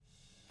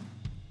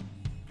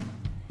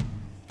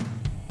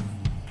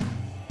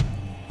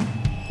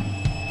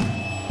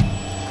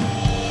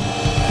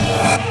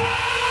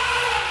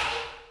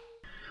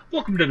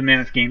welcome to the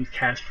Mammoth Games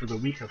cast for the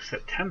week of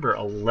September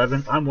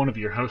 11th. I'm one of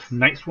your hosts,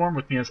 Nightswarm.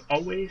 With me as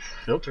always,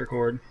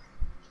 Filtercord.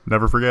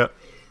 Never forget.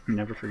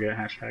 Never forget,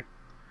 hashtag.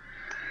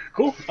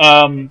 Cool.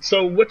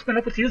 So what's been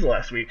up with you the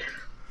last week?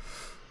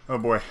 Oh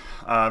boy.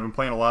 I've been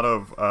playing a lot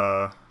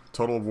of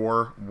Total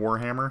War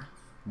Warhammer,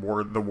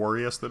 the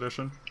Warriest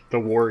Edition. The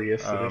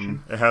Warriest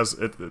Edition.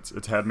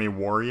 It's had me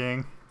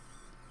worrying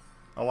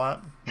a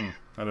lot. That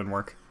didn't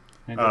work.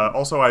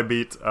 Also, I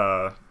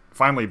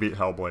finally beat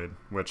Hellblade,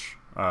 which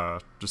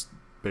just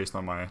based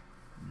on my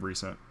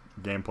recent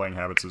game playing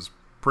habits is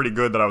pretty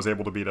good that I was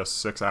able to beat a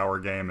 6-hour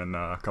game in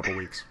a couple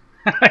weeks.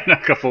 In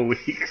a couple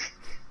weeks.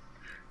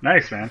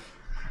 Nice, man.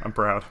 I'm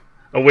proud.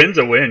 A win's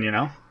a win, you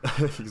know?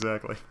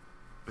 Exactly.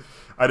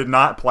 I did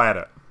not plat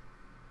it,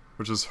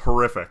 which is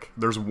horrific.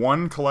 There's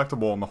one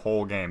collectible in the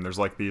whole game. There's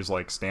like these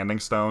like standing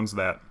stones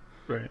that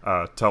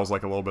tells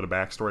like a little bit of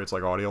backstory. It's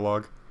like audio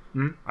log.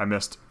 Mm-hmm. I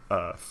missed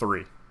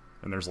 3,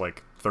 and there's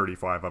like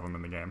 35 of them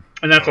in the game.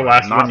 And that's the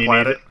last one you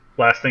needed?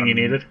 Last thing you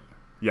needed?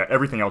 Yeah,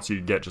 everything else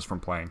you get just from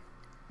playing.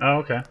 Oh,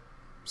 okay.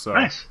 So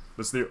nice.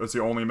 That's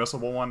the only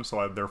missable one,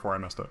 so therefore I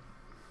missed it.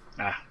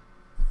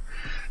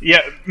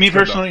 Yeah, me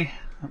personally,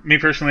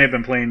 I've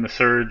been playing The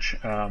Surge.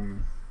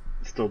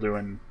 Still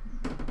doing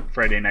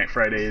Friday Night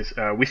Fridays.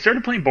 We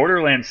started playing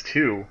Borderlands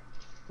 2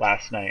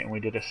 last night, and we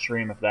did a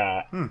stream of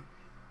that.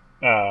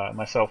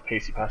 Myself,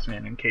 Pacey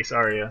Passman, and Case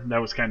Aria.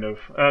 That was kind of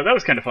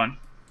fun.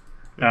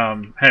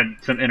 Had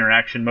some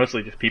interaction,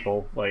 mostly just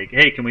people like,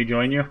 "Hey, can we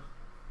join you?"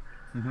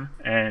 Mm-hmm.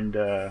 And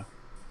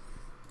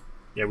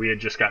we had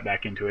just got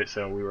back into it,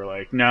 so we were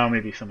like, "No,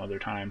 maybe some other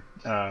time."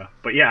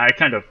 But yeah, I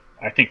think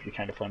it'd be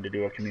kind of fun to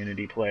do a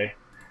community play,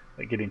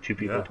 like getting 2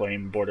 people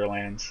playing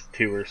Borderlands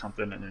 2 or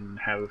something, and then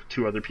have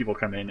 2 other people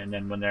come in, and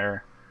then when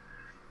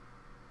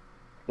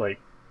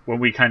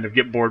we kind of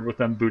get bored with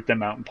them, boot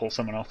them out and pull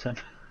someone else in.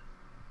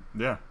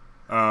 Yeah.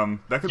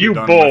 That could you be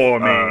done bore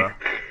with, me.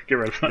 Get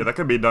rid of them. Yeah, that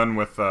could be done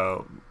with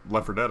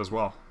Left 4 Dead as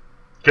well.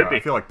 Could be.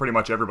 I feel like pretty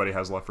much everybody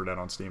has Left 4 Dead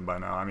on Steam by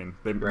now. I mean,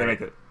 they make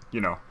it,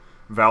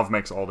 Valve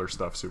makes all their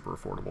stuff super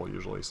affordable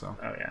usually, so.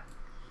 Oh, yeah.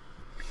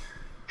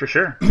 For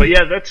sure. But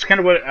yeah, that's kind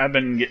of what I've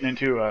been getting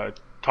into.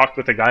 Talked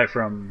with a guy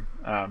from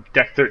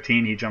Deck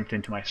 13. He jumped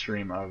into my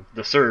stream of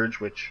The Surge,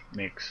 which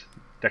makes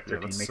Deck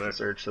 13 makes sick. The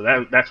Surge.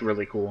 So that's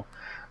really cool.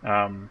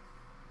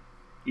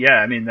 Yeah,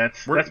 I mean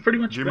that's pretty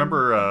much. Do you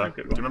remember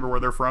where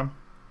they're from?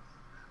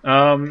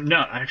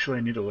 No, actually,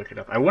 I need to look it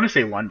up. I want to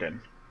say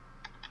London.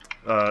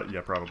 Yeah,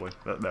 probably.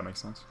 That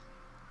makes sense.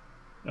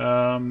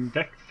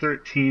 Deck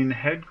 13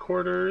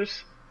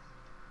 headquarters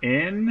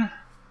in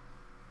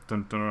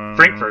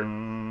Frankfurt.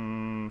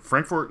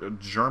 Frankfurt,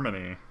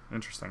 Germany.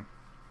 Interesting.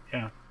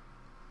 Yeah.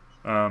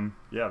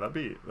 Yeah, that'd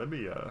be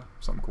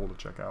something cool to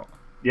check out.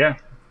 Yeah.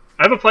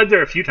 I've applied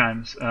there a few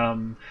times,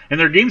 and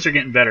their games are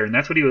getting better, and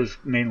that's what he was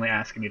mainly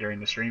asking me during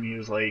the stream. He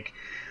was like,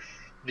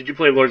 "Did you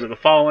play Lords of the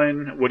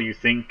Fallen? What do you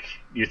think?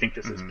 Do you think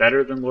this is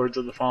better than Lords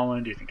of the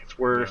Fallen? Do you think it's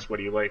worse? Yeah. What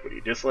do you like? What do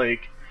you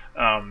dislike?"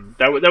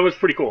 That was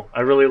pretty cool. I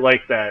really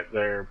like that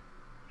their,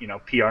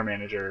 PR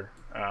manager,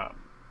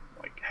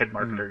 head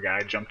marketer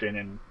guy jumped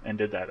in and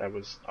did that. That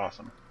was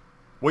awesome.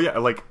 Well, yeah,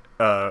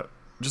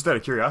 just out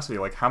of curiosity,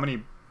 how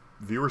many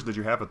viewers did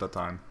you have at that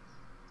time?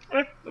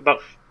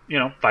 About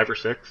 5 or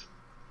 6.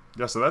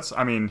 Yeah, so that's,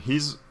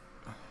 he's,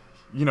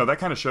 that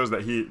kind of shows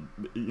that he,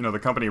 the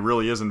company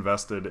really is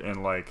invested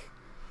in,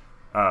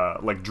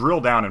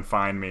 drill down and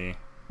find me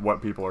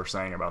what people are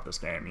saying about this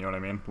game, you know what I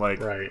mean?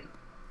 Right.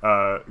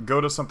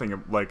 Go to something,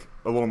 a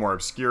little more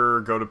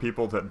obscure, go to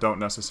people that don't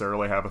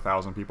necessarily have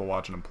 1,000 people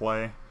watching them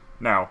play.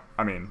 Now,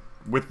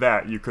 with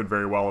that, you could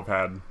very well have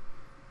had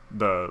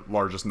the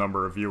largest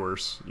number of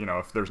viewers,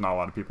 if there's not a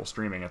lot of people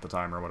streaming at the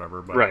time or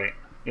whatever. But, right.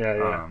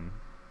 Yeah.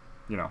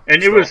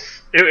 And still.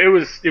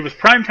 it was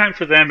prime time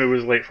for them. It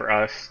was late for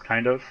us,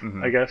 kind of.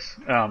 I guess.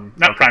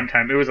 Not prime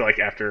time. It was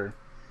after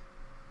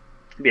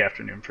the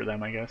afternoon for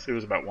them. I guess it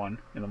was about 1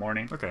 in the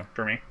morning. Okay.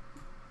 For me,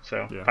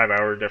 so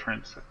 5-hour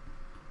difference.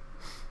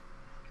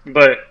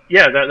 But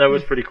yeah, that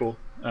was pretty cool.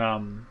 Yeah,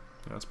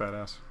 that's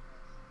badass.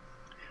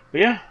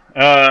 But yeah,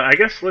 I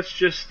guess let's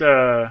just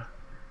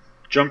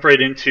jump right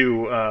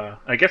into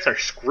our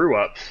screw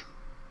ups.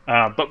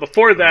 But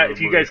before that, if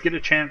you guys get a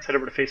chance, head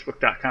over to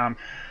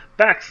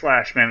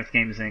Facebook.com/Mammoth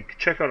Games Inc.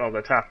 Check out all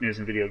the top news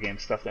and video game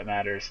stuff that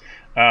matters.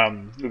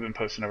 We've been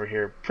posting over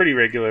here pretty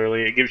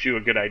regularly. It gives you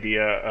a good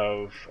idea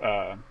of,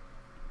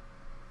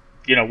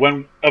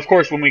 when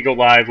we go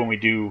live, when we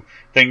do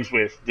things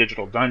with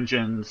Digital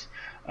Dungeons,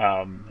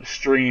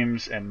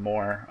 streams, and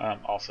more.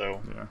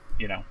 Also,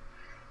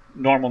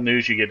 normal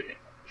news, you get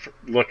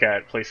look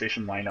at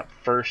PlayStation lineup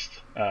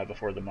first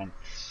before the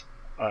month's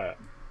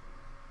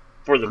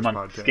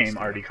game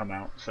already come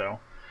out. So.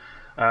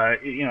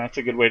 It's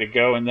a good way to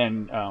go. And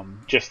then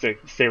just to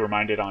stay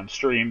reminded on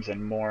streams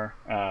and more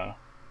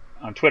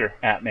on Twitter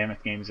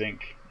 @Mammoth Games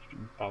Inc. You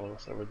can follow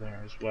us over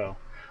there as well.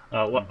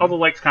 All the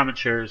likes, comments,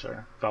 shares,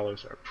 or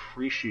follows are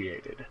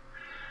appreciated.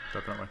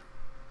 Definitely.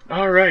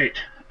 All right.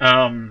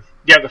 The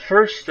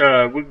first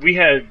we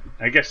had,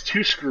 I guess,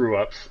 2 screw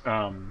ups.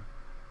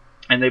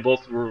 and they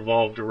both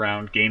revolved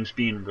around games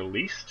being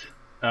released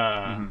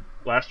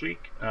last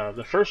week.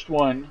 The first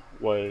one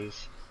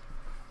was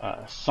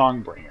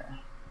Songbringer.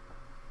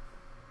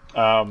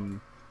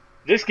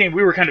 This game,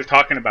 we were kind of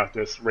talking about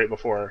this right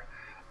before,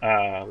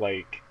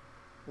 like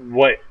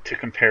what to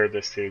compare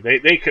this to.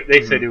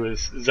 They said it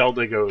was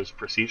Zelda Goes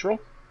procedural.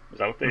 Is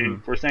that what they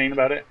were saying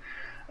about it?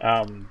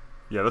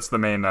 Yeah, that's the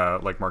main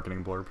like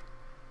marketing blurb.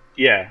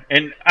 Yeah,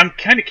 and I'm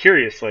kind of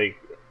curious, like,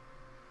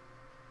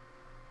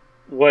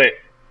 what.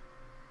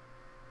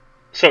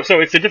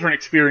 So it's a different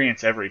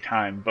experience every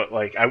time, but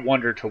like I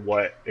wonder to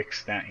what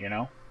extent, you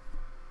know?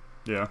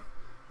 Yeah.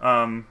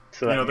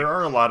 There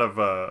are a lot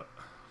of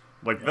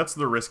that's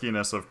the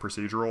riskiness of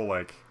procedural.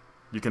 Like,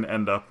 you can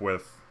end up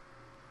with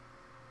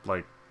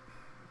like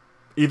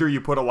either you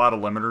put a lot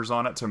of limiters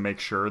on it to make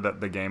sure that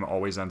the game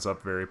always ends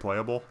up very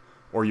playable,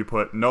 or you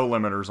put no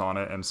limiters on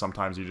it and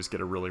sometimes you just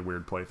get a really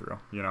weird playthrough,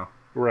 you know?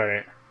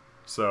 Right.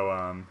 So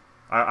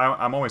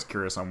I'm always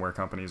curious on where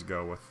companies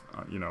go with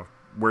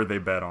where they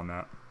bet on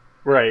that.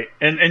 Right,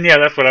 and yeah,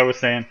 that's what I was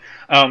saying.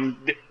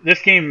 This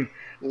game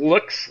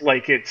looks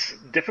like it's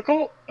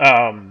difficult.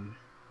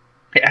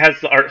 It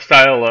has the art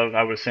style of,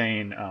 I was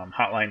saying,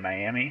 Hotline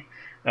Miami,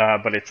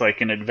 but it's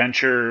like an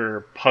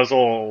adventure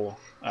puzzle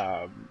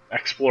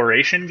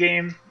exploration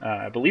game.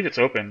 I believe it's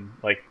open,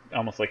 like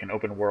almost like an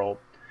open world,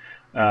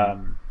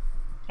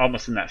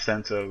 almost in that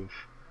sense of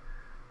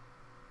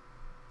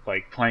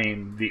like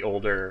playing the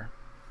older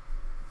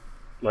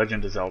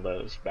Legend of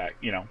Zelda's back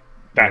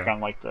on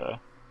like the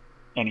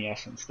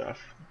NES and stuff.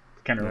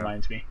 Kind of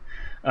reminds me.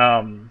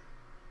 And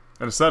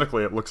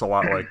aesthetically, it looks a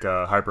lot like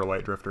Hyper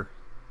Light Drifter.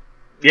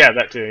 Yeah,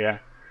 that too. Yeah.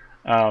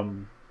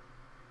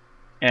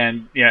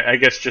 And yeah, I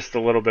guess just a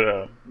little bit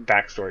of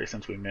backstory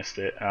since we missed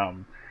it.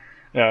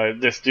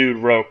 This dude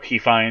Roke, he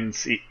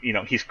finds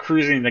he's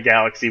cruising the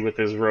galaxy with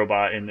his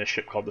robot in this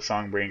ship called the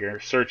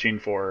Songbringer, searching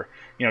for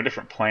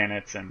different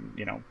planets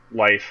and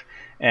life,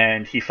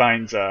 and he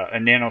finds a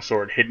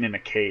nanosword hidden in a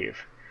cave.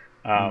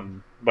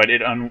 But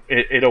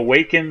it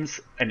awakens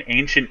an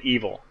ancient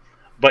evil.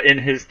 But in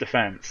his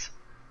defense,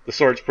 the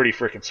sword's pretty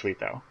freaking sweet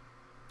though.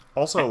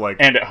 Also,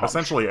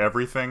 essentially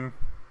everything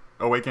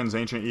awakens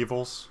ancient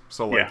evils.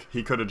 So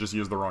he could have just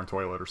used the wrong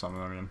toilet or something.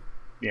 I mean,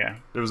 yeah,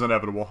 it was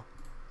inevitable.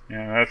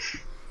 Yeah,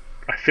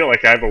 I feel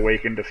like I've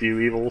awakened a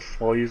few evils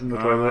while using the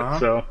toilet.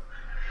 So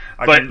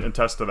I can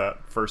attest to that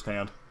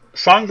firsthand.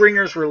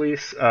 Songbringer's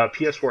release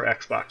PS4,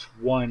 Xbox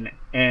One,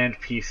 and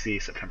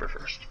PC September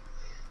 1st.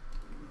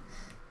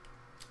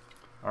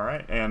 All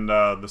right, and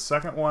the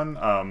second one,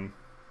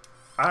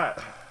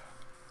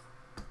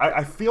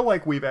 I feel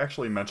like we've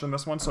actually mentioned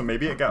this one, so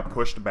maybe it got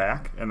pushed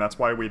back, and that's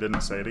why we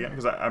didn't say it again.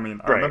 Because I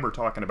remember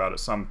talking about it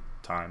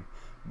sometime,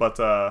 but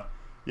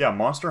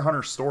Monster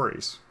Hunter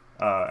Stories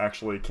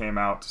actually came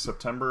out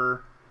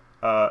September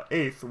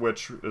 8th,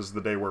 which is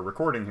the day we're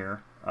recording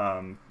here,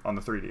 on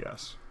the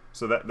 3DS.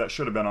 So that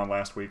should have been on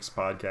last week's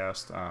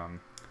podcast.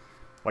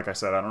 Like I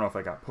said, I don't know if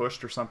I got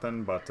pushed or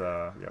something, but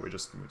we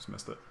just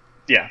missed it.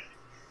 Yeah.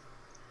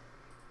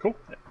 Cool.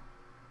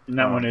 And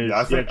that one is.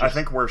 I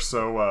think we're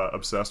so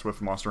obsessed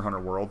with Monster Hunter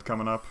World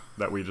coming up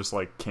that we just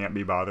can't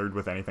be bothered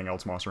with anything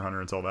else Monster Hunter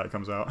until that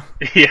comes out.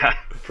 Yeah,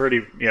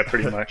 pretty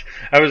much.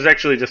 I was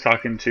actually just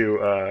talking to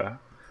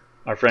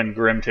our friend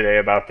Grim today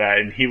about that,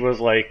 and he was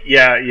like,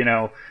 "Yeah,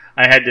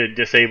 I had to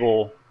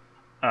disable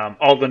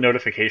all the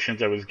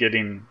notifications I was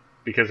getting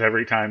because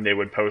every time they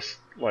would post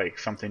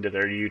something to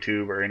their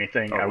YouTube or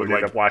anything, I would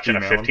end up watching a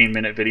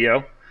 15-minute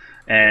video."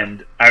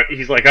 And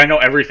he's like, I know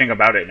everything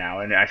about it now,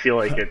 and I feel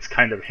like it's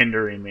kind of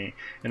hindering me.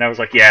 And I was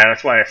like, yeah,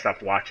 that's why I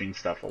stopped watching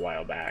stuff a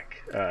while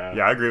back.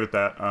 Yeah, I agree with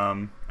that.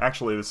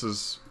 Actually, this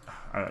is,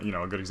 a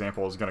good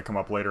example is going to come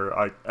up later.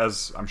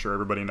 As I'm sure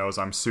everybody knows,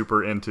 I'm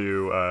super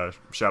into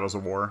Shadows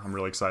of War. I'm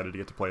really excited to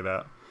get to play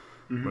that.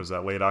 Mm-hmm. Was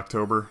that late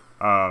October?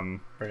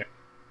 Right.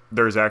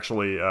 There's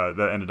actually,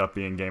 that ended up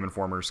being Game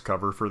Informer's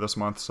cover for this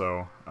month.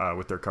 So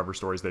with their cover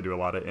stories, they do a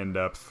lot of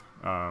in-depth,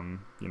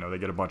 they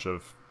get a bunch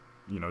of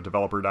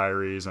developer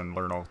diaries and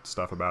learn all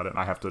stuff about it, and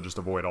I have to just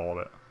avoid all of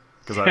it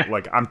because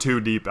I'm too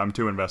deep, I'm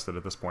too invested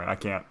at this point. I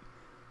can't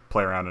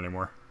play around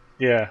anymore.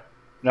 Yeah,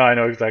 no, I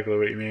know exactly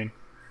what you mean.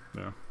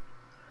 Yeah.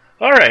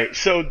 All right,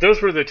 so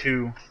those were the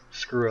two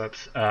screw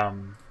ups. I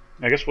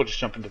guess we'll just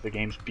jump into the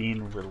games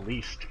being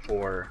released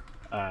for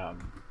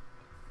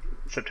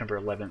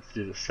September 11th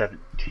through the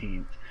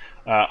 17th.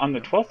 On the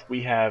 12th,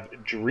 we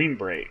have Dream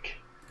Break.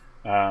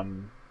 How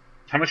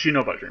much do you know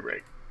about Dream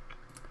Break?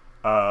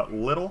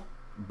 Little.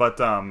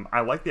 But I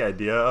like the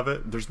idea of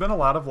it. There's been a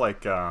lot of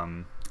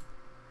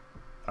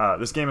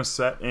this game is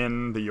set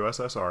in the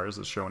USSR, as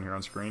it's shown here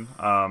on screen.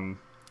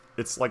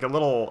 It's like a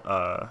little,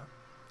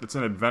 it's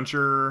an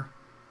adventure,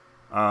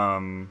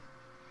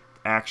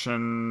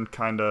 action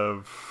kind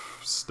of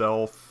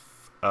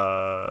stealth,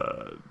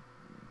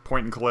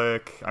 point and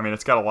click. I mean,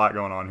 it's got a lot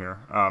going on here.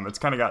 It's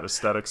kind of got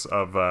aesthetics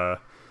of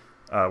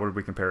what did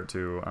we compare it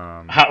to?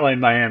 Hotline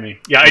Miami.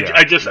 Yeah,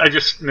 I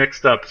just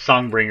mixed up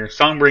Songbringer.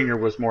 Songbringer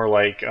was more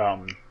like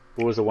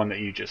what was the one that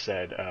you just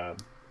said?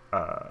 It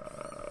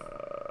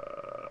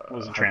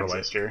wasn't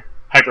Transistor.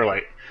 hyper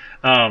light.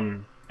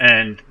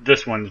 And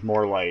this one's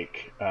more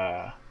like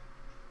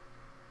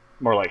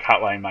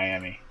Hotline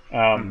Miami.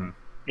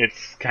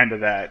 It's kind of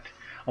that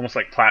almost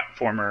like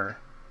platformer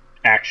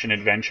action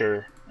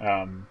adventure.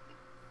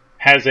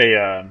 Has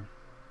a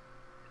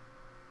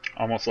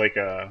almost like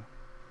a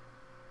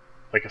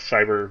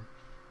cyber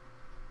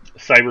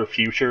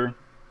future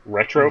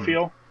retro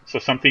feel. So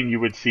something you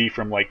would see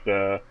from like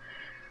the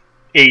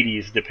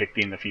 80s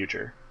depicting the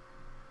future.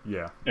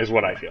 Yeah, is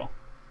what I feel.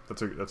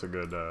 That's a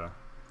good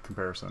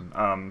comparison.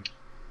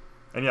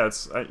 And yeah,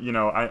 it's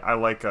I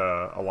like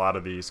a lot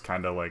of these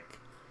kind of like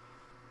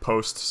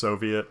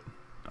post-Soviet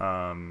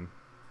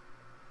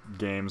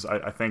games.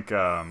 I think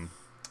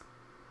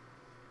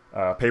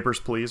Papers,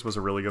 Please was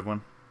a really good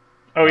one.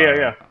 Oh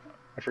yeah.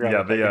 I forgot.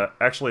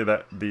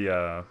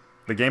 Yeah,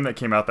 the game that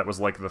came out that was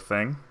like The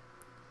Thing.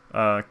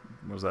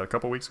 Was that a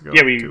couple weeks ago?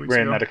 Yeah, we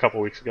ran that a couple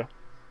weeks ago.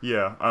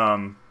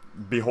 Yeah.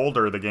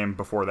 Beholder, the game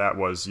before that,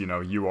 was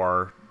you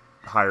are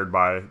hired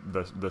by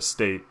the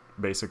state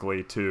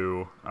basically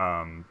to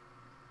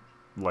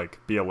like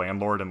be a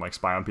landlord and like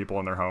spy on people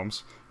in their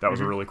homes. That was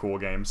a really cool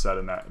game set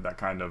in that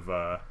kind of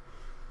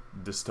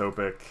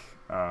dystopic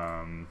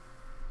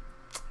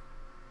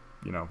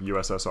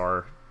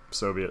USSR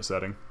Soviet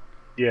setting.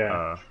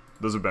 Yeah.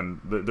 There's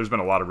been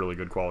a lot of really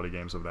good quality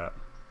games of that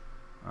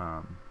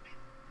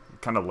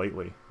kind of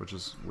lately, which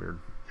is weird.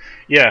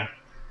 Yeah,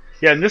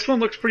 and this one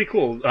looks pretty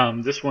cool.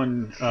 This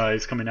one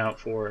is coming out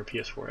for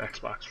PS4,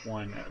 Xbox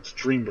One. It's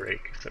Dream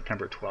Break,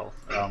 September 12th.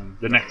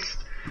 The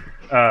next,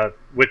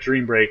 with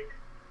Dream Break,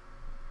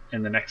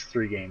 and the next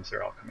 3 games,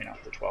 they're all coming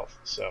out the 12th.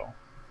 So,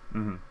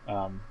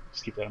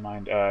 just keep that in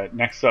mind.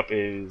 Next up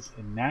is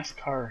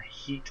NASCAR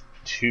Heat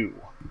 2.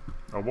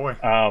 Oh boy.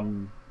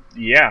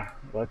 Yeah,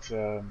 let's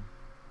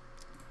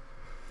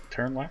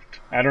turn left.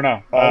 I don't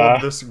know. All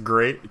of this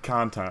great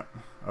content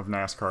of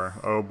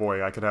NASCAR. Oh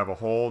boy, I could have a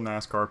whole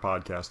NASCAR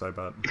podcast, I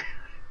bet.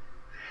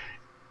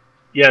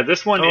 Yeah,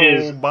 this one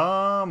is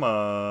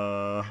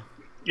Obama.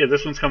 Yeah,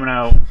 this one's coming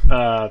out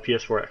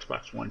PS4,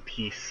 Xbox One,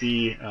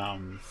 PC.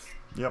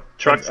 Yep.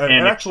 Trucks and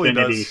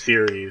Xfinity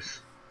series.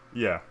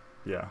 Yeah.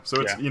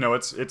 So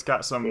it's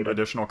got some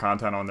additional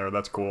content on there.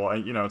 That's cool.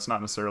 It's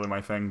not necessarily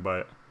my thing,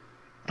 but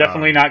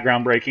definitely not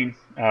groundbreaking.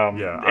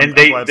 I'm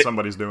glad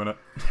somebody's doing it.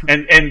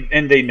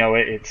 and they know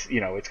it.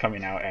 It's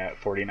coming out at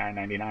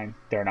 $49.99.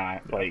 They're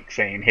not like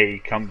saying, "Hey,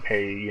 come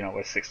pay a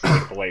 $60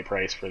 AAA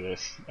price for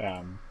this."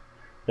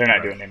 They're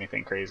not doing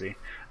anything crazy.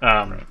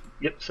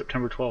 Yep,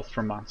 September 12th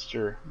from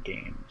Monster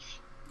Games.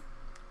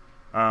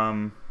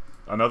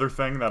 Another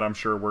thing that I'm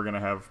sure we're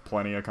gonna have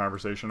plenty of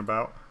conversation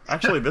about.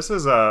 Actually, this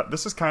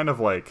is kind of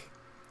like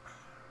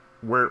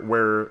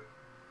where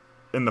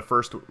in the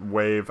first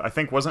wave. I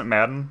think wasn't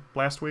Madden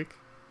last week.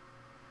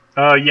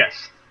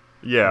 Yes.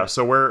 Yeah,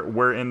 so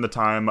we're in the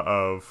time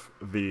of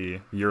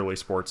the yearly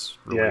sports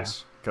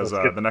release because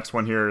the next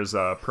one here is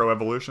Pro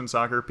Evolution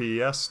Soccer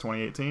PES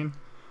 2018.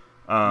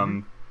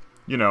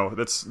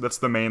 That's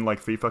the main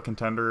like FIFA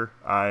contender.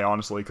 I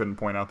honestly couldn't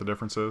point out the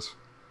differences.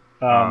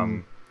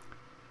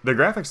 The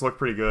graphics look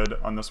pretty good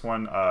on this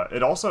one.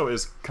 It also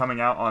is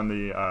coming out on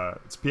the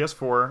it's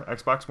PS4,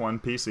 Xbox One,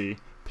 PC,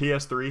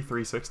 PS3,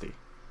 360.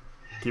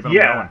 Keeping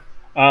them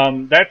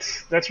going.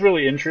 That's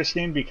really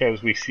interesting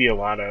because we see a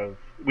lot of.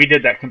 We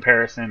did that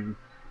comparison.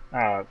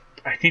 I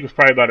think it was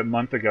probably about a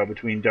month ago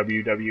between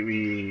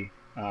WWE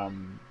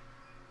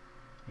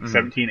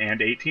 17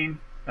 and 18.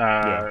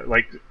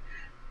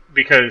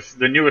 Because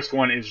the newest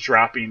one is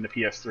dropping the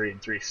PS3 and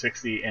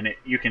 360, and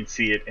you can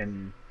see it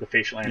in the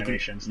facial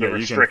animations, the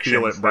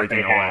restrictions that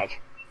they have.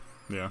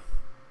 Yeah.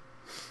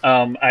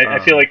 I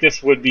feel like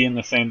this would be in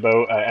the same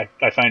boat.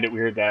 I find it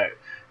weird that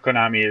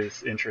Konami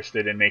is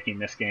interested in making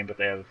this game, but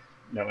they have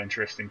no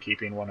interest in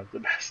keeping one of the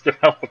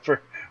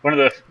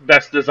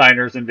best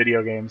designers in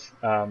video games.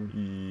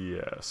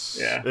 Yes.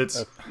 Yeah,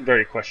 that's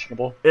very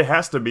questionable. It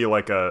has to be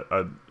like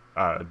a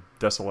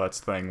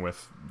Desolette's thing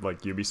with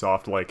like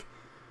Ubisoft. Like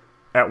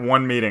at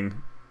one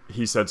meeting,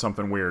 he said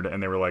something weird,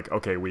 and they were like,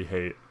 "Okay, we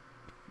hate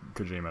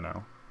Kojima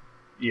now."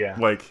 Yeah.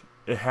 Like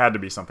it had to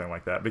be something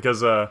like that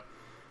because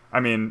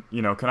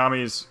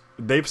Konami's.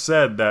 They've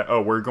said that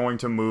we're going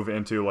to move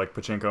into like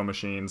pachinko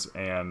machines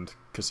and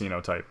casino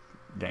type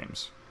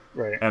games.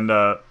 Right. And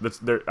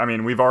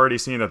we've already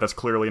seen that that's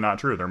clearly not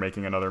true. They're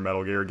making another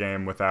Metal Gear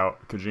game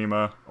without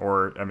Kojima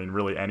or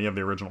really any of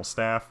the original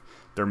staff.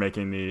 They're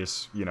making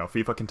these,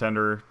 FIFA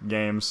contender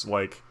games.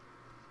 Like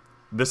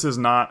this is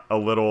not a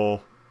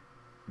little,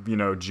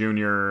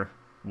 junior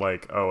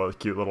like a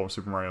cute little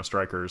Super Mario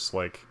Strikers,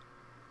 like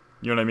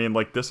you know what I mean?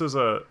 Like this is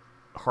a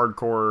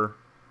hardcore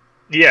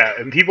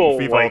and people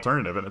FIFA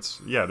alternative, and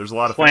it's there's a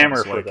lot of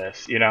clamor for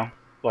this,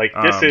 Like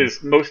this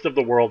is most of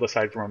the world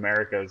aside from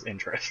America's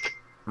interest.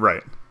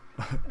 Right.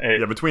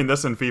 Between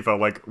this and FIFA,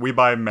 like we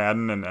buy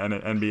Madden and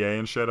NBA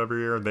and shit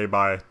every year. They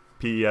buy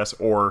PES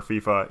or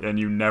FIFA, and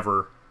you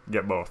never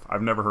get both.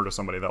 I've never heard of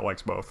somebody that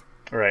likes both.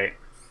 Right.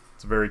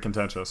 It's very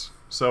contentious.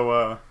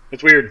 So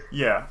it's weird.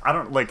 Yeah, I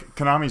don't like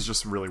Konami's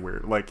just really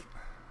weird. Like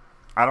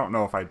I don't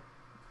know if I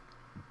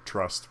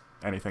trust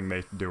anything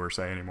they do or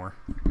say anymore.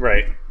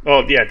 Right.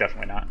 Oh yeah,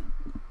 definitely not.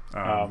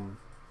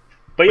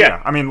 But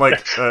yeah, I mean,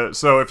 like,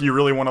 so if you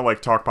really want to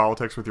like talk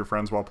politics with your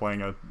friends while playing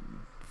to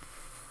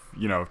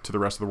the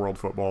rest of the world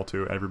football,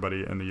 to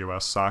everybody in the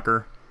U.S.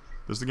 soccer,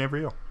 this is the game for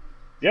you.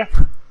 Yeah,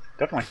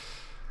 definitely.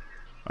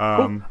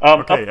 Cool.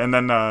 Okay, and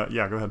then go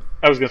ahead.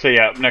 I was gonna say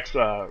next,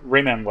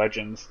 Rayman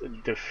Legends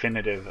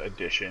Definitive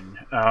Edition.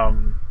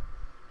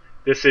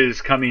 This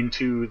is coming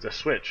to the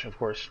Switch, of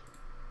course,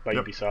 by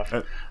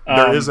Ubisoft.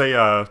 There is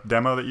a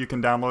demo that you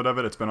can download of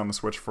it. It's been on the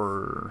Switch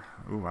for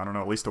I don't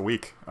know, at least a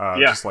week.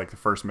 Just like the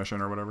first mission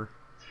or whatever.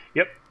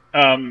 Yep.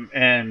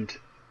 And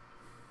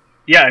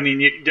yeah, I mean,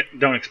 you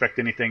don't expect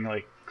anything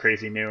like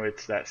crazy new.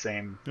 It's that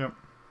same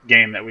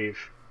game that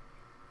we've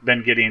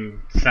been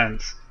getting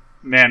since.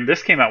 Man,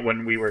 this came out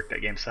when we worked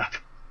at GameStop.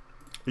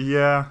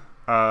 Yeah,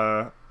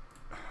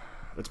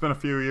 it's been a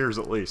few years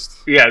at least.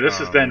 Yeah, this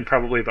has been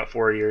probably about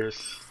 4 years.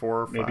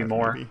 4 or 5, maybe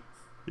more. Maybe.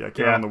 Yeah, it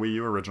came out on the Wii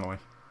U originally.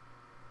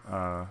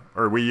 Or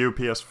Wii U,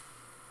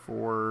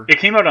 PS4. It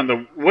came out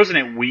on wasn't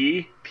it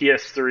Wii,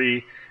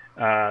 PS3,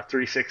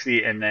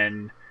 360, and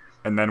then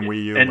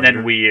Wii U, and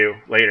then Wii U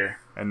later,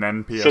 and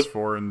then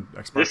PS4 and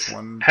Xbox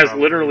One. This has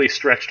literally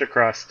stretched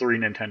across 3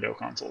 Nintendo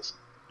consoles.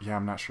 Yeah,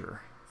 I'm not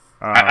sure.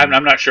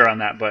 I'm not sure on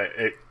that, but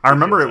I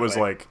remember it was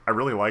like, I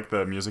really liked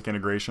the music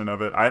integration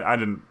of it. I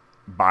didn't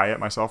buy it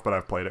myself, but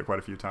I've played it quite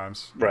a few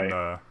times. Right.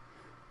 And,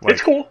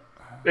 it's cool.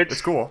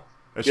 It's cool.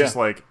 It's just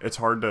like, it's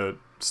hard to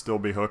still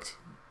be hooked,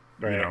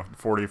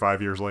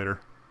 45 years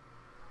later.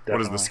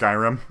 Definitely. What is the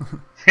Skyrim?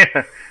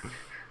 Yeah.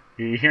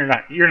 You're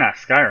not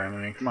Skyrim. I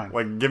mean, come on.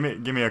 Like, give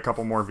me a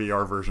couple more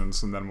VR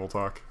versions, and then we'll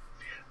talk.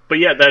 But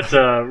yeah, that's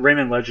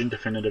Rayman Legend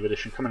Definitive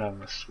Edition coming out on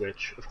the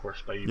Switch, of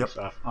course, by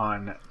Ubisoft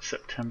on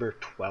September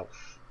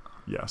 12th.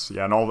 Yes,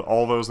 yeah, and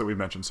all those that we've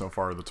mentioned so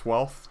far are the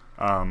 12th.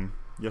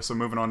 So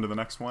moving on to the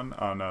next one,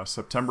 on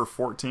September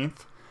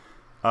 14th.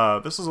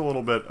 This is a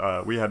little bit,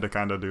 we had to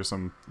kind of do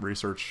some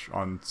research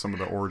on some of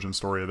the origin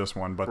story of this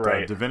one, but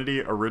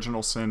Divinity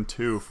Original Sin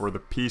 2 for the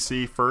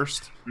PC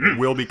first. It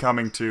will be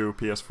coming to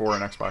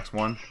PS4 and Xbox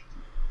One.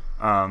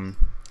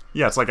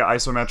 It's like an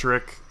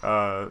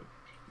isometric...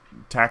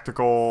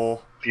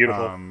 tactical,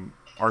 beautiful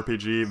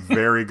RPG,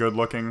 very good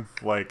looking.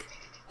 Like,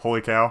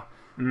 holy cow!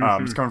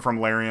 It's coming from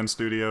Larian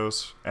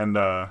Studios, and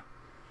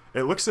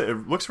it looks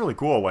really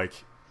cool.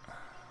 Like,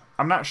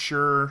 I'm not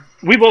sure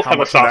we both how have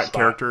much a soft of that spot.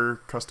 Character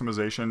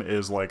customization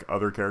is like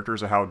other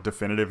characters, or how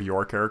definitive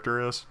your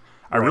character is.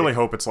 I really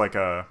hope it's like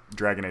a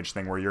Dragon Age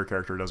thing where your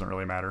character doesn't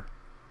really matter,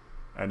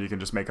 and you can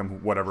just make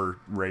them whatever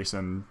race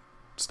and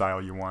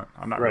style you want.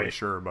 I'm not really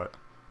sure, but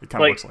it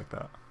kind of looks like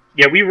that.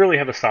 Yeah, we really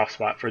have a soft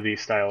spot for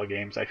these style of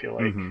games, I feel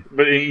like.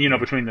 But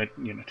between the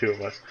two of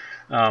us,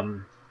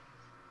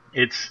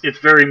 it's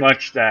very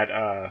much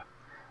that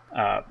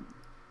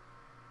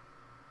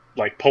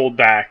like pulled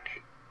back,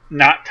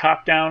 not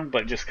top down,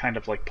 but just kind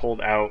of like pulled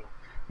out,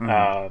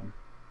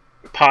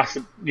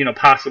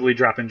 possibly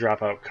drop in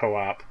drop out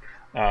co-op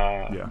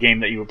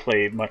game that you would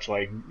play, much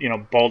like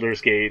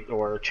Baldur's Gate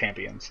or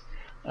Champions,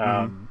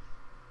 but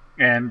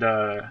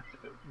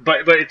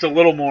it's a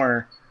little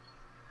more.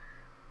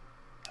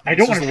 I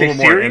don't want to say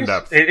more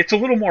in-depth. It's a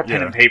little more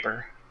pen and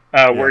paper,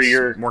 where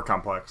you're more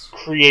complex,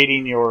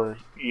 creating your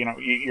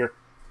your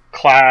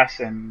class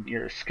and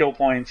your skill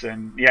points,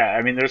 and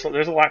I mean there's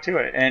a lot to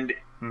it, and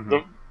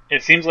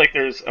it seems like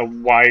there's a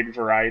wide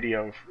variety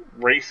of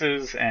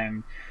races,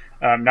 and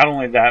not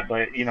only that,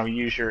 but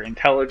use your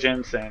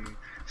intelligence and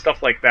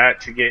stuff like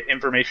that to get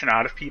information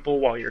out of people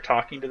while you're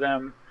talking to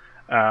them.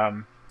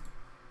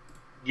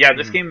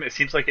 This game, it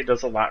seems like it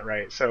does a lot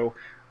right. So.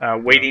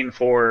 Waiting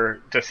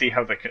to see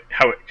how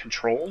it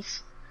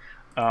controls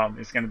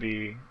is going to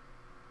be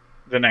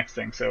the next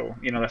thing. So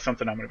that's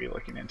something I'm going to be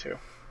looking into.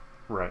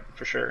 Right,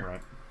 for sure.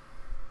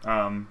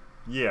 Right.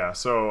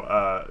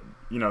 So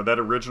that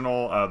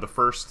original, the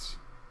first.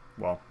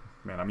 Well,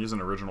 man, I'm using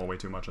original way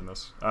too much in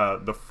this.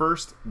 The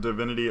first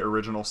Divinity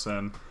Original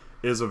Sin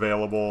is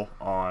available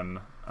on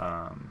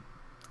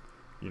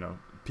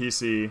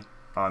PC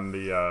on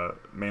the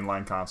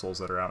mainline consoles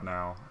that are out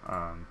now.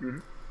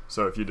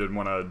 So if you did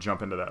want to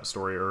jump into that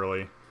story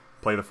early,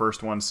 play the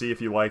first one, see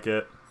if you like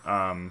it.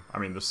 I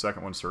mean, the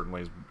second one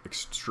certainly is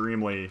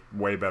extremely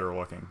way better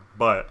looking.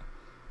 But,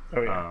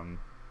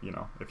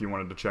 if you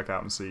wanted to check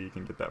out and see, you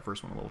can get that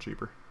first one a little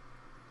cheaper.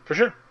 For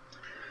sure.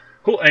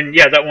 Cool. And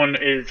that one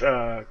is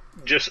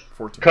just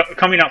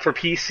coming out for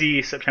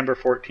PC September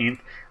 14th.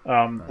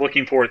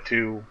 Looking forward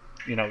to,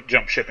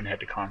 jump ship and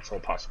head to console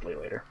possibly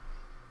later.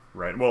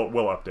 Right. We'll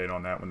update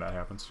on that when that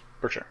happens.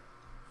 For sure.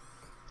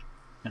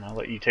 And I'll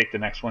let you take the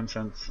next one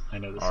since I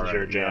know this is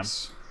your jam.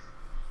 Yes.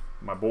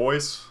 My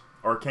boys,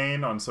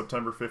 Arcane, on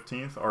September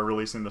 15th, are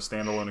releasing the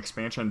standalone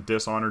expansion,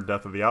 Dishonored: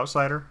 Death of the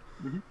Outsider.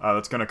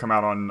 That's going to come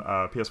out on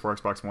PS4,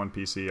 Xbox One,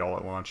 PC all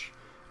at launch.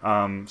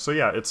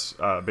 It's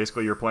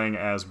basically you're playing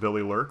as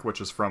Billy Lurk,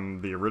 which is from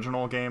the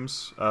original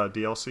game's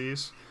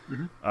DLCs.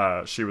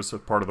 She was a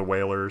part of the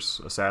Whalers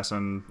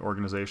assassin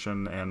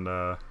organization, and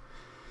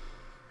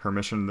her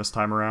mission this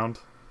time around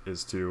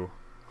is to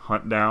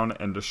hunt down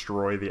and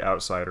destroy the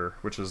Outsider,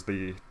 which is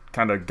the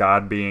kind of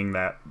god being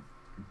that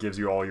gives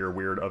you all your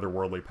weird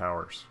otherworldly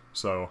powers.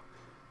 So,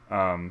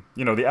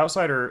 the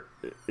Outsider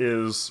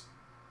is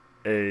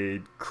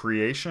a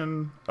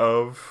creation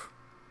of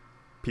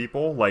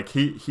people. Like,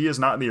 he is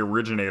not the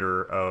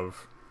originator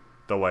of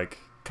the, like,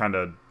 kind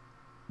of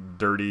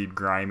dirty,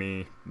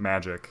 grimy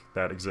magic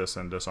that exists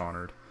in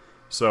Dishonored.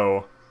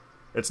 So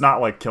it's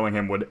not like killing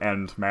him would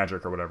end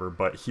magic or whatever,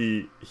 but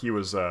he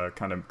was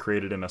kind of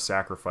created in a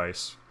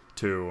sacrifice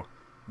to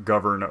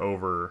govern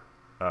over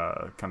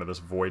kind of this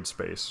void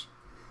space.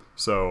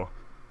 So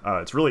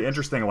it's really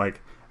interesting.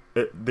 Like,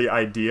 the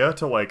idea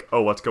to, like,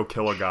 oh, let's go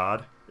kill a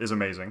god is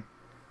amazing.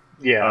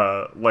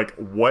 Yeah. Like,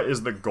 what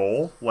is the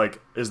goal? Like,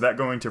 is that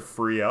going to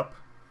free up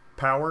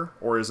power,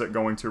 or is it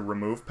going to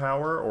remove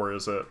power, or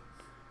is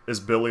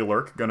Billy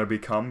Lurk going to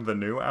become the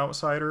new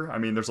Outsider? I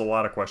mean, there's a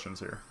lot of questions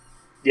here.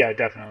 Yeah,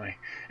 definitely.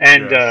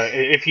 And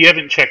if you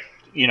haven't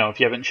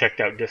checked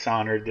out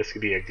Dishonored, this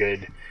could be a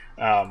good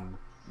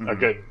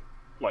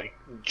like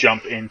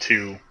jump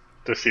into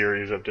the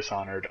series of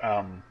Dishonored.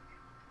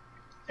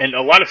 And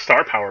a lot of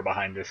star power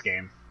behind this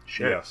game.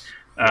 Yes.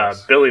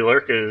 Billy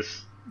Lurk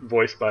is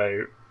voiced by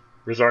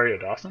Rosario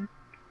Dawson.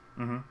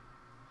 Mm-hmm.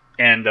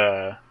 And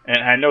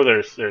I know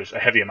there's a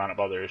heavy amount of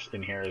others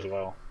in here as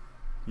well.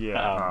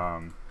 Yeah.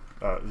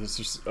 It's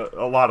just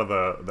a lot of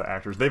the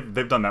actors.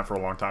 They've done that for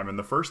a long time. In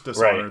the first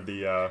Dishonored,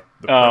 the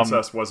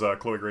princess was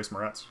Chloe Grace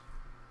Moretz.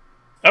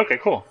 Okay,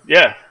 cool.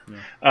 Yeah.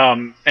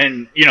 And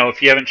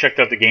if you haven't checked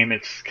out the game,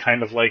 it's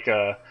kind of like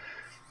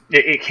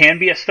it can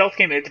be a stealth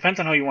game. It depends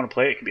on how you want to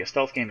play it. It could be a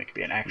stealth game. It could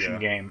be an action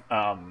game.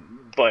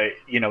 But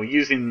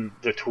using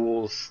the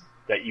tools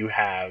that you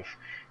have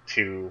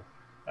to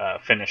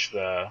finish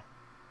the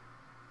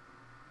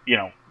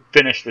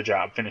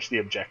job, finish the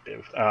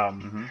objective.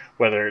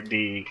 Whether it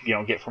be,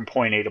 get from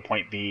point A to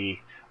point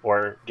B,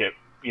 or get,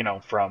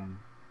 from,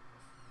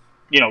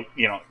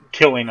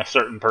 killing a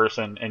certain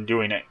person and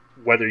doing it,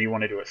 whether you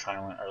want to do it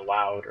silent or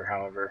loud or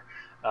however.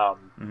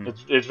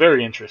 It's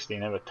very interesting.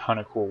 They have a ton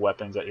of cool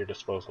weapons at your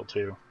disposal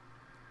too.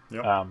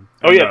 Yep.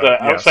 The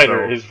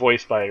Outsider is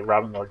voiced by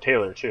Robin Lord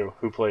Taylor too,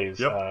 who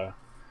plays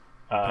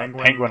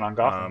Penguin on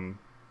Gotham.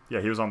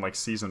 He was on like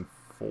season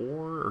 4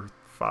 or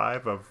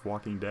 5 of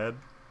Walking Dead.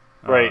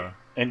 Right,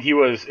 and he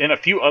was in a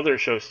few other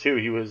shows too.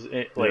 He was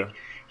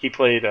he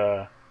played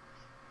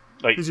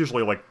he's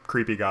usually like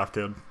creepy goth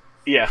kid.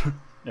 Yeah,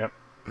 yep.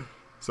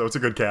 So it's a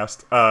good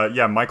cast.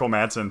 Michael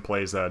Madsen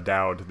plays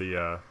Dowd,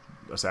 the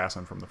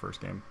assassin from the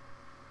first game.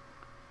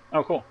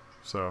 Oh, cool.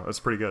 So it's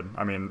pretty good.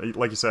 I mean,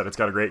 like you said, it's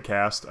got a great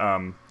cast.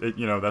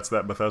 That's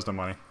that Bethesda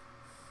money.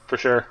 For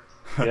sure.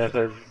 Yeah,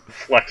 they're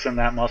flexing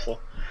that muscle.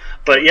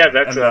 But yeah,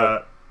 that's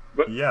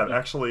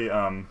actually,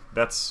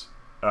 that's.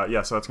 So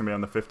that's going to be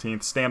on the 15th.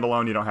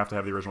 Standalone, you don't have to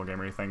have the original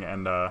game or anything.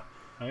 And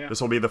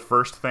this will be the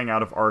first thing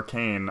out of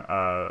Arcane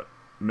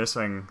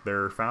missing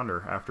their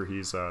founder after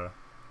he's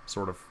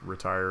sort of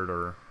retired,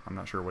 or I'm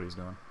not sure what he's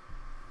doing.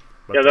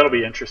 But, that'll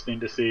be interesting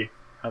to see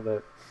how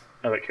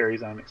that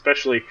carries on,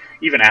 especially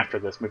even after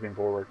this, moving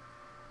forward.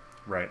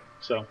 Right.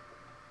 So,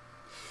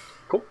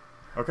 cool.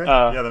 Okay.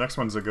 The next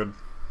one's a good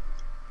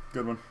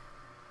one.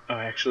 Oh,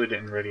 I actually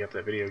didn't ready up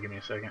that video. Give me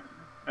a second.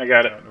 I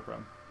got it. No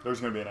problem.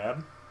 There's going to be an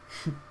ad?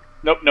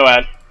 Nope, no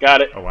ad.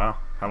 Got it. Oh, wow.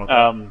 How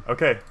about that?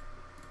 Okay.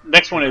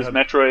 Next one is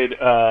Metroid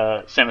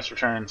Samus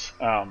Returns.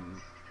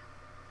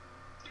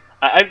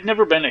 I've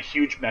never been a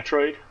huge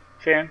Metroid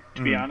fan,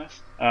 to be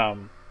honest.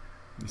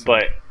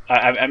 But,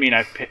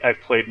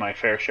 I've played my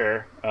fair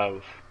share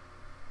of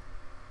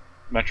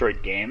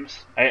Metroid games.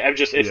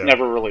 It's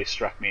never really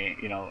struck me,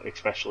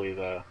 especially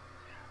the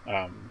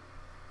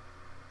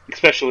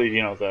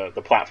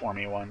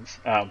platformy ones.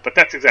 But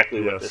that's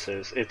exactly what this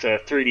is. It's a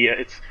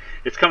 3D.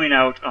 It's coming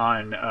out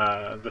on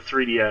the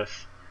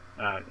 3DS,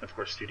 of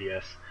course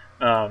 2DS.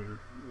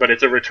 But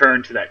it's a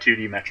return to that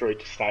 2D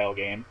Metroid style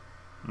game,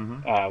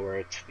 where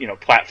it's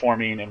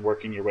platforming and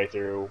working your way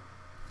through,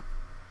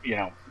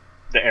 the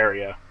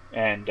area,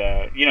 and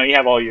you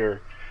have all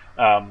your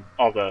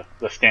all the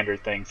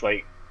standard things.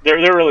 Like there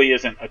really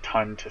isn't a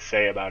ton to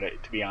say about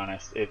it, to be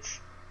honest.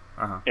 It's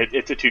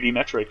it's a 2D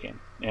Metroid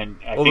game, and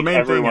I think the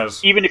main thing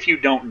is, even if you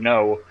don't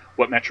know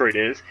what Metroid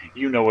is,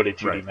 you know what a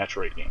 2D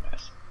Metroid game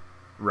is.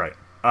 Right.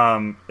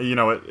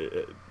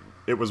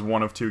 It was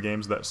one of 2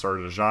 games that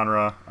started a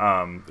genre.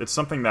 It's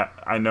something that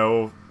I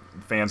know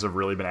fans have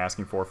really been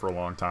asking for a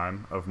long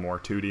time, of more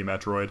 2D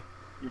Metroid.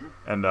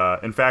 And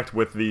in fact,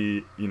 with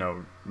the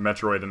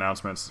Metroid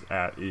announcements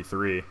at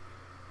E3,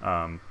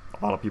 a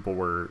lot of people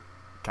were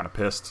kind of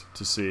pissed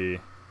to see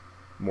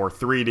more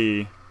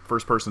 3D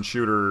first-person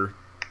shooter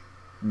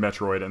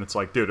Metroid, and it's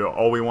like, dude,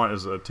 all we want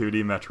is a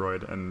 2D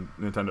Metroid, and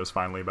Nintendo's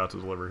finally about to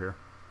deliver here.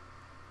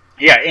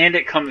 Yeah, and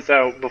it comes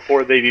out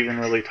before they've even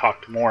really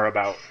talked more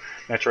about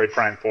Metroid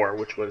Prime 4,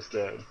 which was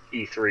the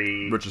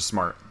E3... Which is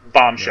smart.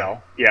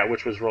 Bombshell. Yeah,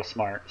 which was real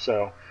smart.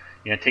 So,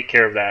 take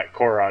care of that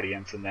core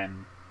audience, and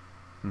then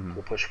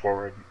we'll push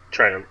forward,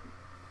 try to,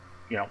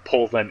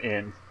 pull them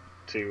in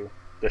to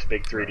this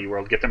big 3D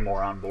world, get them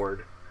more on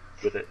board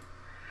with it.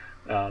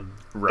 Right.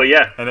 But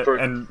yeah,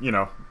 and you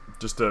know,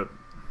 just to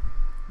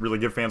really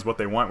give fans what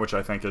they want, which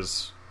I think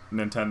is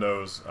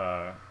Nintendo's.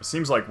 It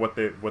seems like what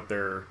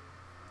their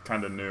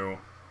kind of new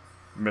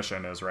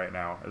mission is right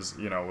now is,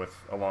 you know,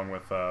 along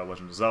with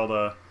Legend of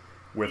Zelda,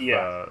 with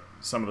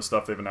some of the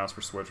stuff they've announced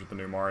for Switch with the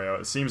new Mario.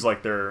 It seems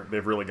like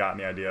they've really gotten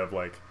the idea of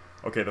like,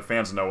 okay, the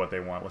fans know what they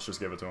want. Let's just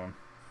give it to them.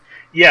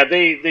 Yeah,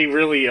 they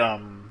really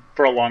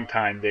for a long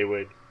time they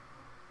would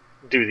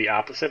do the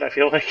opposite. I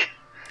feel like.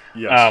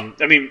 Yes.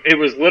 I mean, it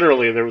was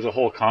literally there was a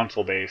whole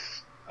console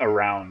base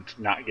around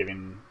not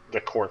giving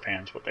the core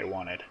fans what they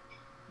wanted,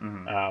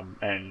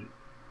 and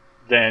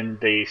then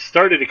they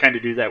started to kind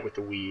of do that with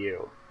the Wii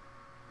U.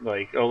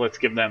 Like, oh, let's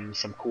give them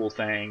some cool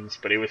things,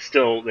 but it was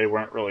still, they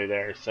weren't really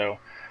there. So,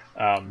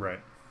 right.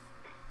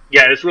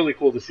 Yeah, it's really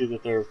cool to see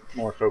that they're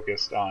more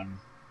focused on,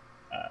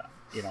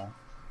 you know,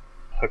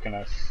 hooking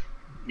us,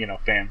 you know,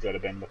 fans that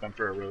have been with them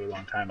for a really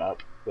long time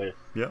up with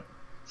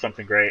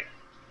something great.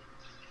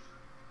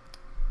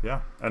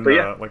 Yeah, and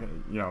like,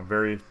 you know,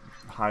 very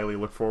highly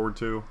look forward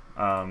to,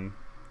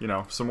 you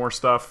know, some more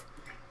stuff.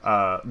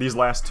 These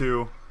last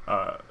two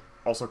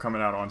also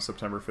coming out on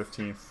September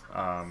 15th.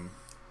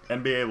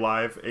 NBA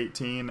Live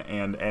 18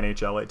 and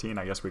NHL 18.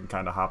 I guess we can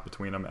kind of hop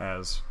between them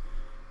as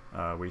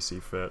we see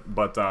fit.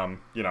 But,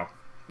 you know,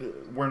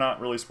 we're not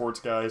really sports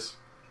guys,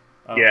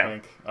 I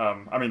don't think.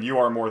 I mean, you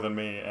are more than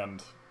me,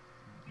 and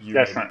you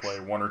maybe play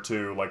one or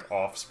two, like,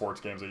 off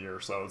sports games a year,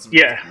 so it's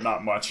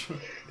not much.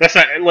 That's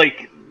not,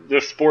 like, the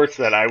sports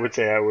that I would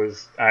say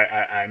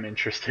I'm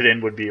interested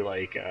in would be,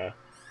 like,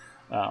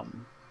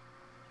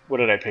 what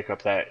did I pick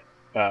up that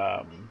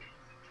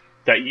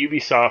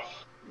Ubisoft,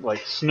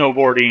 like,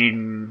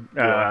 snowboarding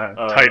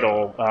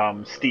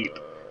title, Steep.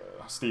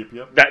 Steep,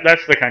 yep.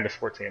 That's the kind of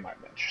sports game I'm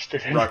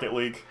interested in. Rocket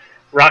League.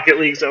 Rocket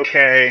League's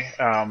okay.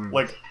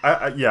 Like,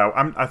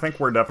 I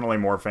think we're definitely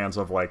more fans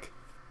of, like,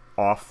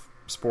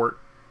 off-sport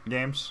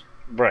games.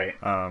 Right.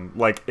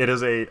 Like, it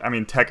is I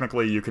mean,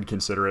 technically you could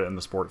consider it in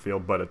the sport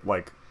field, but it,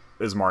 like,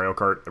 is Mario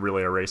Kart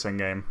really a racing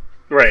game?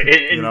 Right.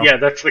 And yeah,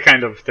 that's the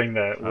kind of thing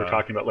that we're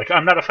talking about. Like,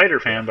 I'm not a fighter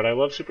fan, but I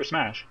love Super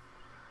Smash.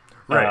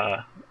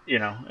 Right. You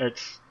know,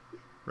 it's...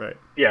 Right.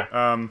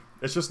 Yeah.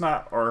 It's just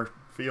not our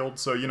field,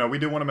 so, you know, we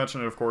do want to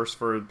mention it, of course,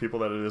 for people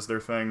that it is their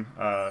thing.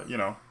 You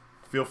know,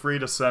 feel free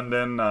to send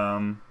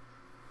in,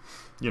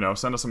 you know,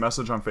 send us a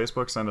message on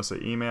Facebook, send us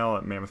an email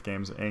at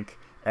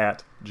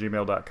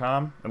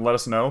mammothgamesinc@gmail.com, and let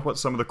us know what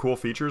some of the cool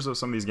features of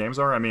some of these games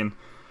are. I mean,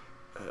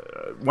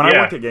 when I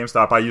worked at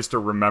GameStop, I used to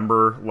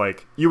remember,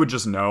 like, you would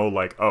just know,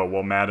 like, oh,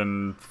 well,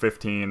 Madden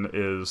 15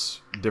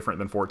 is different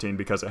than 14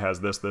 because it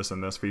has this,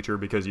 and this feature,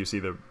 because you see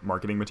the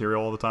marketing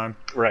material all the time.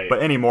 Right.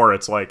 But anymore,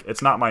 it's like,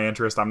 it's not my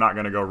interest. I'm not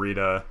going to go read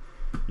a,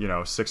 you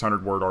know,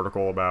 600-word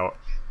article about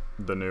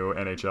the new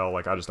NHL.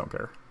 Like, I just don't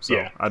care. So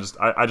yeah. I just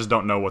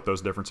don't know what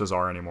those differences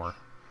are anymore.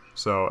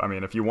 So, I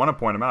mean, if you want to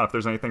point them out, if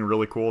there's anything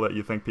really cool that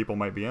you think people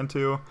might be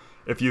into,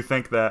 if you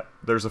think that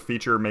there's a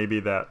feature maybe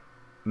that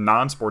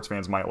non-sports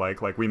fans might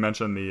like we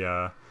mentioned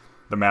the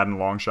Madden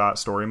long shot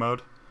story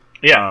mode.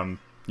 Yeah.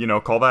 You know,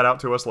 call that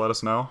out to us, let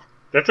us know.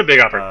 That's a big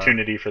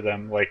opportunity for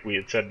them, like we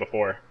had said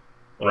before.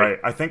 Like, right.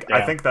 I think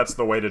that's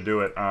the way to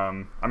do it.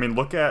 I mean,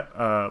 look at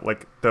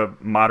like the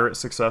moderate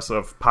success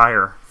of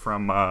Pyre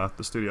from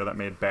the studio that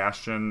made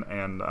Bastion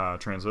and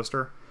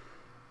Transistor.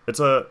 It's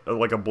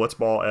like a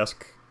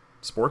Blitzball-esque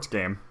sports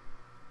game,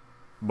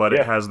 but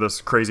it has this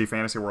crazy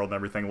fantasy world and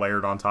everything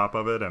layered on top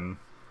of it. And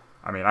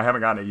I mean, I haven't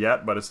gotten it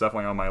yet, but it's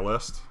definitely on my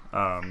list.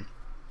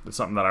 It's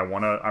something that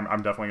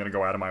I'm definitely going to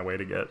go out of my way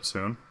to get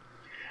soon.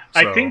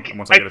 So, I think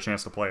once I get a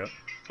chance to play it.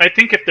 I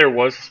think if there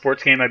was a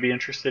sports game I'd be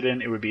interested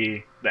in, it would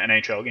be the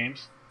NHL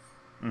games.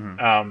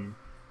 Mm-hmm.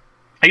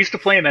 I used to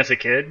play them as a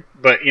kid,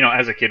 but, you know,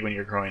 as a kid when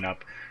you're growing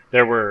up,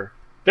 there were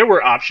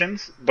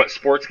options, but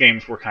sports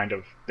games were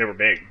they were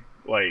big.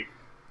 Like,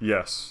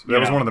 yes, that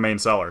was one of the main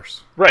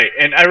sellers. Right,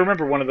 and I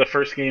remember one of the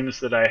first games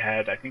that I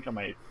had, I think on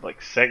my,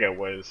 like, Sega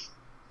was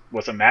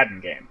a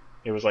Madden game.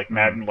 It was like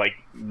Madden, like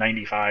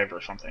 95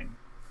 or something.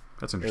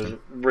 That's interesting. It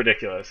was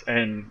ridiculous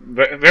and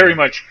very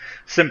much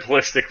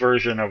simplistic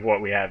version of what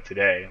we have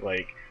today.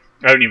 Like,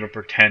 I don't even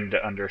pretend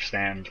to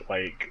understand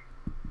like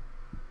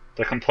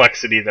the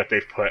complexity that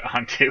they've put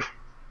onto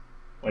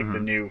like the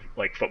new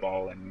like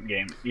football and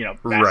game, you know,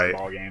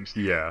 basketball games.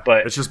 Yeah,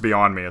 but it's just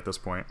beyond me at this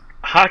point.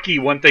 Hockey,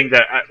 one thing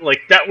that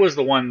that was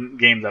the one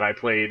game that I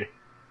played,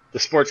 the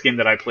sports game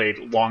that I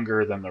played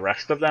longer than the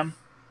rest of them.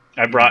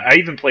 I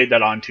even played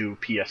that onto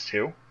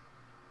PS2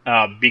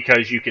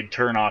 because you could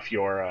turn off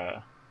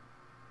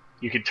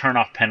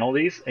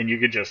penalties and you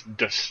could just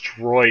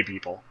destroy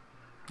people.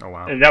 Oh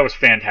wow! And that was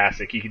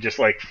fantastic. You could just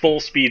like full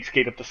speed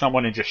skate up to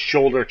someone and just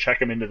shoulder check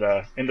them into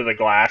the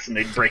glass, and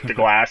they'd break the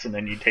glass, and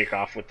then you take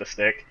off with the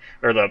stick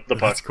or the puck.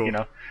 That's cool. You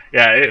know,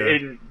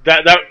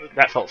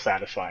 that felt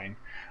satisfying.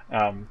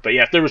 But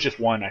yeah, if there was just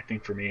one, I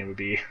think for me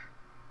it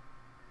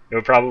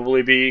would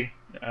probably be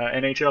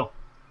NHL.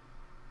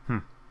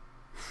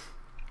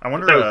 I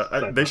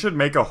wonder. They should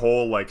make a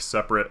whole like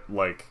separate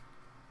like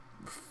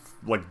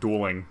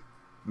dueling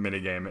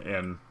minigame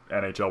in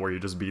NHL where you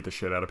just beat the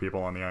shit out of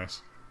people on the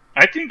ice.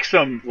 I think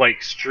some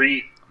like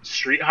street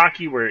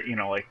hockey where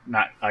like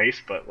not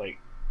ice but like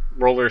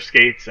roller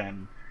skates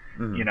and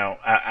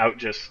out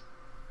just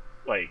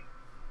like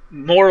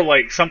more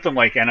like something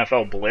like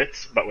NFL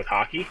Blitz but with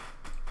hockey.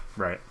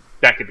 Right.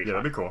 That could be fun.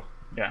 That'd be cool.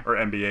 Yeah. Or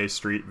NBA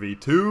Street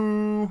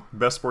V2,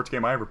 best sports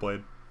game I ever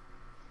played.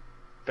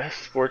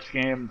 Best sports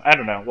game? I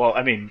don't know. Well,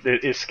 I mean,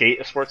 is Skate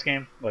a sports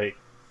game? Like,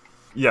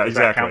 yeah, does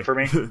exactly. that count for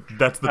me?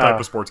 That's the type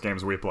of sports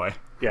games we play.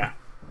 Yeah.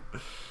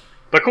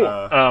 But cool.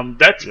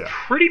 That's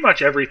pretty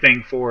much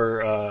everything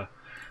for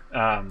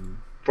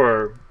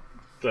the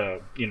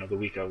the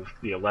week of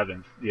the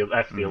 11th.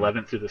 That's the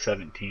 11th through the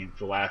 17th.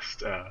 The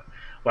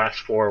last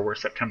four were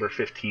September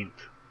 15th.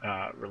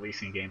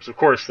 Releasing games. Of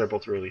course, they're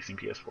both releasing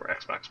PS4,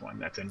 Xbox One.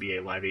 That's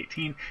NBA Live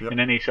 18 and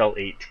NHL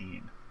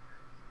 18.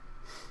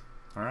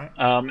 All right.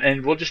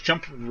 And we'll just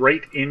jump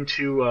right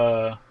into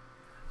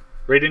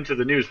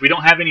the news. We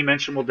don't have any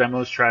mentionable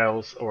demos,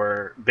 trials,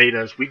 or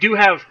betas. We do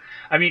have.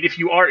 I mean, if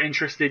you are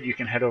interested, you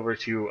can head over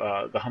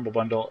to the Humble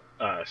Bundle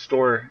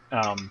store.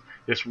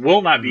 This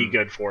will not be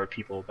good for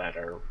people that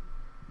are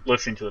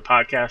listening to the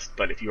podcast,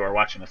 but if you are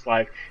watching us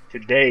live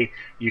today,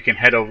 you can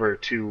head over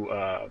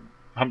to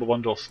Humble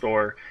Bundle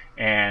store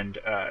and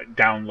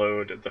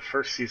download the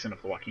first season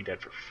of The Walking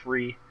Dead for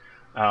free.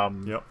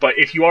 But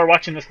if you are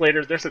watching this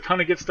later, there's a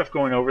ton of good stuff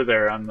going over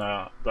there on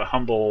the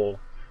Humble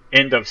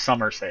end of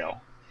summer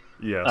sale.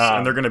 Yes,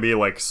 and they're going to be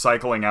like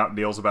cycling out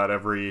deals about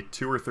every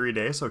 2 or 3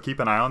 days, so keep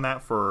an eye on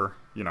that for,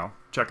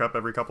 check up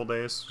every couple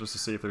days just to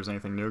see if there's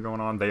anything new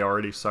going on. They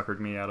already suckered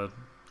me at a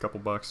couple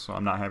bucks, so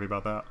I'm not happy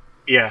about that.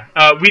 Yeah,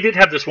 we did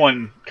have this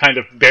one kind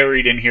of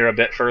buried in here a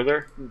bit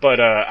further,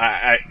 but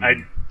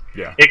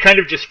it kind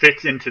of just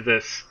fits into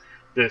this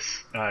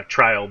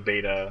trial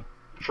beta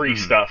free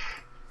stuff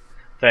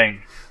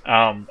thing.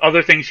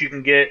 Other things you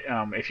can get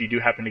if you do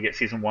happen to get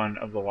season 1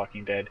 of The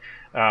Walking Dead,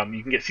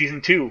 you can get season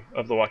 2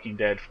 of The Walking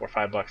Dead for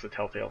 $5, the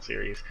Telltale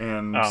series,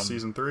 and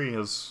season 3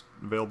 is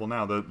available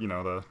now.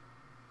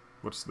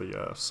 What's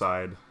the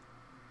side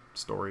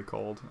story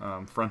called?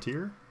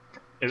 Frontier?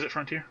 Is it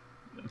Frontier?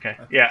 Okay,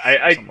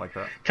 I something like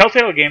that.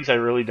 Telltale games I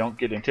really don't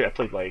get into. I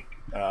played like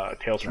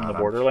Tales from the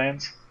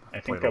Borderlands. I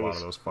think that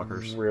was a lot of those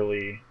fuckers.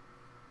 Really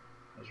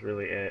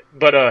it.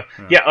 But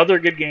other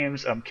good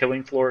games.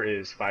 Killing Floor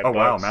is $5. Oh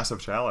wow, Massive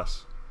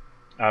Chalice.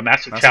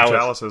 Massive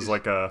Chalice is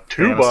like a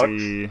 $2.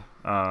 Fantasy.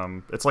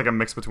 It's like a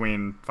mix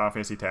between Final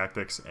Fantasy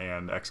Tactics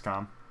and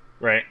XCOM.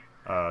 Right.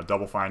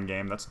 Double Fine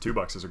game. That's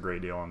 $2 is a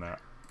great deal on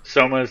that.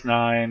 Soma is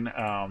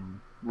 $9.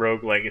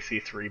 Rogue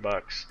Legacy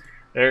 $3.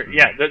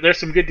 There's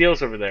some good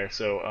deals over there,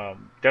 so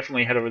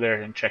definitely head over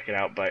there and check it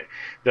out. But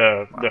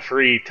the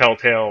free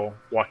Telltale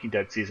Walking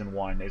Dead Season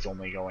 1 is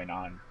only going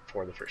on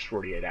for the first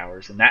 48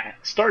 hours, and that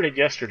started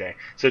yesterday.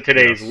 So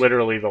today is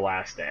literally the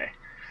last day.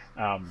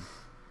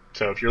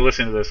 So if you're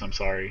listening to this, I'm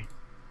sorry.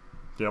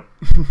 Yep.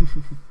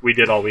 We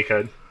did all we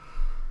could.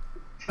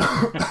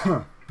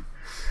 But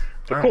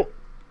cool.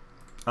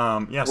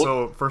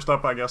 So first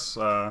up, I guess,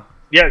 go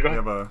ahead. We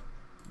have a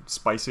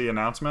spicy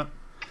announcement.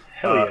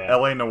 Hell yeah.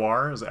 LA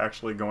Noire is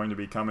actually going to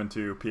be coming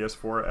to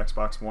PS4,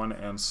 Xbox One,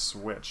 and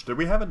Switch. Did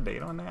we have a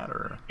date on that?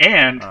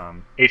 And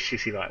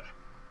HTC Live.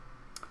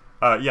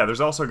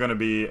 There's also going to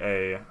be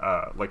a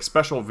like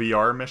special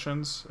VR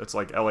missions. It's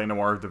like LA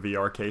Noire, the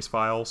VR case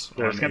files.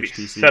 There's going to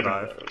be 7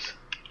 of those.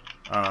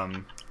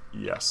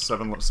 Yes,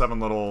 seven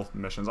little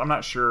missions. I'm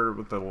not sure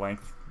what the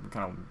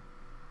kind of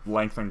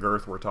length and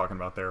girth we're talking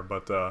about there,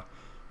 but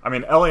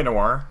LA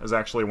Noire is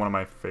actually one of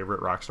my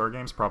favorite Rockstar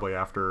games, probably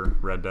after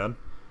Red Dead.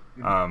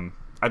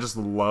 I just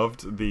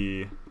loved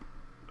the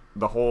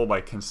whole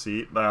like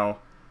conceit. Now,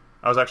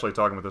 I was actually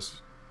talking about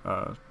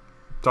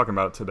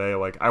it today.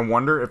 Like, I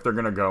wonder if they're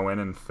gonna go in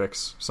and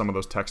fix some of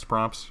those text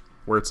prompts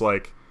where it's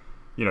like,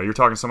 you're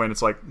talking to somebody and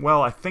it's like,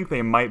 well, I think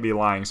they might be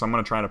lying, so I'm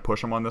gonna try to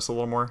push them on this a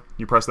little more.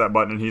 You press that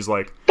button and he's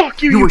like,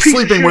 "Fuck you! You were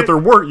sleeping with her,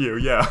 weren't you?"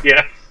 Yeah.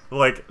 Yeah.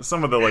 Like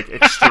some of the like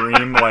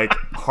extreme, like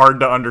hard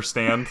to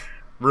understand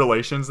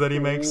relations that he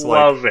makes.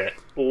 Love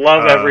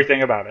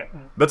everything about it.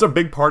 That's a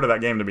big part of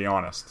that game, to be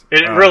honest.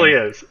 It really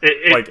is.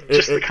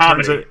 The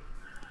comedy.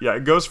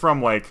 It goes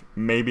from like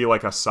maybe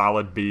like a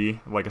solid B,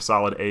 like a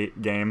solid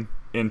 8 game,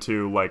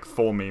 into like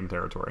full meme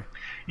territory.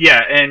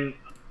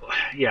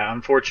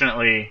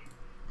 Unfortunately,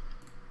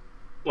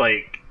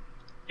 like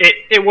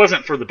it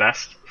wasn't for the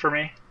best for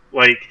me.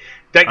 Like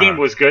that game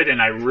was good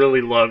and I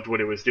really loved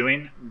what it was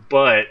doing,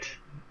 but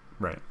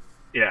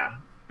yeah.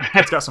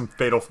 It's got some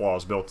fatal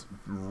flaws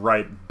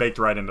baked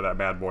right into that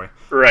bad boy.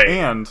 Right.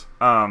 And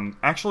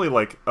actually,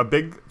 like, a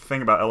big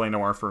thing about LA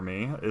Noire for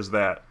me is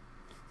that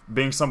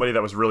being somebody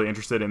that was really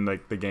interested in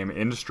like the game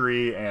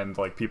industry and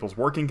like people's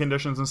working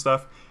conditions and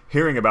stuff,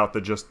 hearing about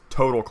the just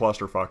total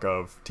clusterfuck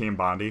of Team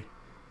Bondi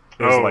is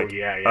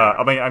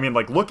I mean,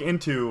 like, look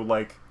into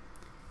like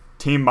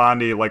Team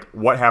Bondi, like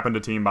what happened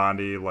to Team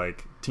Bondi,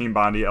 like Team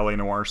Bondi LA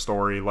Noire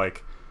story,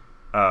 like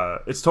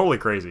it's totally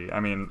crazy. I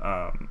mean,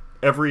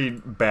 every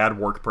bad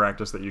work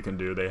practice that you can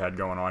do, they had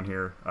going on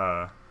here.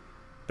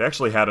 They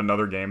actually had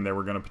another game they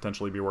were going to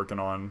potentially be working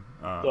on.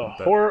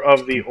 The Horror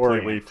of the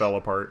Orient. Completely fell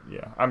apart.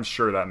 Yeah, I'm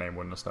sure that name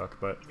wouldn't have stuck,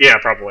 but yeah,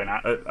 probably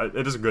not.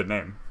 It is a good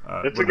name.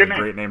 It's a good name.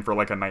 Great name for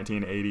like a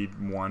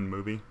 1981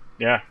 movie.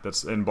 Yeah,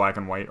 that's in black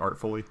and white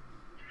artfully.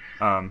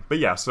 But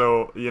yeah,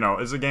 so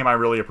it's a game I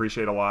really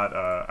appreciate a lot.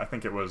 I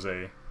think it was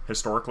a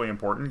historically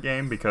important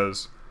game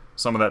because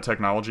some of that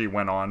technology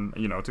went on,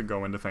 to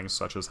go into things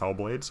such as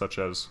Hellblade, such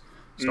as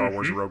Star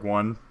Wars Rogue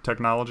One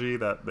technology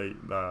that they.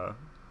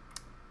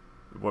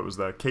 What was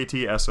that?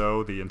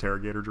 KTSO, the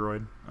interrogator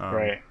droid,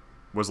 right,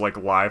 was like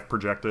live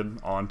projected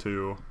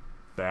onto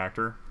the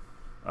actor.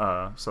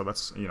 So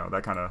that's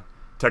that kind of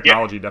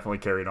technology definitely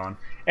carried on.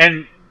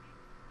 And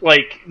by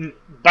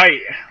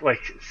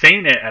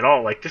saying it at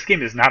all, this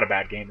game is not a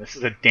bad game. This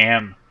is a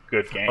damn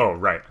good game. Oh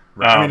right.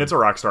 I mean, it's a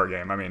Rockstar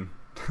game. I mean,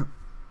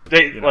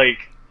 they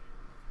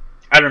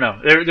I don't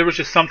know. There was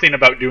just something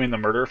about doing the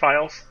murder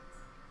files,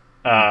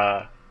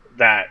 that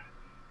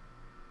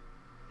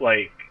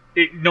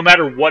no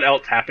matter what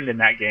else happened in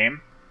that game,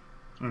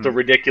 the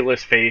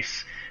ridiculous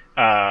face,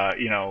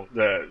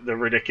 the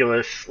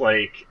ridiculous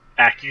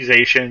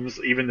accusations,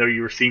 even though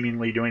you were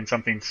seemingly doing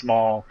something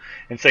small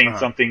and saying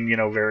something,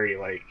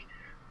 very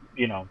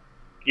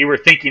you were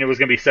thinking it was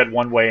going to be said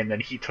one way and then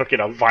he took it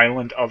a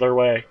violent other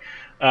way.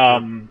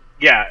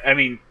 Yeah, I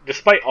mean,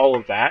 despite all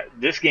of that,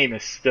 this game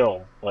is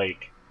still a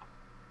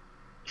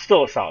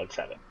solid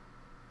 7.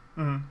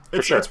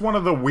 It's one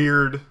of the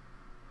weird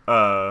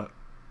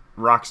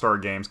Rockstar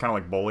games, kind of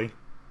like Bully,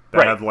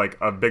 that had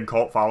a big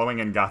cult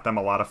following and got them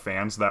a lot of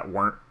fans that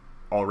weren't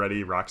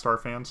already Rockstar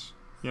fans.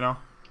 Yeah.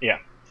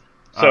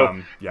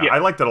 So I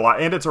liked it a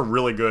lot, and it's a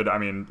really good,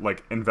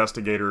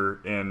 investigator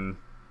in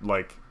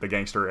the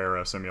gangster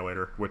era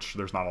simulator, which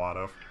there's not a lot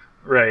of.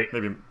 Right.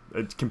 Maybe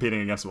it's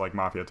competing against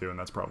Mafia 2, and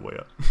that's probably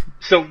it.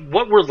 So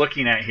what we're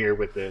looking at here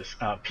with this,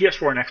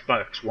 PS4 and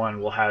Xbox One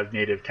will have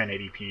native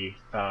 1080p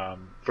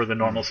for the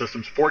normal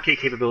systems, 4K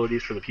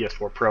capabilities for the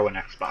PS4 Pro and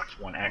Xbox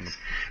One X.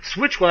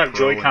 Switch will have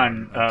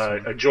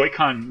a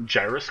Joy-Con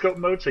gyroscope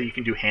mode, so you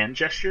can do hand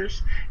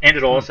gestures, and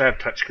it'll also have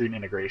touchscreen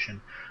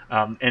integration.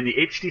 And the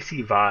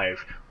HTC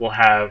Vive will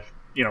have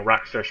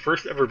Rockstar's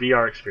first ever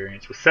VR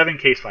experience with 7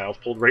 case files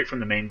pulled right from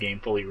the main game,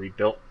 fully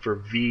rebuilt for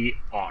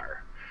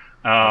VR.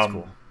 That's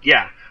cool.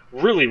 Yeah,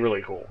 really,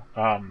 really cool.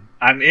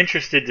 I'm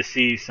interested to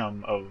see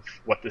some of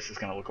what this is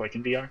going to look like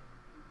in VR.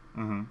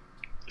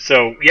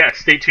 So yeah,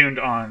 stay tuned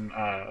on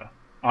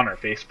our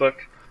Facebook,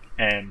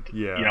 and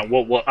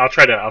I'll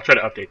try to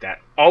update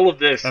that. All of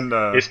this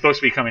is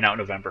supposed to be coming out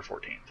November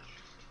 14th.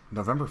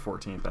 November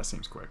 14th. That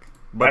seems quick.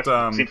 But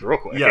that seems real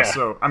quick. Yeah.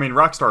 So I mean,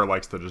 Rockstar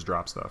likes to just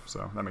drop stuff,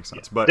 so that makes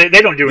sense. But they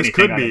don't do anything.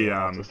 Could be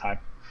this time.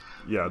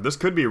 Yeah, this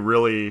could be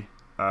really.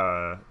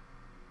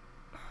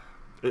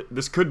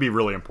 This could be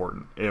really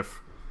important if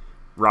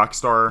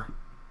Rockstar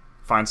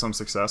finds some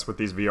success with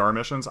these VR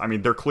missions. I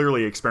mean, they're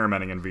clearly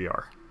experimenting in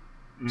VR.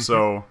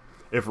 So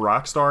if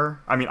Rockstar...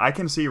 I mean, I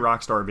can see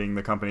Rockstar being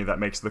the company that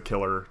makes the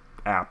killer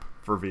app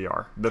for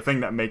VR. The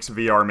thing that makes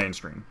VR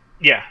mainstream.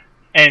 Yeah.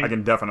 And I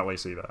can definitely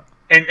see that.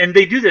 And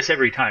they do this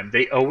every time.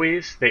 They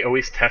always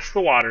test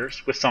the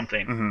waters with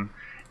something.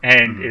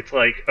 And it's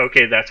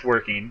okay, that's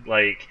working.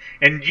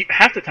 And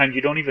half the time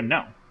you don't even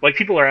know.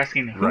 People are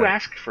asking who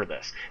asked for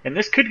this, and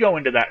this could go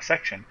into that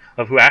section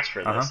of who asked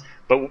for this.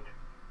 But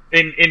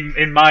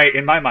in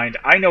my mind,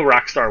 I know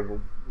Rockstar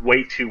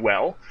way too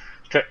well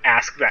to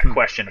ask that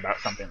question about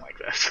something like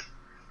this.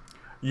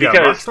 Yeah,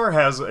 because Rockstar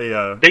has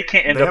they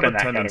can't end up in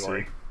that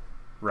category.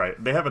 Right,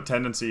 they have a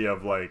tendency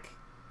of they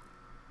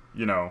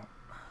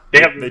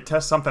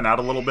test something out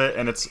a little bit,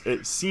 and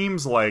it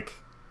seems like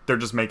they're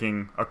just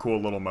making a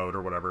cool little mode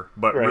or whatever,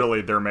 but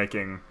really they're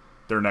making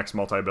their next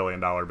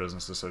multi-billion-dollar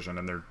business decision,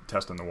 and they're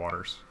testing the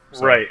waters.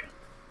 So, right.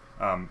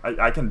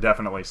 I can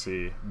definitely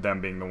see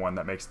them being the one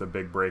that makes the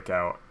big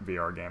breakout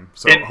VR game.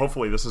 So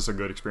hopefully this is a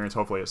good experience.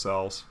 Hopefully it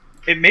sells.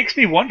 It makes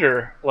me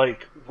wonder,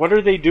 what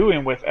are they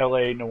doing with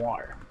LA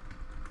Noire?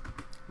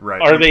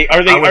 Right. Are they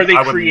creating?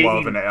 I would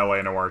love an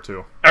LA Noire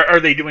too. Are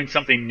they doing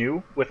something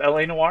new with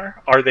LA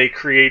Noire? Are they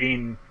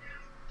creating?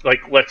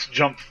 Let's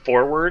jump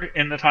forward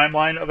in the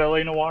timeline of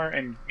LA Noire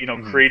and,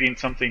 creating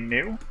something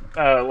new?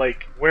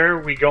 Where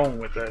are we going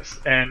with this?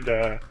 And,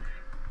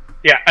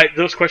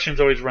 those questions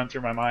always run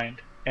through my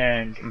mind.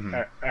 And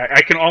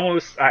I can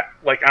almost, I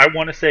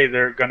want to say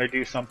they're going to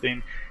do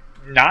something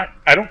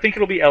I don't think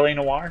it'll be LA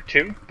Noire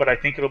 2, but I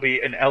think it'll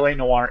be an LA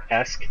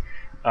Noire-esque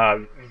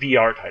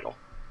VR title.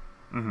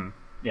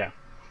 Yeah.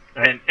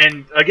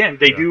 And again,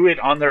 they do it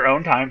on their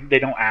own time. They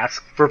don't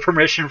ask for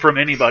permission from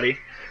anybody.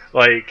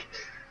 Look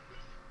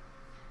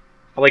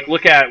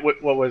at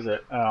what was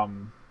it?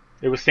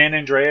 It was San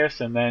Andreas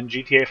and then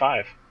GTA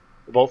 5.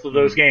 Both of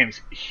those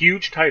games,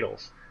 huge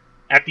titles,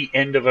 at the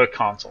end of a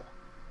console.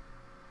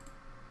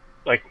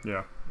 Right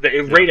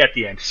at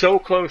the end, so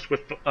close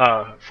with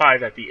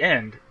 5 at the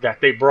end that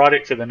they brought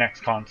it to the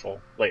next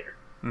console later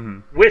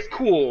with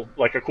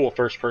a cool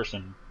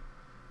first-person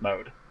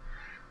mode.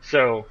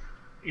 So,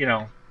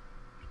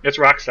 it's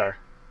Rockstar.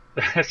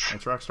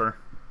 It's Rockstar.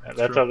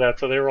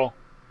 That's how they roll.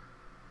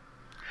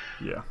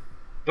 Yeah.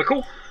 But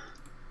cool.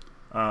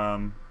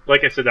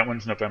 Like I said, that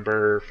one's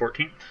November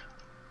 14th.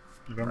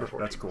 November 14th.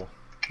 That's cool.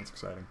 That's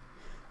exciting.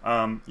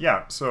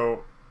 Yeah,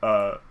 so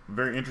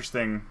very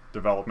interesting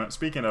development.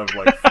 Speaking of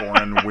like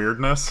foreign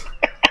weirdness,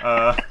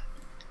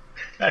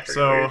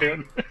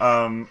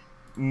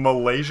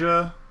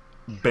 Malaysia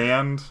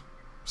banned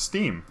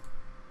Steam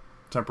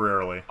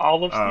temporarily.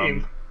 All of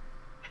Steam.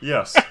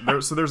 Yes.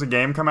 There's a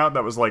game come out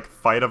that was like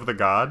Fight of the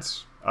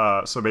Gods.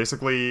 So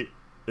basically,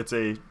 it's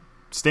a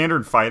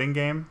standard fighting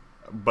game,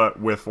 but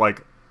with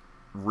like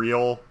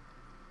real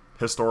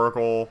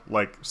historical,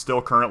 like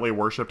still currently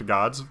worshipped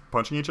gods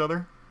punching each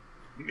other.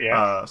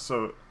 Yeah.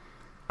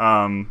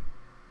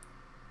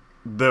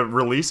 The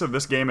release of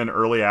this game in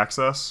early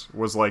access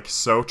was like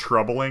so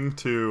troubling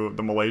to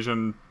the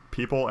Malaysian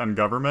people and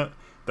government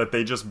that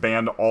they just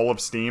banned all of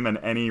Steam and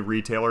any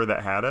retailer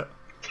that had it.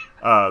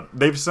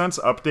 They've since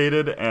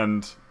updated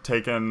and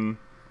taken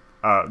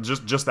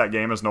just that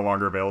game is no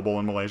longer available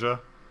in Malaysia.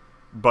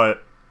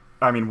 But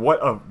I mean, what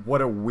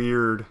a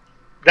weird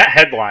that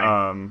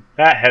headline.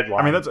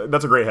 I mean,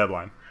 that's a great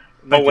headline.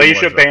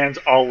 Malaysia bans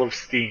all of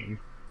Steam.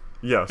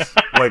 Yes,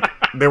 like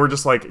they were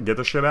just like, get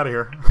the shit out of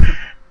here.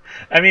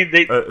 I mean,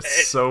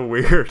 it's so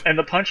weird. And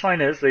the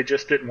punchline is they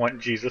just didn't want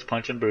Jesus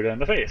punching Buddha in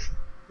the face.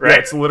 Right? Yeah,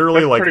 it's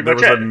literally like there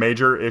was a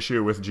major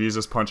issue with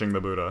Jesus punching the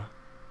Buddha,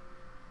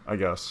 I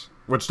guess.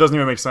 Which doesn't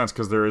even make sense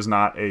because there is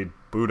not a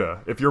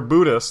Buddha. If you're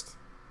Buddhist,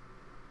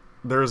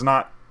 there is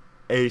not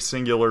a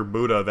singular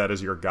Buddha that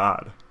is your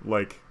god.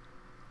 Like,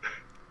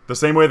 the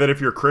same way that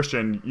if you're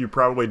Christian, you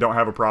probably don't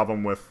have a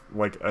problem with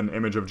like an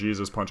image of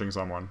Jesus punching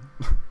someone.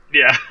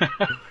 Yeah.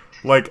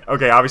 Like,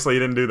 okay, obviously he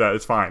didn't do that.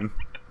 It's fine.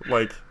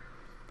 Like,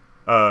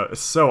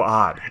 it's so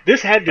odd.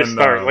 This had to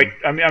start. Like,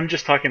 I mean, I'm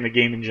just talking the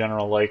game in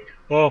general. Like,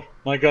 oh,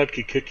 my God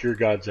could kick your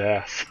god's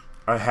ass.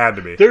 I had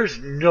to be. There's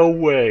no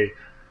way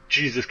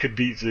Jesus could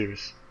beat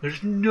Zeus.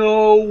 There's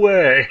no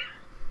way.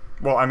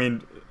 Well, I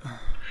mean,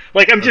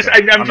 like I'm just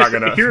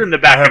hearing the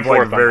back and forth.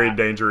 I have like very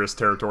dangerous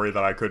territory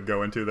that I could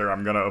go into there.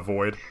 I'm gonna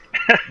avoid.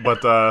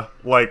 But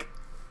like,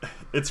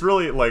 it's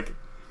really like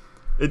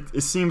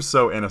it seems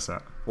so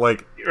innocent.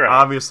 Like,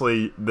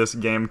 obviously, this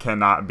game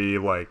cannot be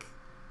like.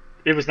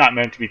 It was not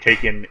meant to be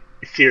taken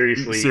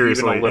seriously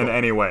in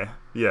any way.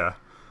 Yeah.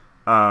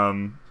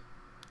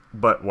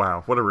 But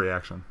wow, what a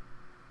reaction.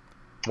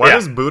 Why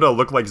does Buddha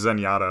look like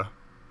Zenyatta?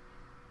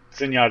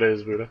 Zenyatta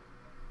is Buddha.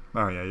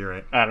 Oh yeah, you're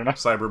right. I don't know.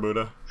 Cyber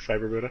Buddha.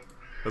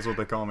 That's what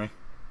they call me.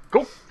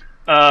 Cool.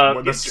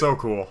 That's so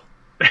cool.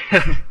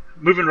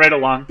 Moving right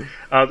along.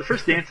 The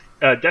first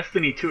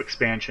Destiny 2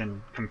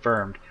 expansion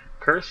confirmed.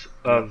 Curse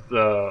of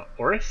the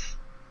Horus?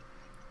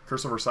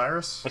 Curse of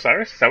Osiris?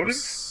 Osiris? Is that what it is?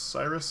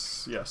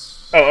 Osiris,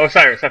 yes. Oh,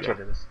 Osiris, that's what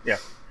it is. Yeah.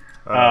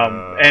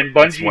 And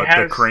Bungie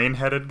has... the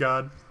crane-headed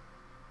god?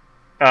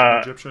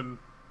 Egyptian?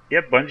 Yeah,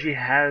 Bungie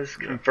has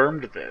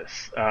confirmed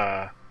this.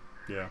 Yeah.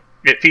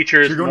 It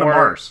features You're going to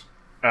Mars.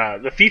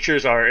 The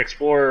features are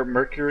Explore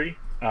Mercury.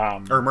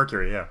 Or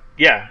Mercury, yeah.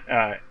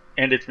 Yeah,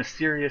 and its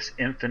mysterious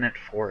infinite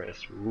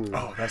forest. Ooh.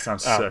 Oh, that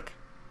sounds sick.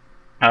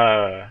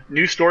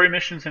 New story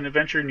missions and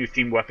adventure, new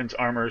themed weapons,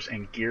 armors,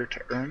 and gear to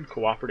earn,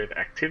 cooperative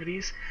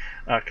activities,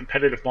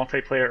 competitive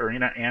multiplayer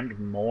arena, and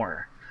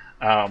more.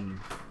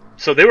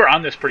 So they were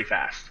on this pretty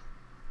fast.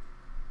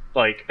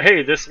 Like,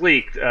 hey, this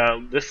leaked.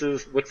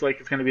 Looks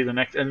like it's going to be the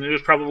next. And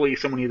there's probably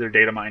someone either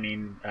data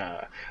mining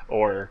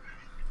or,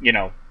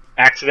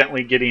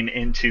 accidentally getting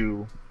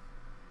into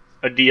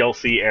a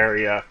DLC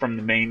area from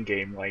the main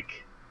game.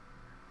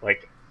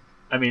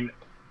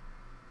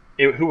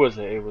 Who was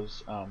it? It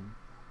was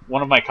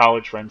one of my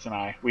college friends and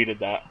I. We did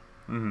that.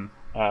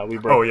 Mm-hmm. We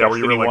broke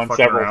Destiny 1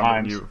 several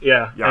times. And we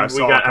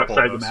got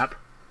outside the map.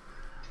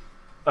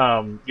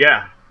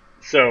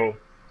 So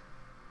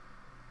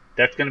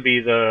that's going to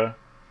be the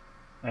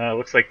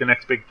looks like the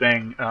next big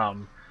thing.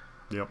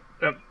 Yep.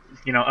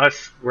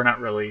 We're not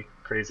really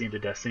crazy into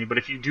Destiny, but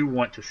if you do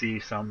want to see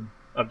some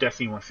of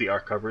Destiny, want to see our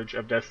coverage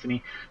of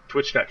Destiny,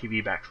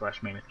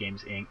 twitch.tv/Mammoth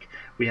Games Inc.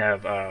 We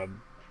have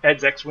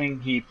Ed's X-Wing.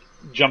 He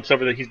jumps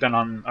over there. He's been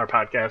on our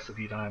podcast a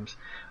few times.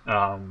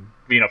 For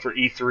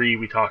E3,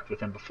 we talked with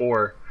him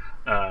before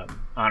on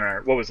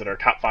our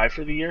top 5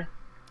 for the year,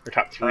 or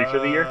top 3 for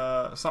the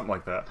year, something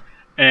like that.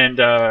 And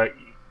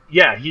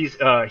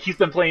he's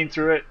been playing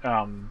through it.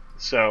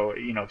 So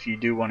if you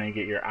do want to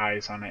get your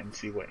eyes on it and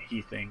see what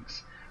he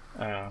thinks,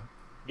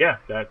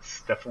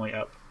 that's definitely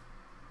up.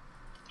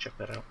 Check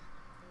that out.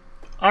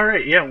 All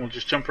right, we'll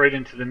just jump right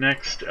into the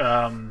next.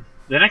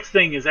 The next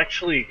thing is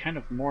actually kind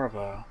of more of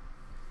a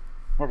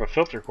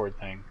filter cord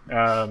thing.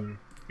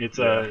 It's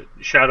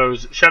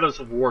Shadows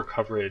of War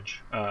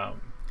coverage,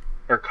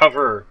 or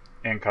cover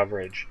and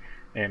coverage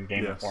in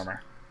Game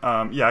Informer.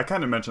 I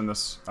kind of mentioned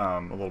this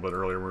a little bit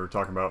earlier. We were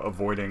talking about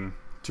avoiding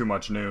too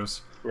much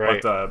news.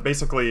 Right. But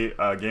basically,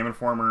 Game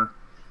Informer,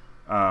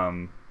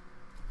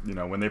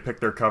 when they pick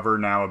their cover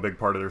now, a big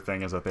part of their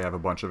thing is that they have a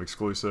bunch of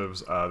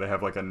exclusives. They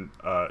have like an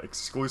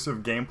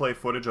exclusive gameplay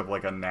footage of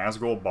like a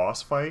Nazgul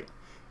boss fight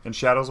in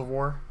Shadows of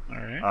War. All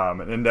right.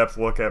 An in-depth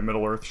look at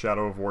Middle-earth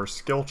Shadow of War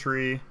skill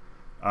tree.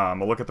 A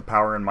look at the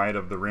power and might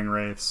of the ring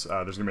wraiths.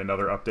 There's going to be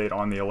another update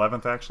on the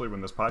 11th, actually,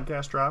 when this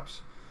podcast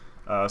drops.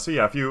 So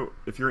yeah,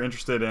 if you're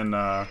interested in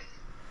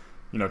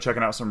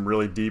checking out some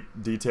really deep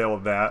detail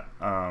of that,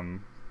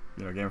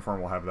 Game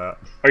Informer will have that.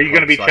 Are you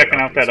going to be checking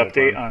out that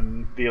update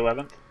on the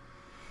 11th?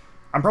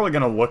 I'm probably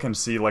going to look and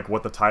see like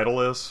what the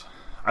title is.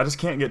 I just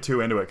can't get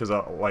too into it because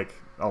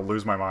I'll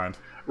lose my mind.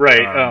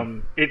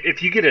 Right.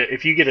 If you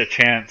get a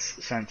chance,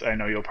 since I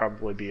know you'll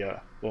probably be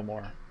a little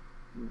more,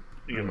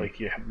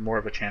 you have more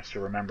of a chance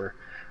to remember.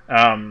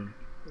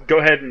 Go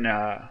ahead and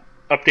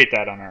update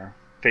that on our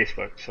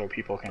Facebook so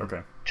people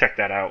can check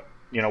that out.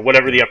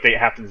 Whatever the update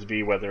happens to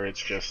be, whether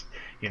it's just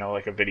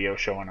like a video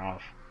showing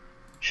off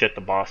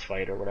the boss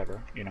fight or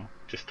whatever.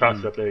 Just toss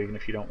it up there even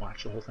if you don't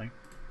watch the whole thing.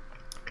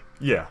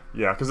 Yeah,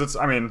 because it's.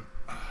 I mean,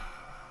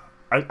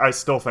 I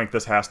still think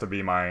this has to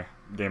be my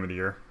game of the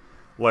year.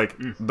 Like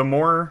the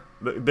more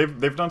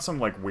they've done some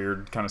like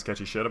weird kind of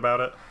sketchy shit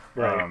about it.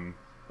 Right.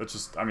 It's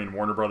just, I mean,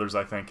 Warner Brothers,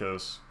 I think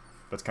that's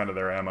kind of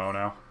their MO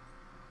now.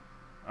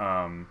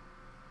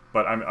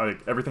 But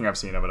everything I've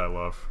seen of it, I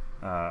love.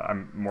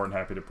 I'm more than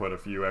happy to put a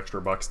few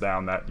extra bucks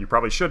down that you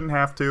probably shouldn't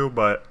have to,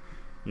 but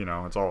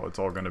it's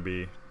all going to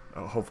be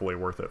hopefully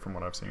worth it from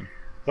what I've seen.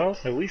 Well,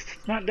 at least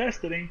it's not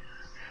Destiny.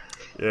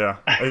 Yeah.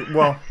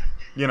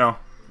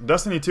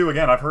 Destiny 2,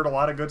 again, I've heard a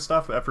lot of good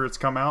stuff after it's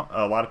come out.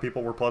 A lot of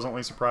people were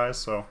pleasantly surprised,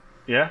 so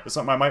yeah, it's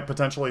something I might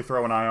potentially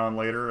throw an eye on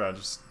later.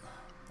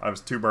 I was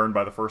too burned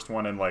by the first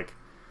one, and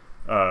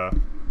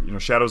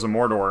Shadows of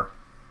Mordor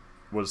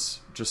was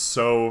just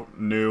so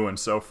new and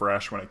so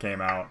fresh when it came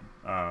out.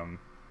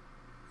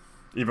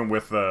 Even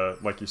with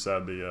like you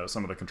said,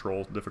 some of the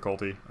control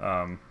difficulty.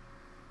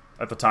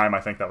 At the time,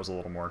 I think that was a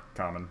little more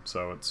common,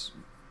 so it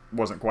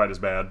wasn't quite as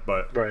bad.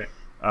 But right.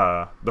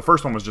 The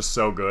first one was just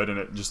so good, and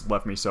it just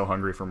left me so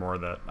hungry for more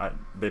that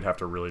they'd have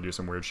to really do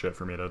some weird shit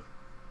for me to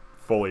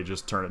fully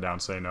just turn it down,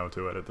 say no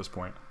to it at this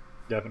point.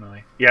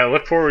 Definitely. Yeah, I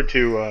look forward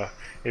to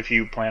if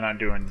you plan on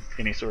doing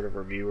any sort of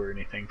review or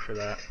anything for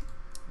that.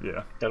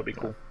 Yeah. That'll be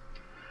cool.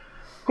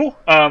 Cool.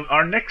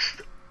 Our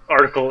next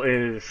article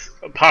is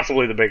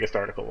possibly the biggest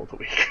article of the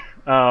week.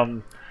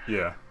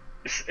 Yeah.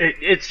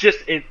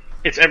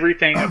 It's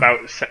everything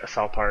about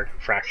South Park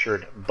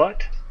Fractured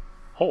But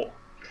Whole.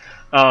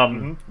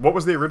 What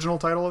was the original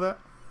title of that?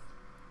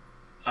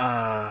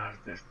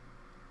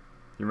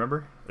 You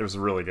remember? It was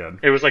really good.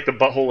 It was like the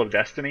Butthole of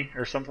Destiny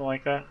or something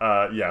like that.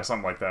 Yeah,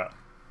 something like that.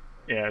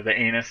 Yeah, the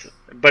anus.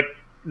 But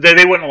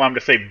they wouldn't allow him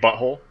to say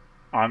butthole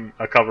on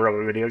a cover of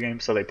a video game,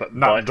 so they put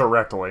not butt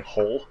directly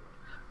hole.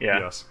 Yeah.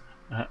 Yes.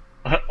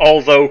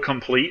 Although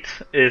complete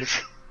is.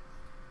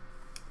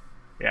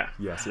 Yeah.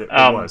 Yes, it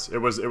was.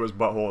 It was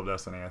Butthole of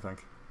Destiny, I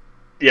think.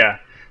 Yeah.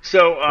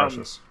 So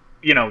Precious.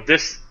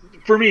 This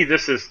for me,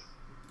 this is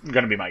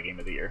gonna be my game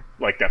of the year,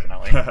 like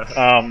definitely.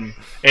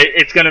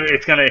 It's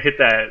gonna hit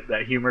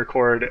that humor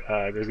chord.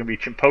 There's gonna be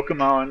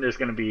Pokemon. There's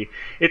gonna be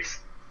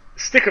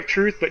Stick of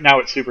Truth, but now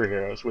it's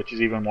superheroes, which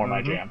is even more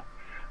my jam.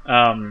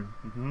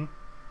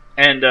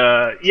 And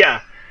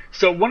yeah,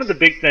 so one of the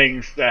big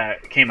things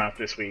that came out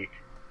this week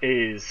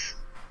is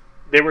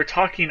they were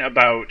talking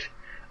about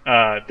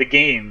the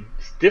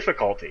game's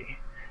difficulty,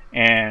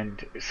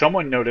 and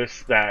someone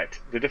noticed that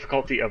the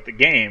difficulty of the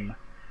game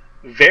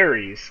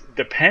varies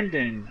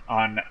depending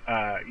on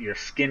your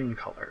skin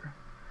color.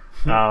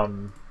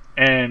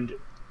 And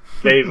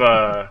they've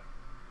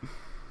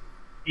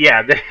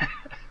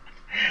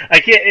I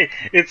can't.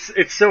 It's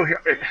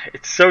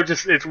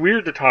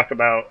weird to talk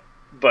about,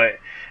 but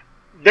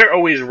they're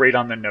always right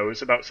on the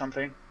nose about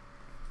something.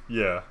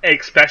 Yeah.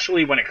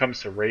 Especially when it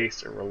comes to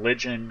race or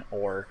religion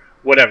or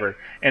whatever,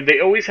 and they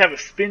always have a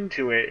spin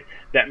to it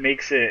that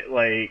makes it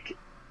like,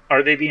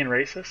 are they being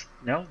racist?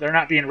 No, they're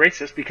not being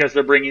racist because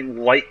they're bringing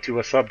light to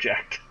a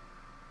subject.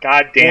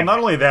 God damn. Well, not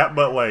only that,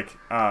 but like,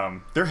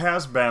 there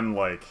has been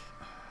like,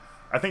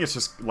 I think it's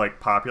just like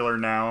popular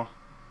now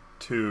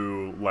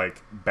to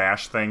like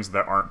bash things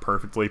that aren't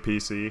perfectly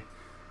PC,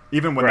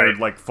 even when they're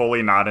like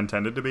fully not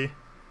intended to be.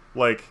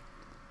 Like,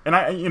 and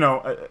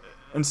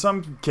in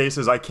some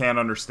cases I can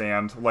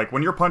understand, like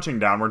when you're punching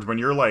downwards, when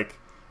you're like,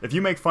 if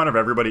you make fun of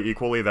everybody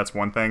equally, that's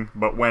one thing.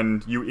 But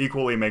when you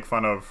equally make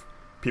fun of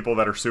people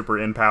that are super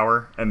in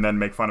power and then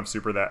make fun of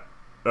people that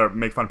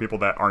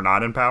are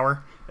not in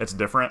power, it's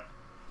different.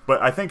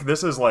 But I think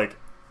this is like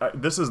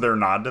this is their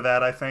nod to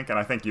that, I think, and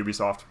I think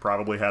Ubisoft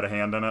probably had a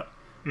hand in it.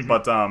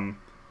 But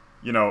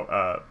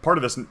part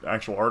of this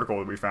actual article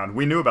that we found,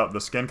 we knew about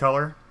the skin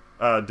color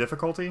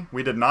difficulty.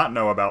 We did not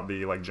know about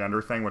the like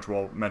gender thing, which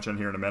we'll mention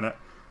here in a minute.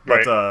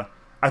 But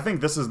I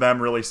think this is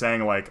them really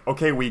saying like,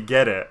 okay, we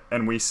get it,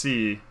 and we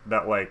see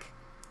that like,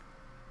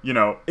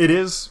 it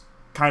is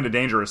kind of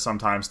dangerous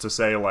sometimes to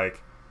say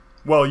like,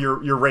 well,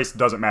 your race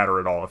doesn't matter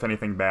at all. If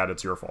anything bad,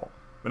 it's your fault.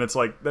 And it's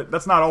like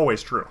that's not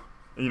always true.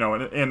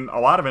 In a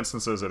lot of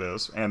instances it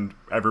is, and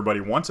everybody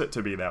wants it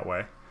to be that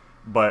way.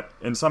 But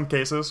in some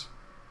cases,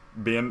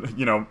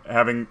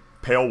 having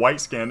pale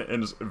white skin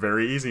is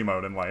very easy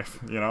mode in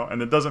life,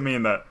 and it doesn't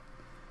mean that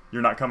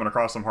you're not coming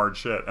across some hard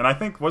shit. And I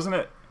think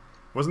wasn't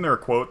there a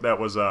quote that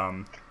was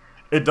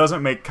it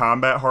doesn't make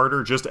combat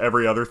harder, just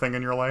every other thing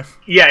in your life.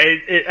 Yeah,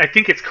 I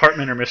think it's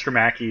Cartman or Mr.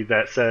 Mackey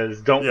that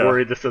says, "Don't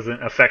worry, this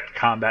doesn't affect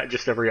combat,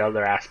 just every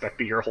other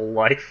aspect of your whole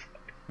life."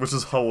 Which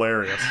is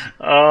hilarious.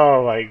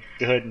 Oh my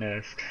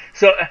goodness!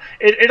 So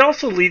it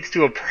also leads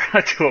to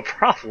a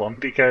problem,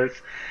 because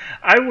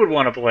I would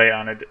want to play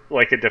on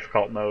a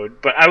difficult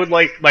mode, but I would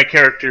like my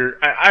character.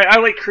 I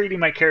like creating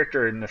my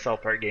character in the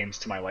South Park games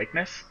to my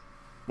likeness.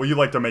 Well, you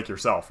like to make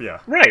yourself, yeah.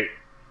 Right,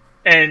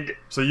 and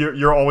so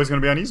you're always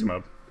going to be on easy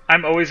mode.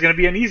 I'm always going to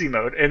be on easy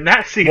mode, and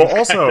that seems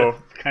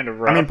kind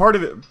of rough. I mean, part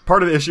of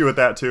the issue with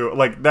that too,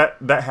 like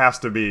that has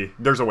to be.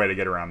 There's a way to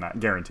get around that,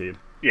 guaranteed.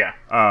 Yeah.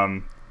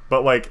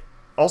 But like,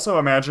 also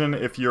imagine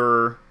if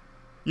you're,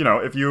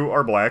 if you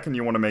are black and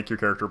you want to make your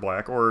character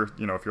black, or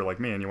if you're like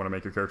me and you want to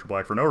make your character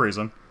black for no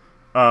reason,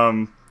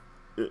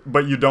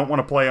 but you don't want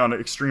to play on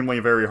extremely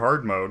very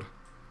hard mode.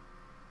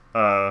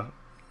 I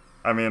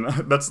mean,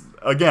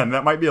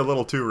 that might be a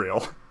little too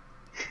real.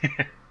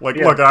 Like,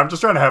 look, I'm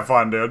just trying to have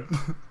fun, dude.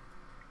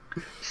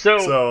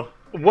 So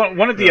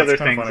one of the other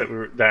things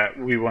that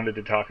we wanted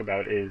to talk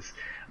about is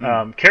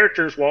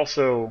characters will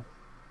also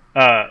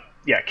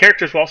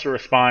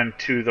respond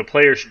to the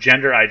player's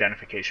gender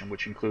identification,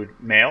 which include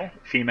male,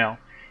 female,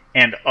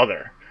 and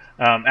other.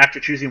 After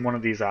choosing one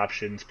of these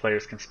options,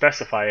 players can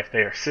specify if they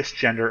are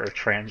cisgender or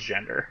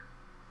transgender.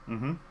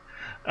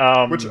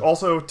 Mm-hmm. Which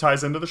also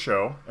ties into the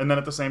show, and then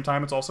at the same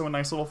time, it's also a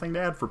nice little thing to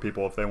add for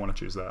people if they want to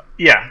choose that.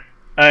 Yeah.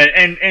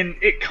 And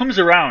it comes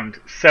around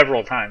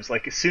several times.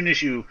 Like, as soon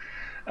as you,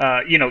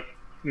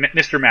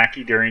 Mr.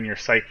 Mackey, during your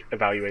psych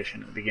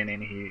evaluation at the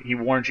beginning, he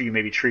warned you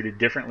may be treated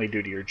differently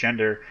due to your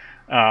gender.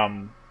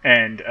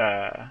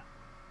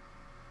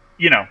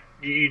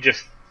 You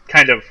just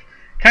kind of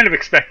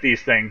expect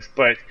these things.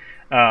 But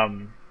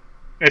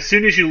as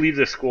soon as you leave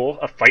the school,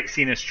 a fight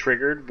scene is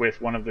triggered with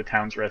one of the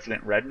town's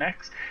resident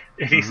rednecks.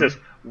 And he says,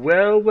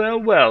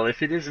 well,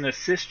 if it isn't a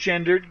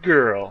cisgendered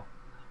girl,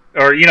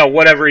 or,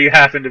 whatever you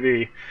happen to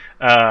be,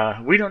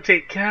 we don't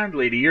take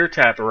kindly to your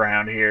type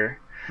around here.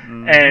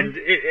 Mm-hmm. And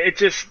it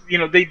just,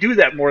 they do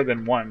that more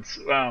than once.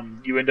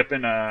 You end up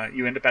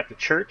at the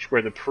church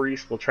where the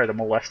priest will try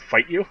to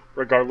fight you,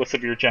 regardless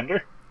of your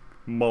gender.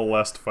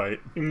 Molest fight,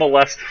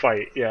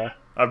 yeah.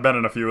 I've been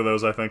in a few of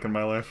those, I think, in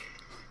my life.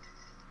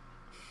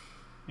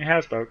 It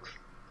has, folks.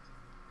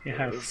 It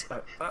has.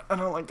 I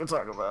don't like to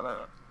talk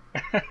about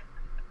it.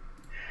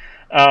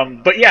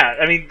 But yeah,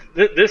 I mean,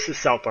 this is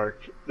South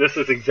Park. This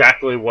is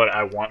exactly what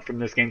I want from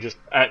this game. Just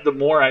the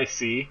more I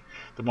see,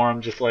 the more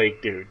I'm just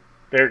like, dude,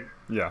 it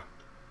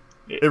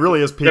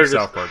really is peak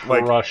South Park.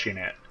 Like, crushing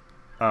it.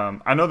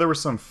 I know there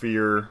was some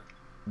fear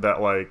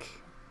that, like,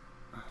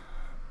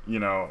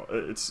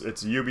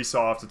 it's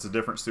Ubisoft. It's a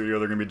different studio.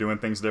 They're going to be doing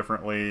things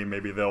differently.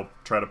 Maybe they'll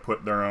try to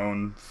put their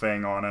own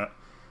thing on it.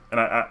 And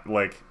I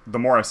like, the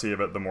more I see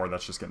of it, the more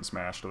that's just getting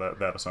smashed.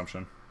 That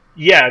assumption.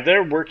 Yeah,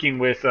 they're working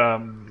with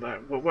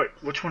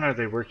which one are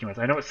they working with?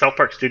 I know it's South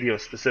Park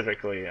Studios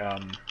specifically.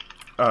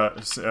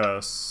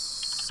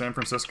 San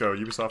Francisco,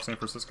 Ubisoft San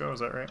Francisco, is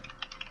that right?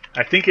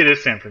 I think it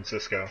is San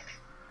Francisco.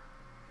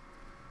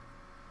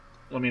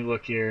 Let me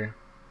look here.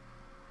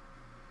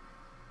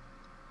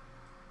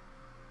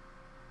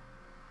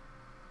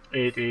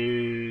 It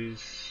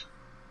is.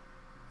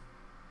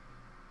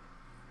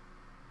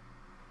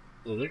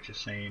 Well, they're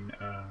just saying.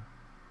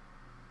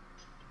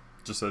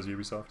 Just says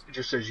Ubisoft. It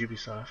just says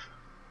Ubisoft.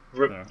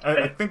 Yeah.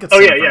 I think it's.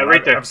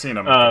 Right there. I've seen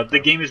them. The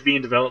game is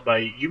being developed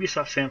by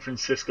Ubisoft San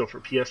Francisco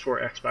for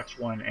PS4, Xbox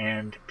One,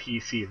 and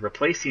PC,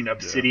 replacing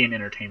Obsidian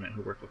Entertainment,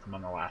 who worked with them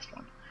on the last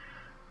one.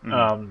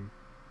 Mm-hmm.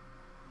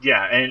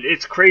 And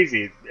it's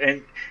crazy,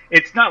 and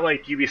it's not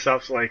like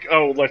Ubisoft's like,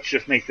 oh, let's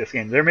just make this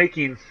game. They're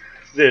making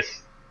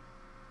this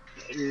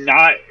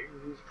not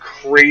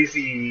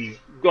crazy.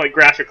 Like,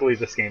 graphically,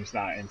 this game's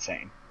not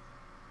insane.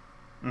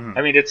 Mm-hmm.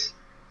 I mean, it's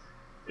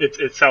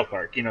South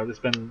Park. It's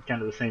been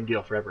kind of the same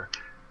deal forever.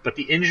 But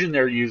the engine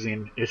they're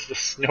using is the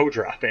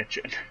Snowdrop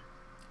engine.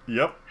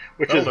 Yep.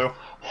 Which is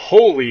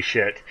holy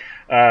shit.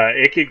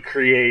 It could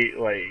create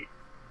like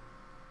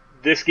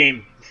this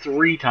game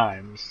 3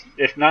 times,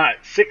 if not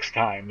 6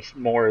 times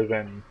more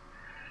than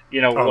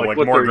like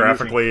what more they're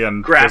graphically using.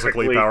 And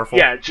physically powerful.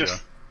 Yeah,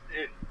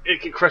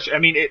 it could crush. I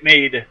mean, it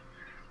made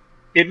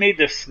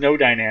the snow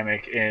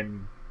dynamic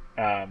in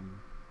The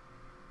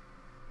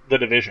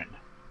Division.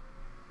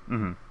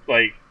 Mm-hmm.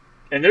 Like,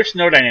 and their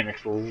snow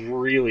dynamics were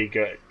really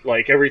good.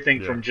 Like,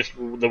 everything from just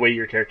the way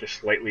your character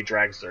slightly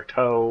drags their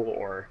toe,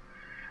 or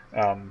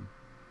the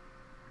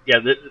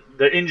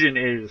engine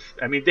is.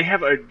 I mean, they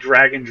have a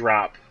drag and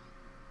drop,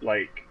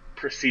 like,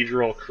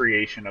 procedural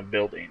creation of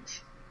buildings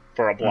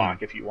for a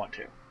block if you want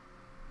to.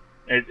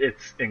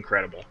 It's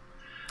incredible.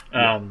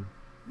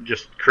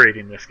 Just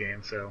creating this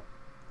game. So,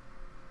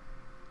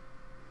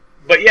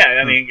 but yeah,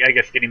 I mean, I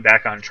guess getting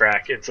back on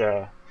track, it's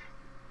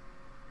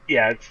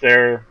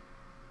their.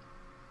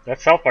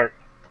 That's South Park,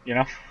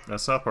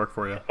 That's South Park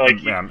for you.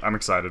 Like, I'm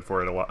excited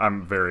for it a lot.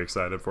 I'm very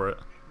excited for it.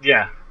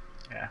 Yeah.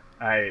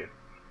 I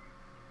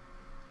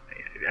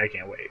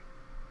can't wait.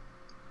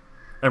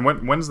 And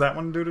when's that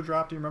one due to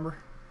drop? Do you remember?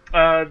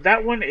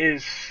 That one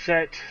is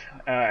set.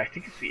 I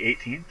think it's the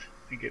 18th.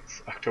 I think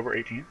it's October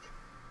 18th.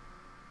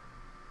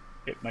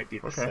 It might be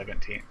the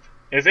 17th.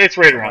 It's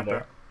right around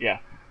there. Yeah,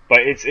 but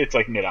it's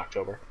like mid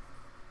October.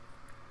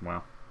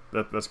 Wow,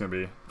 that's gonna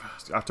be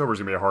October's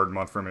gonna be a hard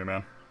month for me,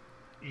 man.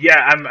 Yeah,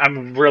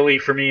 I'm really,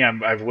 for me,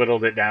 I've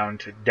whittled it down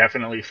to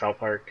definitely South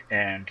Park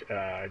and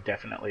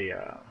definitely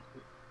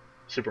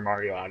Super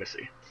Mario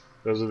Odyssey.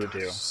 Those are the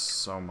two.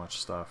 So much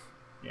stuff.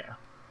 Yeah.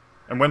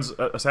 And when's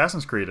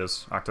Assassin's Creed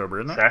is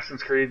October, isn't it?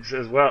 Assassin's Creed's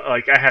as well.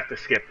 Like, I have to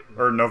skip.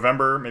 Or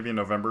November, maybe in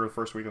November, the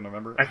first week of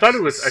November. I thought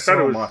it was. I thought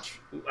it was much.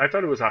 I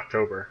thought it was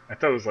October. I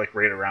thought it was like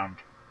right around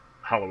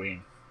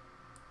Halloween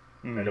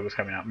that it was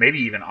coming out. Maybe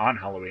even on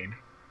Halloween.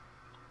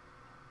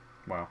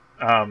 Wow.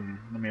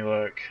 Let me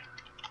look.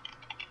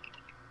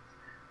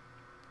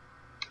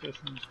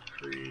 Assassin's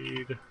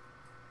Creed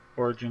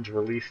Origins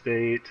release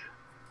date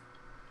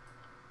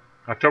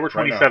October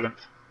 27th. Right.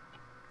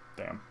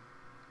 Damn.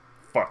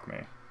 Fuck me.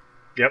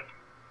 Yep.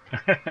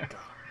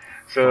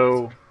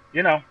 So,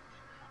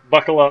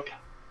 buckle up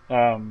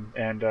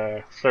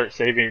and start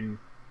saving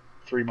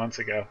 3 months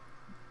ago.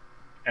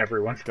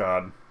 Everyone.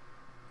 God.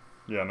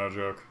 Yeah, no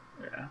joke.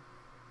 Yeah.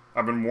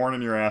 I've been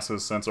warning your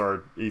asses since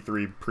our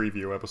E3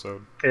 preview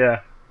episode. Yeah.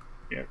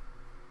 Yep.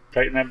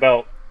 Tighten that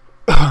belt.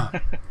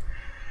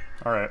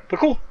 All right. But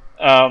cool.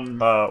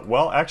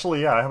 Well,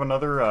 actually, yeah, I have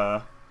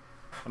another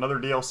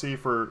DLC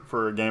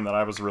for a game that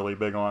I was really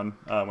big on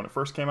when it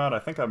first came out. I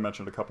think I've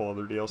mentioned a couple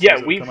other DLCs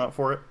that come out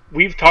for it.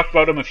 We've talked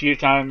about them a few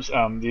times.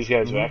 These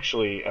guys are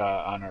actually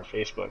on our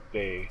Facebook.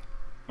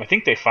 I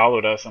think they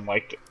followed us and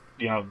liked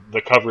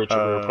the coverage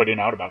that we were putting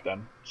out about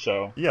them.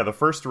 So yeah, the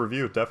first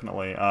review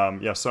definitely.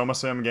 Soma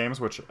Sim Games,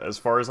 which as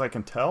far as I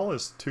can tell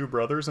is two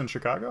brothers in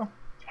Chicago.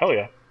 Hell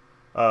yeah.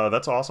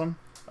 That's awesome.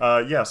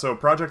 So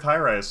Project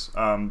Hi-Rise.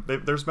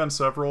 There's been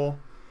several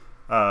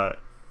kind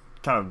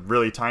of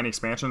really tiny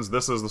expansions.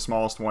 This is the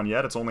smallest one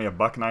yet. It's only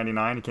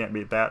 $1.99. You can't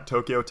beat that.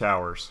 Tokyo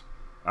Towers.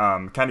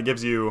 Kind of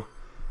gives you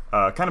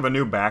kind of a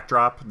new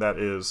backdrop that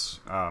is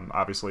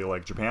obviously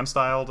like Japan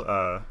styled.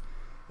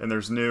 And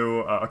there's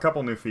a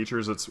couple new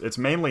features. It's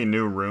mainly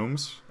new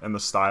rooms, and the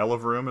style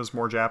of room is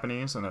more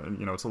Japanese, and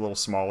it's a little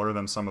smaller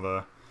than some of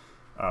the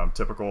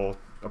typical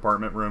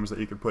apartment rooms that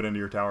you could put into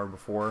your tower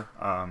before.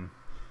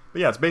 But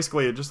yeah, it's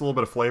basically just a little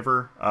bit of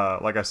flavor.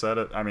 Like I said,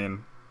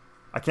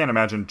 I can't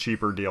imagine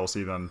cheaper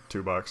DLC than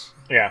 $2.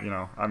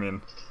 Yeah.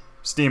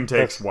 Steam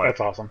takes that's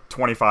awesome.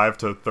 25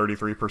 to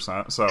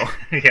 33%. So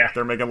yeah,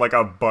 they're making like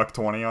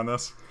 $1.20 on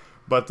this.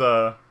 But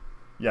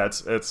yeah,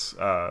 it's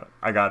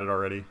I got it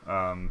already.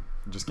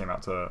 It just came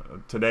out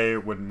today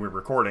when we're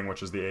recording,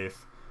 which is the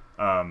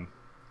 8th.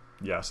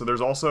 So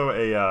there's also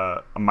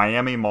a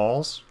Miami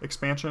Malls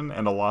expansion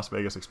and a Las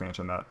Vegas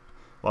expansion. That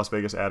Las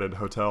Vegas added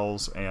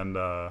hotels and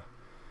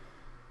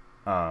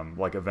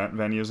like event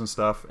venues and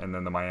stuff, and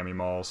then the Miami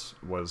Malls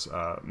was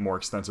more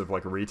extensive,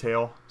 like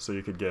retail, so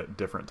you could get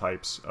different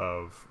types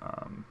of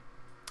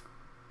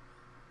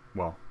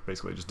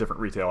basically just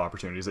different retail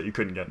opportunities that you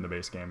couldn't get in the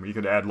base game. You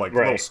could add like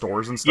little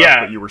stores and stuff,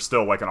 but you were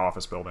still like an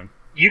office building.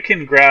 You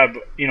can grab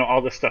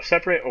all this stuff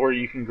separate, or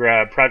you can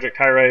grab Project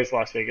Hi-Rise,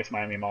 Las Vegas,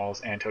 Miami Malls,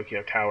 and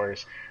Tokyo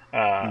Towers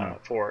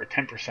for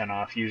 10%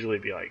 off. Usually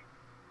be like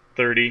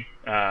 30.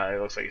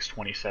 It looks like it's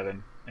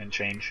 27 and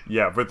change.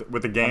 Yeah,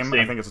 with the game,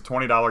 I think it's a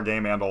 $20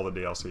 game and all the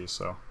DLCs.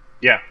 So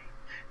yeah,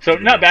 so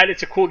not bad.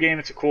 It's a cool game.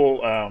 It's a cool,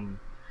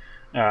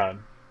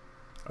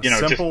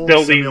 just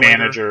building simulator.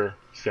 Manager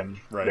sim,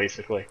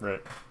 basically.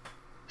 Right.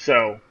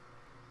 So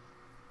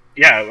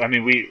yeah,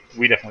 we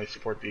definitely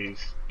support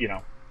these.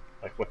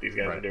 Like what these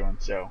guys are doing.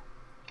 So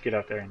get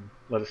out there and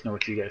let us know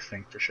what you guys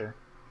think for sure.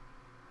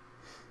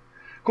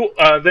 Cool.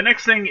 The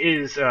next thing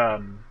is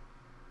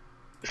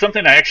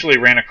something I actually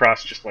ran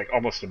across just like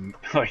almost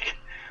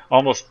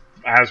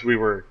as we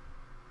were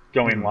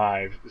going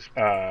live.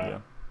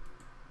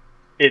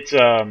 It's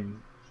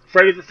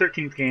Friday the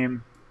 13th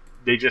game.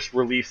 They just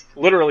released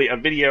literally a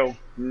video,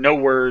 no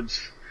words,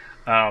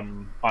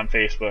 on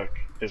Facebook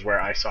is where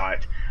I saw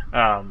it.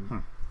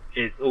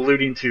 It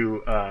alluding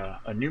to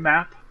a new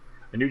map,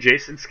 a new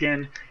Jason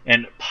skin,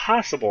 and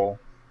possible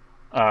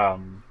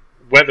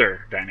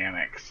weather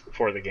dynamics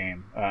for the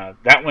game.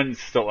 That one's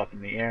still up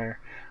in the air,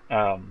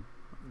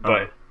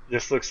 but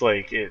this looks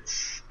like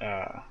it's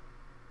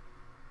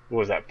what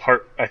was that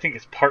part? I think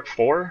it's part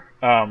 4.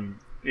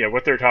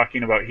 What they're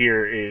talking about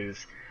here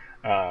is,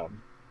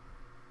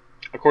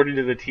 according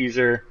to the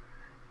teaser,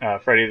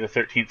 Friday the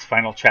 13th's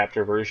final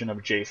chapter version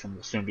of Jason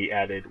will soon be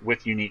added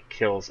with unique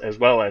kills, as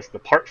well as the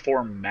part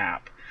 4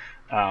 map.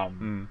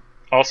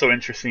 Also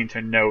interesting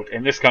to note,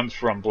 and this comes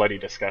from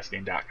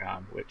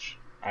BloodyDisgusting.com, which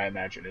I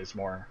imagine is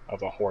more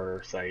of a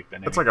horror site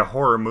than it's like a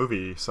horror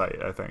movie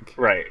site, I think.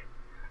 Right.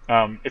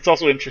 It's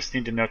also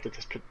interesting to note that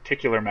this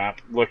particular map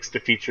looks to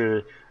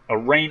feature a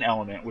rain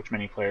element, which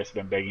many players have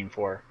been begging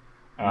for.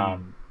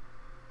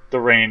 The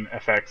rain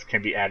effects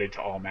can be added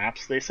to all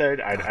maps, they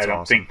said. I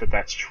don't think that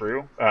that's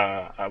true.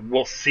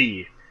 We'll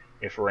see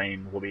if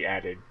rain will be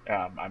added.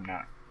 I'm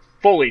not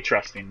fully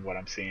trusting what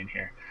I'm seeing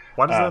here.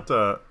 Why does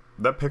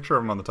that picture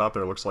of him on the top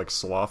there looks like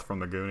Sloth from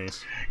the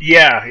Goonies.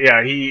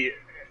 Yeah. He,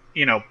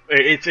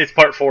 it's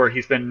part 4.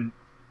 He's been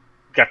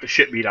got the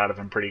shit beat out of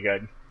him pretty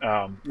good.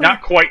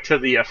 Not quite to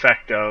the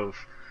effect of,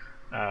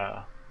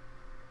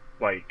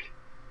 like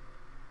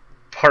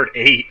part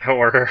 8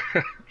 or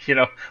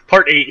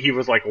part 8 he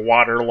was like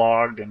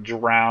waterlogged and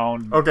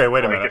drowned. Okay,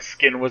 wait a minute. His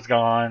skin was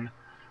gone.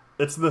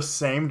 It's the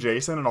same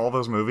Jason in all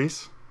those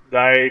movies?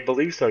 I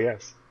believe so,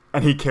 yes.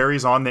 And he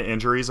carries on the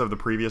injuries of the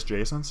previous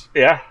Jasons?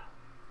 Yeah.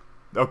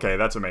 Okay,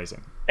 that's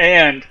amazing.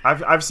 And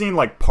I've seen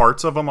like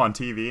parts of them on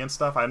TV and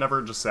stuff. I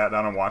never just sat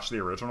down and watched the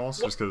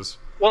originals just because.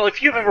 Well,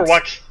 if you've ever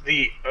watched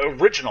the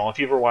original, if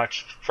you ever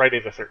watched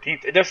Friday the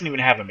 13th, it doesn't even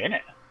have him in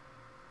it.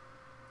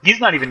 He's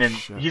not even in.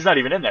 Shit. He's not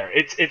even in there.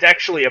 It's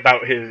actually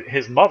about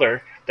his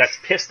mother that's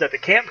pissed at the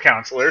camp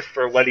counselors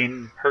for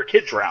letting her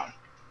kid drown.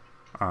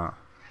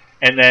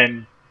 And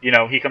then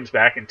he comes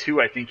back in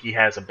 2. I think he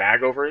has a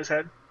bag over his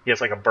head. He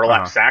has like a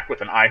burlap sack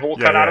with an eye hole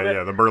cut out of it.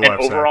 Yeah, the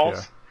burlap and overalls.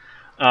 sack.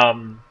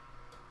 Yeah.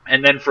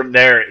 And then from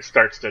there, it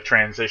starts to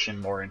transition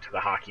more into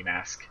the hockey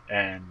mask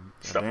and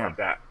stuff like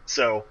that.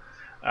 So,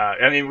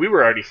 we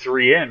were already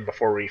 3 in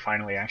before we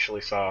finally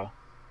actually saw,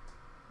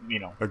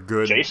 a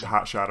good Jason.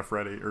 hot shot of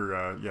Freddy,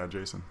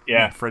 Jason.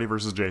 Yeah. Freddy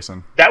versus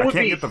Jason. I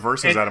can't get the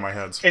verses out of my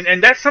head.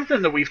 And that's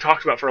something that we've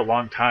talked about for a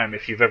long time.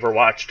 If you've ever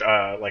watched,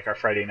 like our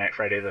Friday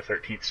the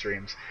 13th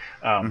streams,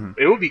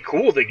 it would be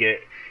cool to get,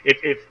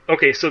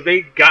 okay, so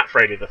they got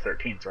Friday the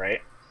 13th,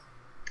 right?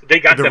 They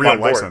got the them real on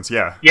board. license,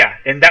 yeah. Yeah,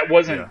 and that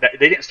wasn't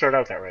they didn't start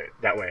out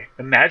that way.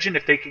 Imagine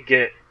if they could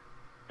get.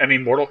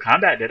 Mortal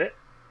Kombat did it.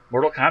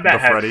 Mortal Kombat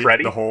had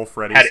Freddy, the whole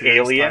Freddy had series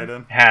Alien, tied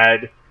in.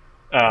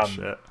 had.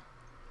 Shit.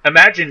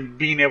 Imagine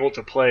being able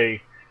to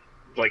play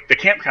like the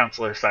camp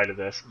counselor side of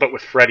this, but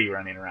with Freddy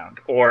running around,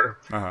 or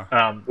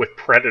with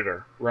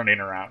Predator running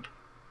around.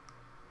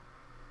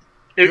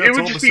 It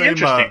would just be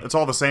interesting. It's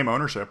all the same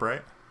ownership,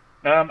 right?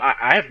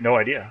 I have no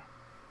idea.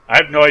 I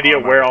have no idea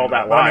where all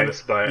that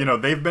lies, but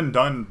they've been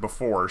done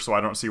before, so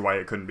I don't see why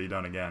it couldn't be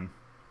done again.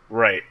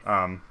 Right.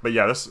 But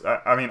yeah, this.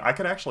 I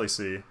could actually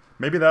see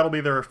maybe that'll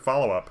be their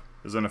follow-up,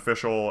 is an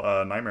official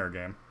Nightmare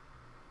game.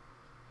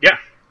 Yeah,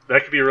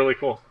 that could be really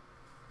cool.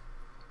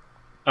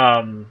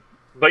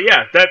 But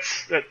yeah,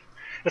 that's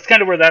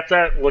kind of where that's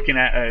at. Looking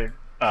at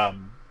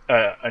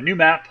a new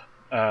map,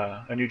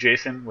 a new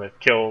Jason with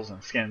kills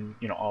and skin,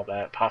 all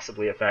that,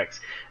 possibly effects.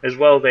 As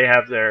well, they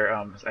have their,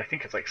 I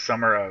think it's like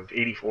Summer of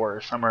 84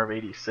 or Summer of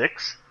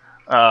 86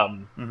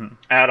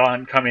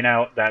 add-on coming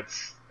out.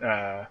 That's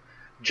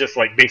just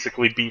like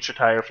basically beach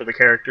attire for the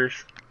characters.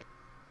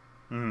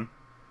 Mm-hmm.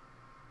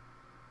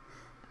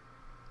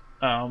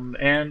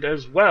 And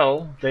as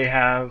well, they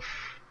have...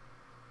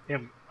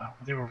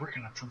 they were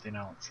working on something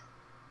else.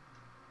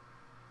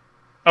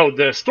 Oh,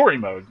 the story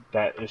mode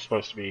that is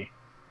supposed to be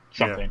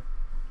something.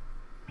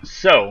 Yeah.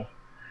 So,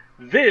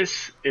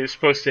 this is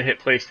supposed to hit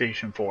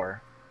PlayStation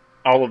 4.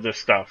 All of this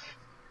stuff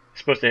is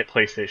supposed to hit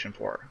PlayStation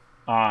 4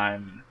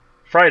 on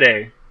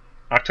Friday,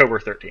 October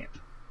 13th.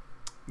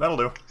 That'll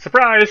do.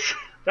 Surprise!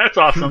 That's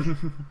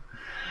awesome.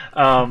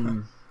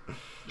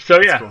 So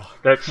yeah, cool.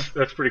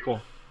 That's pretty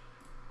cool.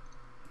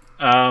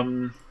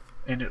 And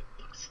it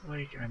looks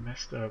like I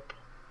messed up.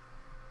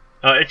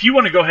 If you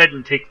want to go ahead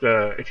and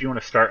if you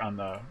want to start on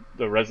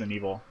the Resident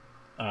Evil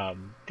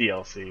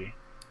DLC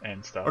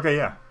and stuff. Okay,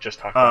 yeah. Just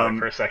talk about it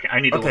for a second. I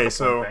need to look up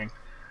one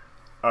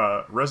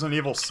thing. Resident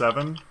Evil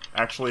 7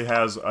 actually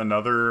has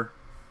another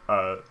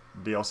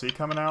DLC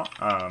coming out.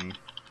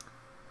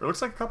 It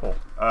looks like a couple.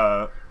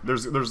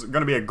 There's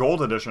going to be a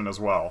gold edition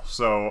as well.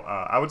 So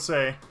I would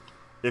say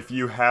if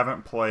you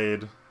haven't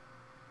played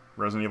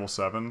Resident Evil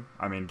 7,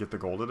 get the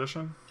gold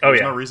edition. There's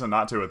no reason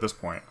not to at this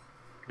point.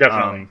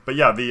 Definitely. But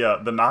yeah,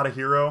 the Not a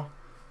Hero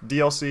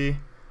DLC.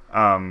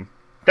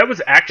 That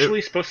was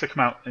actually supposed to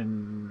come out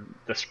in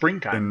the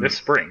springtime, this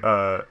spring.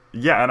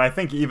 Yeah, and I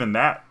think even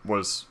that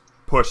was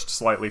pushed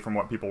slightly from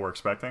what people were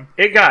expecting.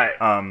 It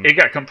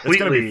got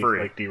completely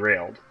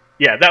derailed.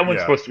 Yeah, that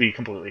one's supposed to be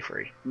completely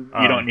free.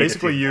 You don't need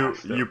basically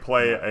you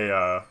play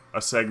a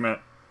segment.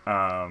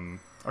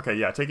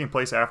 Taking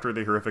place after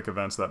the horrific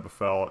events that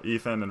befell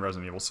Ethan in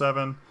Resident Evil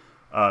 7.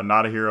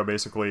 Not a Hero,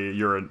 basically,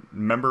 you're a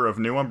member of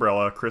New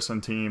Umbrella, Chris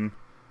and team.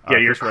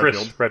 You're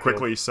Chris Redfield.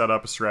 Quickly set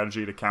up a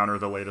strategy to counter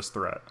the latest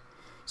threat.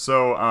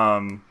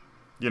 So,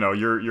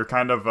 you're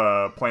kind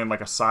of playing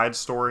like a side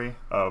story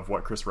of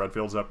what Chris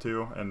Redfield's up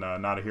to in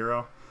Not a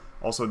Hero.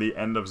 Also, the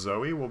End of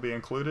Zoe will be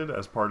included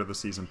as part of the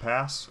season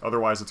pass.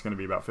 Otherwise, it's going to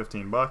be about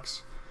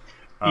 $15.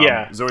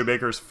 Zoe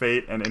Baker's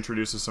fate and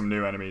introduces some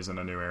new enemies in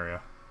a new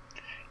area.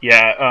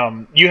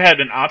 Yeah, you had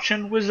an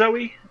option with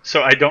Zoe,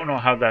 so I don't know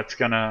how that's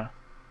gonna.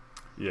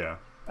 Yeah.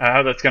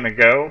 How that's gonna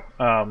go.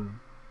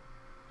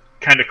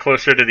 Kind of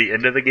closer to the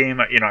end of the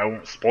game, I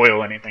won't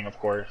spoil anything, of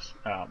course,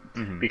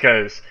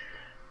 because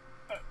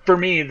for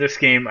me, this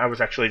game, I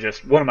was actually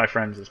just one of my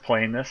friends is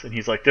playing this, and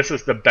he's like, "This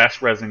is the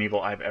best Resident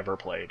Evil I've ever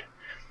played,"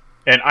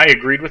 and I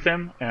agreed with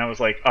him, and I was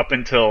like, up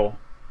until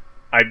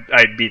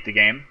I beat the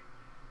game,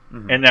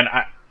 and then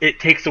it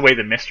takes away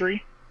the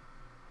mystery.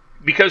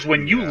 Because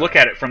when you look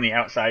at it from the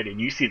outside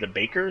and you see the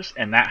Bakers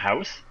and that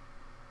house,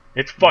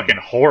 it's fucking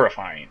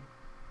horrifying.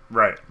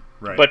 Right,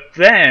 right. But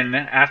then,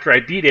 after I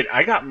beat it,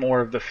 I got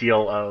more of the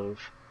feel of...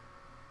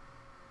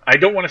 I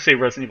don't want to say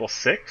Resident Evil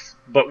 6,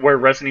 but where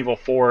Resident Evil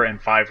 4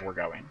 and 5 were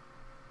going.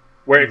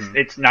 Where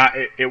it's not...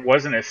 It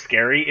wasn't as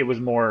scary. It was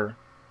more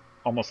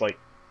almost like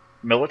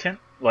militant.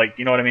 Like,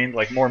 you know what I mean?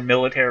 Like, more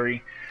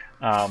military.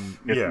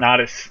 It's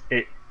not as...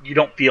 you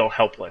don't feel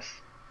helpless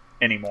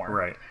anymore.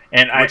 Right.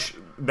 And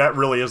that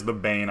really is the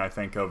bane, I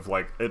think, of,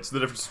 like... It's the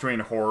difference between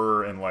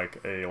horror and,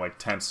 like, a, like,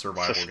 tense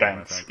survival game,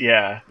 I think.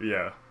 Yeah.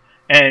 Yeah.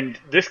 And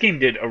this game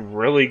did a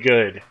really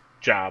good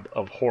job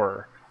of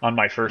horror on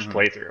my first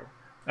playthrough.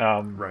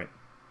 Right.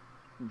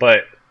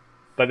 But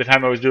by the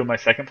time I was doing my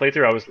second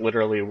playthrough, I was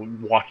literally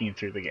walking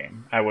through the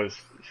game. I was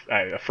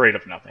afraid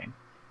of nothing.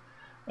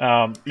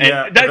 And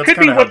that could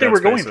be what they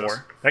were going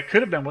for. That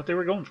could have been what they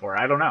were going for.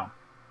 I don't know.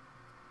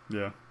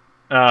 Yeah.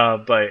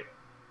 But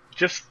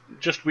just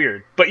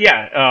weird. But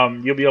yeah,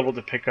 you'll be able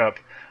to pick up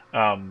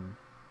I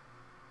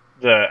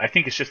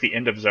think it's just the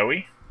End of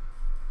Zoe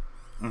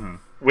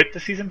with the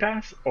season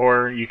pass,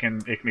 or it can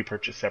be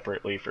purchased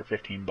separately for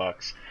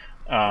 $15.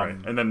 Right.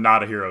 And then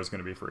Not a Hero is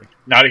going to be free.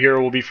 Not a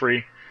Hero will be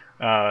free.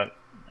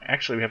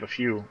 Actually, we have a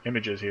few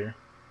images here.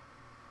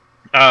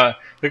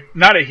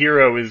 Not a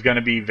Hero is going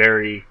to be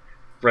very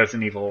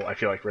Resident Evil. I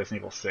feel like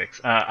Resident Evil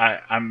 6.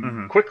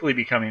 I'm quickly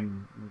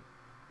becoming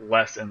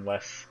less and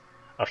less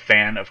a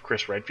fan of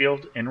Chris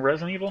Redfield in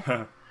Resident Evil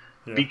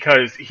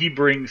because he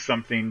brings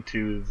something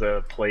to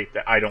the plate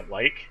that I don't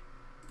like,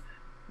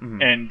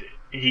 and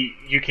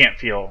you can't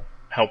feel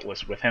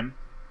helpless with him.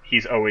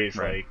 He's always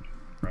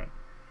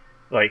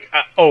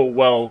oh,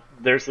 well,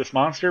 there's this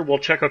monster. Well,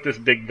 check out this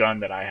big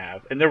gun that I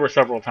have. And there were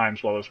several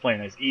times while I was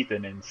playing as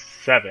Ethan in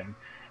 7,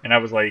 and I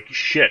was like,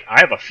 shit, I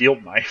have a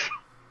field knife.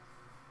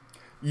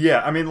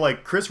 Yeah, I mean,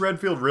 like, Chris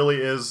Redfield really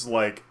is,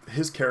 like,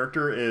 his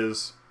character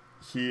is,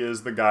 he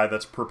is the guy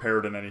that's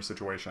prepared in any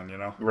situation, you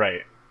know?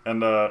 Right.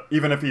 And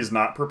even if he's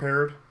not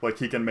prepared, like,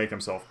 he can make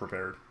himself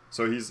prepared.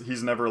 So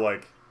he's never,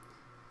 like,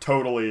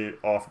 totally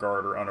off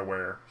guard or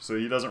unaware. So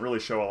he doesn't really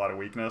show a lot of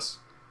weakness,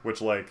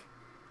 which, like,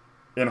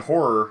 in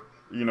horror...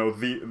 You know,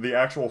 the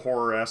actual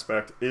horror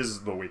aspect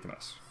is the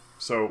weakness.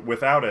 So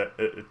without it,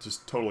 it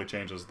just totally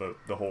changes the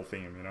whole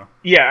theme, you know?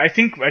 Yeah, I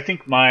think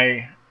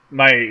my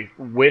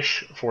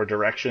wish for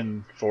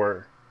direction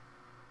for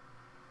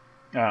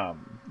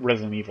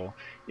Resident Evil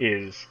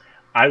is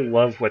I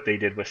love what they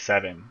did with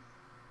 7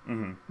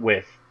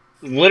 with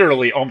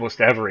literally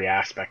almost every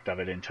aspect of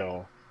it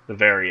until the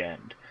very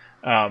end.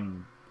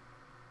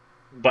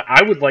 But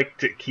I would like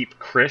to keep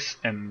Chris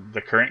and the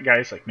current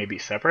guys like maybe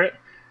separate.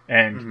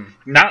 And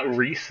not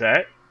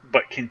reset,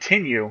 but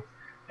continue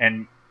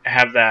and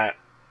have that,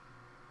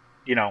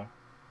 you know,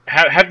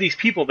 have these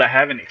people that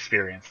haven't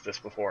experienced this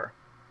before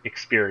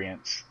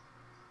experience.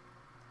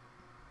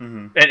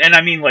 And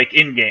I mean, like,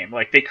 in-game.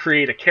 Like, they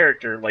create a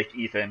character like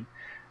Ethan,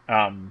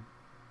 and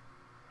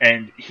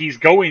he's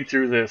going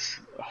through this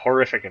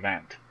horrific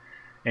event.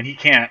 And he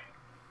can't,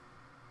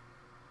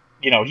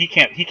 you know, he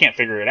can't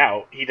figure it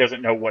out. He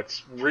doesn't know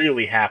what's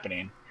really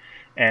happening.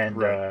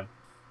 And,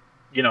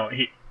 you know,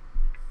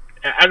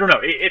 I don't know.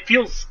 It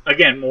feels,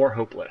 again, more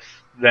hopeless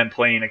than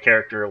playing a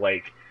character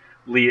like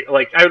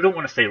I don't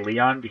want to say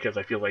Leon because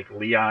I feel like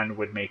Leon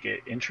would make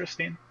it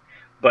interesting,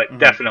 but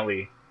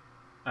definitely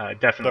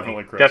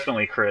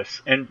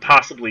Chris, and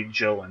possibly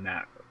Jill in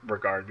that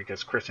regard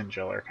because Chris and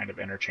Jill are kind of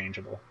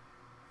interchangeable.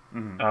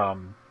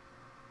 And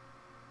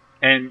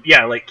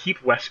yeah, like keep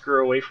Wesker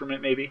away from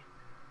it, maybe.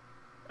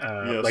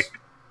 Yes. Like,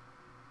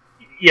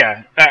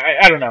 yeah,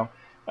 I don't know.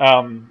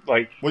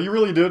 Well, you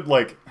really did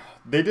like.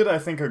 They did, I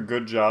think, a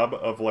good job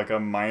of, like, a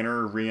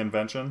minor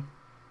reinvention.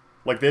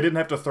 Like, they didn't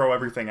have to throw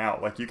everything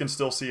out. Like, you can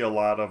still see a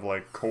lot of,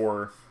 like,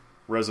 core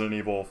Resident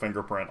Evil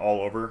fingerprint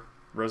all over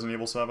Resident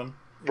Evil 7.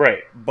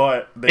 Right.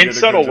 But they did in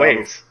subtle good job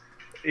ways.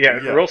 Yeah,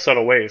 real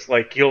subtle ways.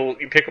 Like, you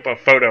pick up a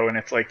photo, and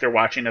it's like they're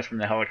watching us from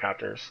the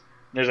helicopters.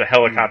 There's a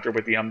helicopter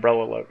with the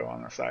Umbrella logo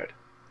on the side.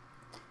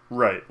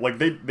 Right. Like,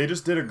 they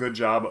just did a good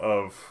job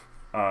of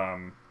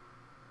kind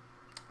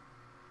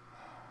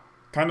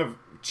of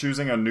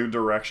choosing a new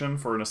direction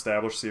for an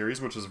established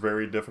series, which is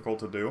very difficult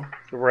to do.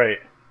 Right.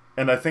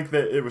 And I think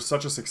that it was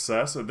such a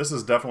success. This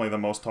is definitely the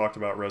most talked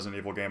about Resident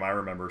Evil game I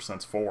remember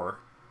since 4.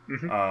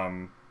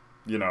 You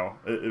know,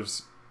 it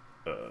was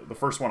the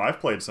first one I've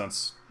played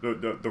since...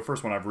 The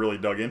first one I've really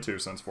dug into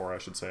since 4, I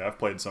should say. I've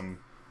played 5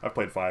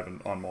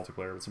 on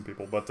multiplayer with some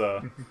people. But,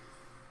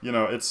 you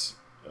know, it's...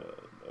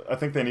 I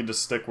think they need to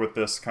stick with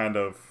this kind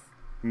of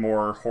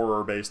more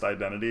horror-based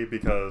identity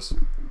because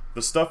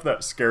the stuff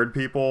that scared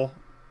people...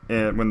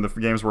 And when the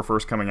games were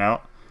first coming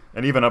out,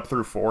 and even up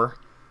through 4,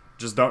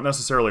 just don't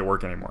necessarily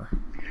work anymore.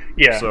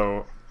 Yeah.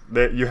 So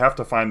you have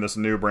to find this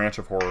new branch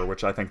of horror,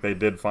 which I think they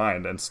did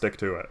find, and stick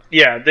to it.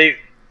 Yeah,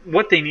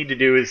 what they need to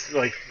do is,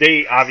 like,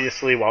 they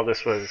obviously, while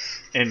this was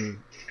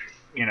in,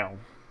 you know,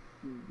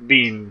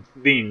 being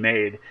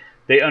made,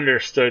 they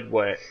understood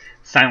what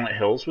Silent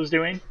Hills was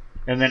doing,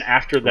 And then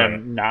after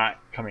them not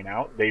coming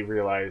out, they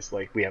realized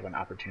like we have an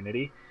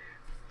opportunity.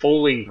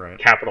 Fully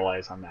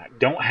capitalize on that.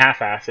 Don't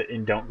half-ass it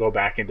and don't go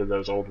back into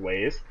those old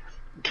ways.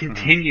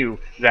 Continue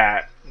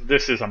that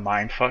this is a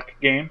mindfuck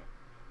game.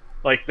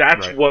 Like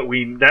that's what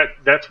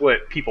that's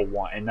what people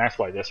want, and that's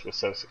why this was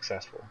so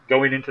successful.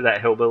 Going into that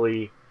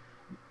hillbilly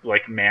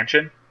like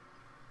mansion,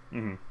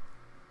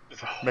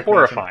 it's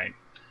horrifying.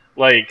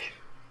 Like,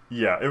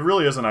 yeah, it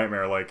really is a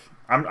nightmare. Like,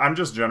 I'm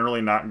just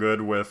generally not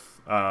good with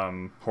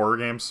horror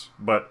games,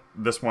 but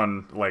this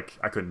one, like,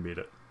 I couldn't beat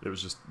it. It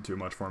was just too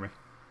much for me.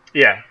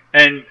 Yeah,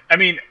 and I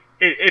mean,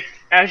 if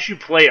as you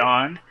play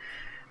on,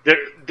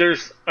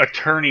 there's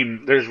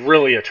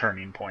really a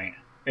turning point.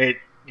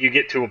 You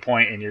get to a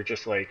point and you're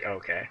just like,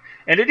 okay.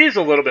 And it is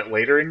a little bit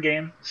later in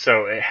game,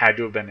 so it had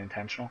to have been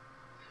intentional.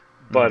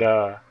 But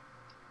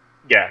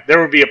yeah, there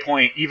would be a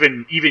point,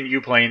 even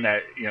you playing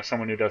that, you know,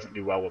 someone who doesn't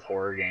do well with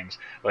horror games,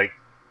 like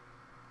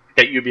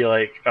that you'd be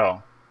like,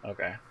 oh,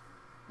 okay,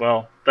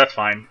 well, that's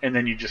fine, and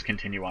then you just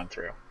continue on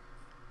through.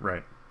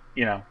 Right.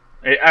 You know,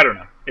 I don't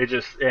know. It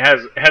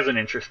has an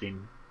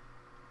interesting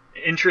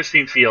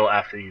feel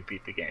after you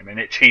beat the game, and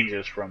it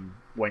changes from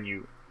when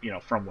you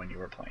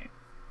were playing.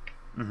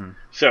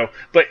 So,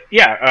 but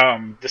yeah,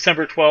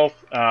 December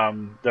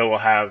 12th, they will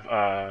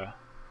have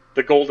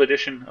the Gold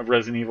Edition of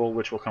Resident Evil,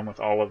 which will come with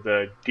all of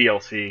the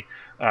DLC.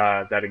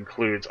 That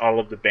includes all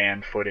of the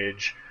banned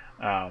footage.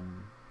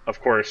 Of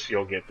course,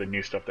 you'll get the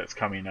new stuff that's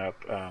coming up.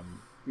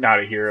 Not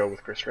a Hero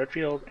with Chris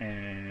Redfield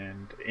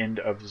and End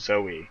of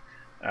Zoe.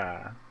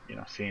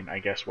 Seeing, I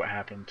guess, what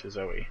happened to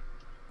Zoe.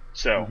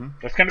 So,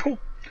 that's kind of cool.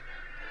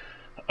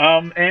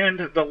 And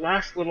the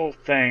last little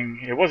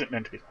thing, it wasn't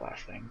meant to be the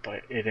last thing,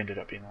 but it ended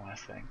up being the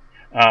last thing.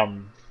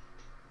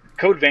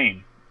 Code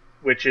Vein,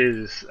 which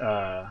is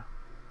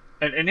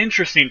an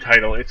interesting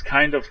title. It's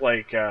kind of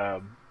like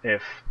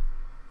if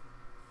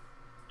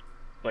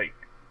like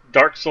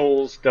Dark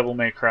Souls, Devil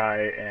May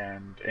Cry,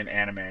 and an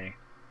anime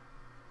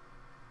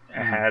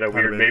had a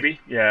weird baby.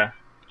 Yeah.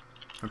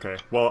 Okay.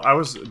 Well, I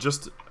was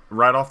just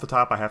right off the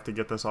top. I have to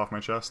get this off my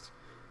chest.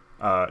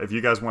 If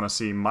you guys want to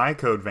see my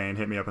Code Vein,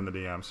 hit me up in the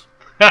DMs.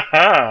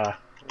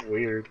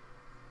 Weird.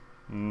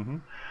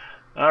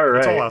 All right.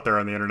 It's all out there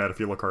on the internet if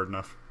you look hard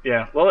enough.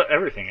 Yeah. Well,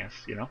 everything is,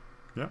 you know.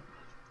 Yeah.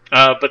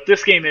 But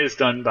this game is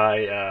done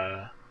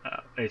by.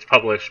 It's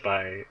published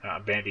by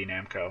Bandai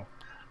Namco.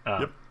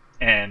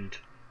 And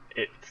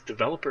its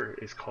developer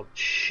is called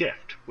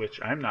Shift, which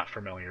I'm not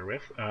familiar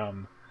with.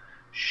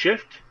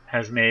 Shift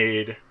has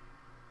made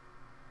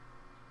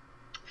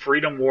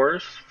Freedom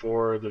Wars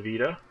for the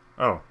Vita.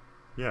 Oh,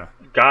 yeah.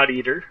 God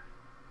Eater.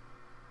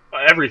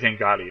 Everything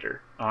God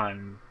Eater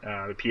on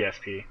the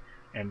PSP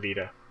and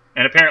Vita.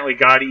 And apparently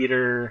God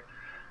Eater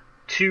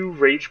 2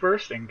 Rage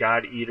Burst and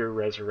God Eater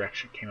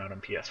Resurrection came out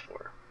on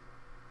PS4.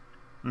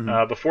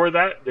 Before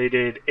that, they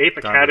did Ape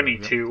Academy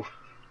 2.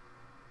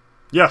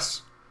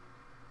 Yes.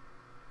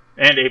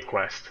 And Ape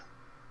Quest.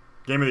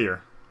 Game of the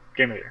Year.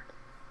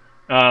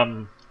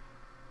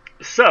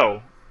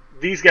 So,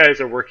 these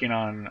guys are working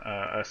on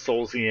a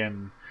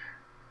Soulsian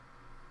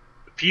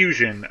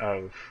fusion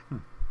of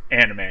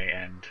anime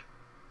and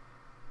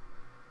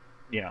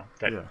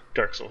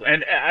Dark Souls.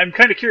 And I'm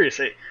kind of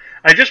curious.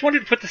 I just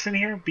wanted to put this in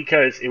here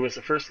because it was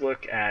the first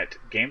look at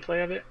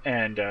gameplay of it,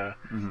 and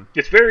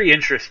it's very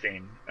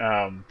interesting.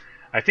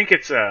 I think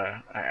it's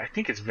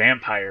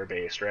vampire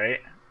based, right?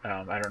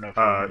 I don't know if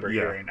I remember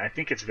hearing. I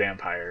think it's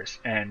vampires,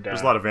 and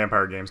there's a lot of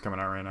vampire games coming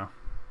out right now.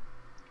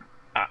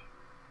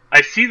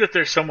 I see that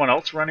there's someone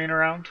else running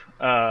around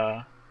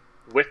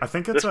with. I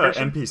think it's an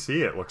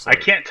NPC. It looks like. I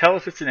can't tell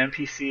if it's an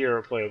NPC or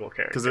a playable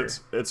character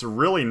because it's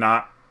really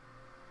not.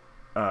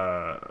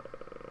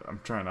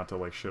 I'm trying not to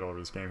like shit over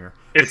this game here.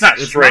 It's not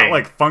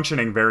like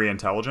functioning very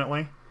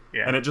intelligently.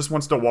 Yeah. And it just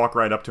wants to walk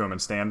right up to him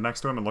and stand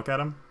next to him and look at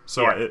him.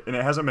 So and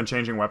it hasn't been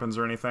changing weapons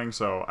or anything.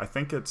 So I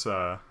think it's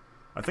an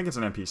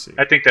NPC.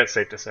 I think that's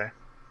safe to say.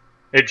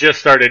 It just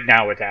started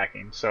now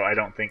attacking, so I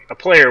don't think a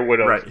player would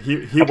have. Right,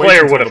 a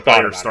player would have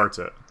thought starts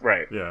it.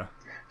 Right. Yeah.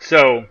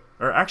 So.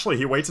 Or actually,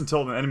 he waits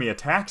until the enemy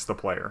attacks the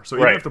player. So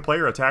even if the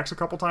player attacks a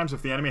couple times,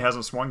 if the enemy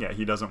hasn't swung yet,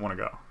 he doesn't want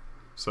to go.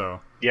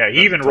 So. Yeah,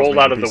 he even rolled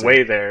out of the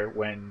way there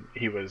when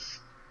he was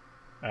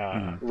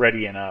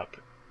readying up,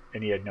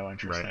 and he had no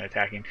interest in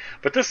attacking.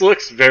 But this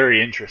looks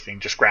very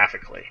interesting, just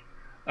graphically.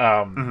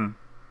 I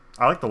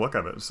like the look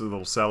of it. It's a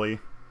little celly.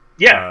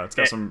 Yeah, it's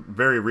got some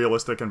very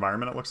realistic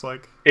environment. It looks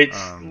like it's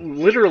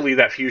literally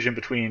that fusion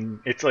between.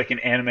 It's like an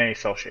anime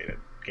cel shaded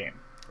game,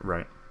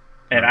 right?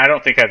 And I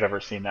don't think I've ever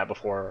seen that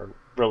before, or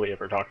really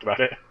ever talked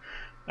about it.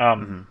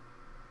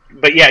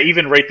 But yeah,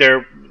 even right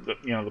there,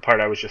 the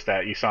part I was just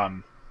at, you saw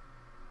him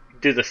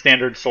do the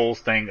standard Souls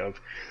thing of,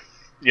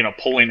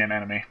 pulling an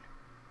enemy,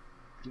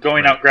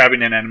 going out,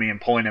 grabbing an enemy, and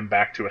pulling him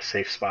back to a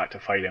safe spot to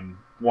fight him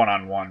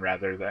one-on-one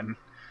rather than,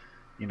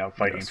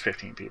 fighting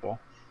 15 people.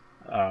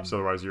 So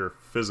otherwise you're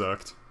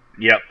physicked.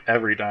 Yep,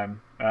 every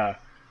time.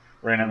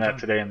 Ran in that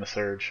today in the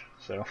Surge,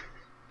 so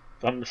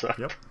thumbs up.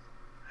 Yep.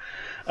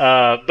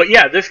 But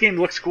yeah, this game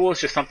looks cool.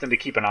 It's just something to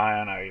keep an eye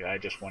on. I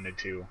just wanted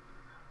to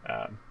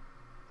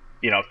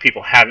if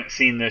people haven't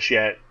seen this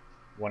yet,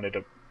 wanted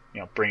to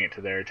bring it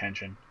to their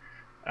attention.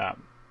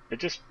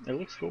 It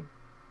looks cool.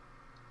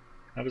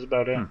 That was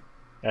about it.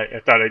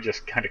 I thought I'd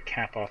just kind of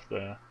cap off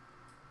the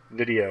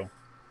video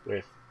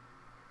with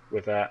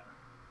that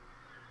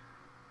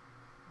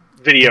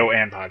video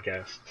and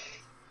podcast.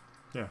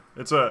 Yeah,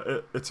 it's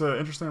a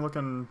interesting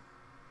looking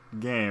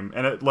game,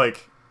 and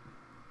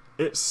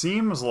it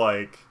seems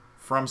like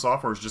From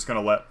Software is just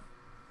going to let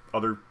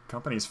other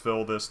companies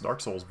fill this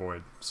Dark Souls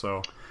void.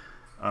 So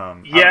I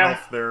don't know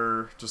if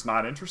they're just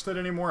not interested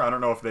anymore. I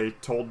don't know if they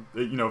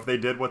if they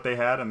did what they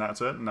had and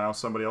that's it, and now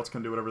somebody else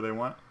can do whatever they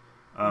want.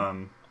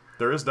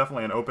 There is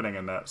definitely an opening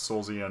in that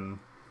Soulsian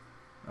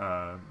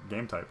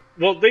game type.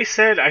 Well, they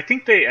said I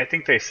think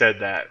they said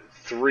that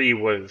 3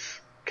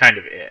 was kind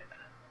of it,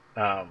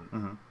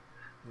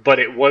 but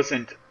it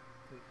wasn't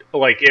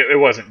it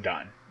wasn't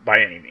done by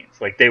any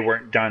means. Like, they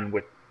weren't done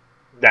with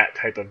that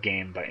type of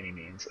game by any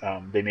means.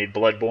 They made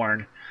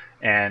Bloodborne,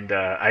 and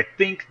I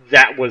think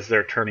that was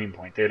their turning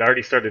point. They had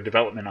already started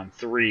development on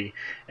 3,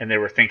 and they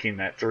were thinking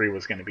that 3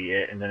 was going to be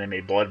it, and then they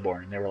made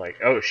Bloodborne, and they were like,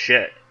 oh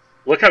shit,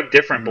 look how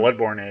different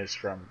Bloodborne is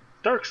from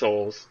Dark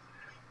Souls,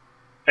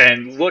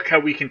 and look how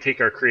we can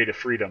take our creative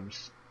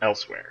freedoms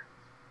elsewhere.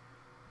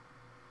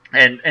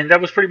 And that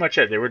was pretty much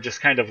it. They were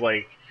just kind of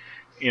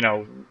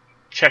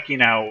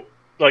checking out,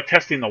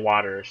 testing the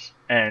waters,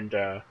 and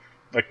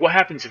what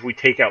happens if we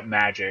take out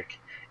magic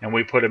and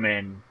we put them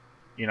in,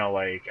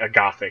 a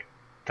gothic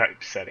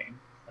type setting.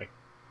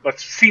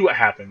 Let's see what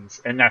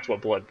happens, and that's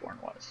what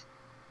Bloodborne was.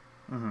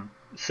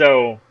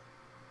 So,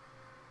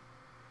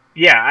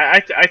 yeah,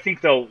 I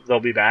think they'll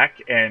be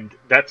back, and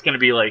that's going to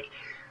be I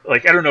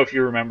don't know if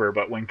you remember,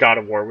 but when God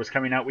of War was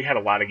coming out, we had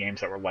a lot of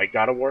games that were like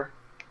God of War.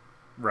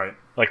 Right.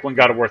 Like when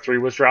God of War 3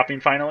 was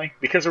dropping finally,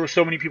 because there were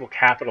so many people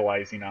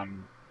capitalizing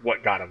on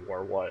what God of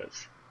War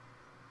was.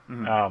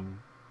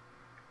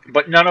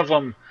 But none of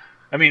them,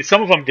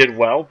 some of them did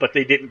well, but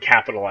they didn't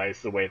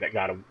capitalize the way that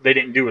they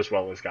didn't do as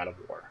well as God of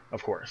War,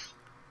 of course,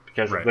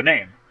 because of the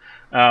name.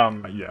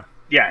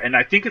 Yeah, and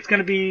I think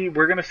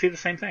we're going to see the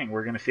same thing.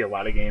 We're going to see a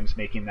lot of games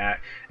making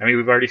that.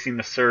 We've already seen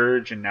The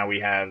Surge, and now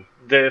we have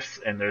this,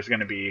 and there's going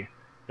to be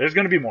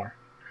more.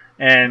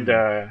 And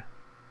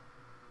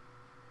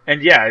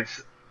and yeah,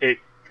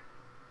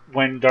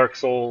 when Dark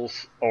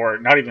Souls, or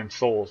not even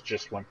Souls,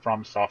 just when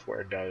From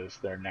Software does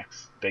their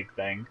next big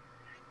thing,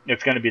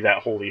 it's going to be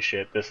that holy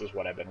shit, this is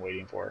what I've been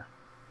waiting for.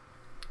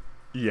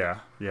 Yeah.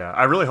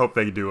 I really hope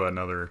they do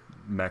another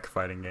mech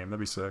fighting game. That'd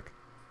be sick.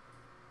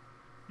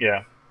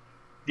 Yeah.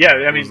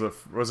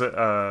 Was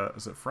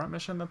it Front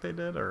Mission that they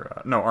did,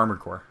 or no, Armored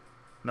Core?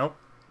 Nope.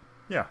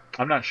 Yeah.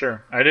 I'm not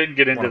sure. I didn't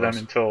get into them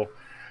until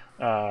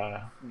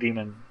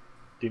Demon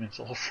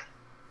Souls.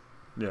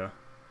 Yeah.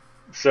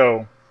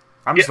 So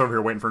I'm just over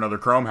here waiting for another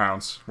Chrome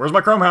Hounds. Where's my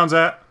Chrome Hounds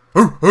at?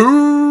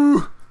 Hoo!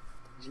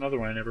 There's another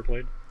one I never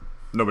played.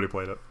 Nobody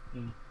played it.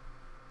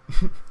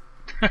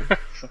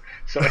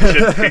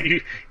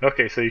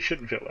 so you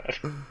shouldn't feel bad.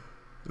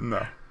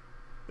 No,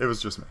 it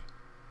was just me,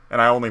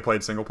 and I only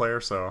played single player,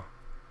 so.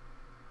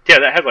 Yeah,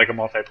 that had a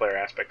multiplayer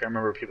aspect. I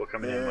remember people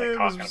coming in talking about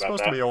that. It was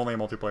supposed to be only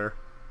multiplayer.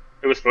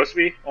 It was supposed to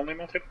be only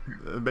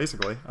multiplayer?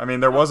 Basically.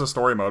 There was a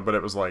story mode, but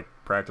it was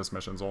practice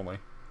missions only.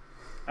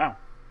 Oh.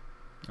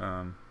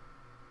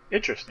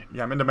 Interesting.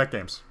 Yeah, I'm into mech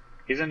games.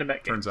 He's into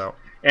mech games. Turns out.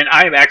 And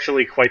I'm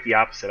actually quite the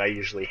opposite. I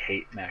usually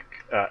hate mech.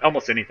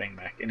 Almost anything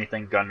mech.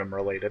 Anything Gundam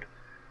related.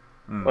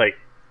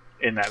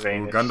 In that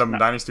vein. Gundam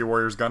Dynasty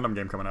Warriors Gundam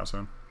game coming out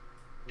soon.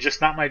 Just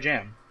not my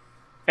jam.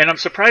 And I'm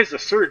surprised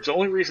the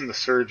only reason the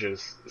Surge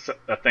is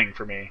a thing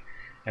for me,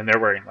 and they're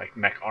wearing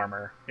mech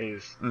armor,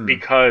 is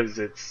because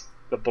it's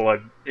the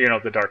blood,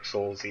 the Dark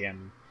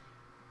Soulsian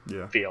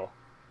feel.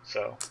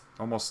 So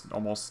almost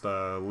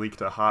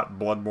leaked a hot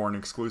Bloodborne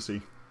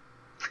exclusive.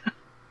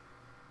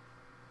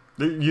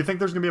 You think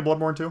there's gonna be a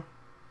Bloodborne 2?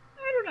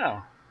 I don't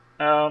know.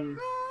 I don't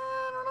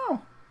know.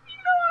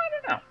 I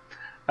don't know.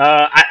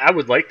 I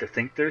would like to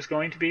think there's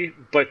going to be,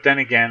 but then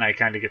again, I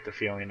kind of get the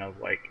feeling of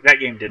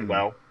that game did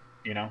well.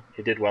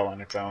 It did well on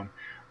its own.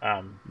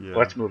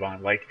 Let's move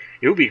on.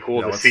 It would be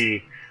cool to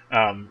see.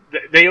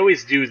 They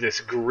always do this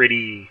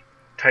gritty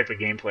type of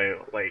gameplay.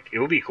 It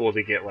would be cool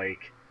to get a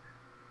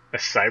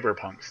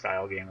cyberpunk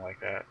style game like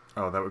that.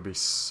 Oh, that would be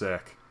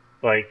sick.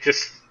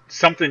 Just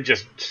something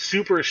just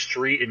super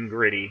street and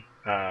gritty.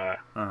 A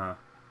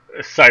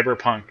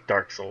cyberpunk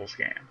Dark Souls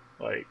game.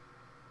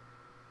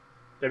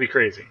 That'd be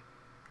crazy.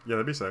 Yeah,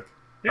 that'd be sick.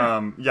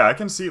 Yeah. I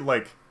can see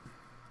I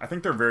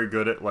think they're very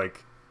good at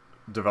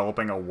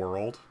developing a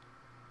world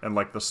and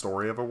the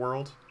story of a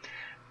world.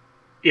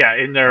 Yeah,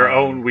 in their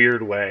own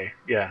weird way.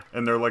 Yeah.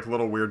 And they're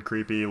little weird,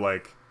 creepy,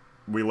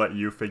 we let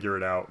you figure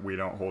it out, we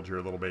don't hold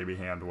your little baby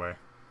hand way.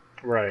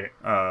 Right.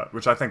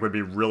 Which I think would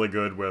be really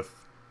good with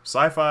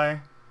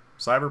sci-fi,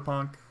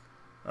 cyberpunk,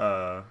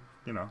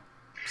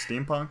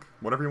 steampunk,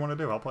 whatever you want to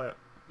do, I'll play it.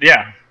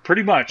 Yeah,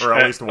 pretty much. Or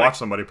at least watch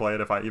somebody play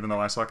it even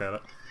though I suck at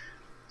it.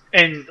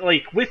 And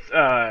with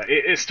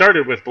it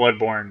started with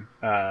Bloodborne.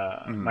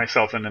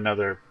 Myself and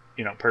another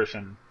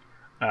person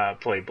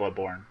played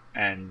Bloodborne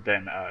and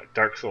then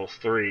Dark Souls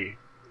 3,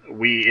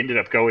 we ended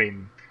up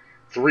going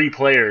 3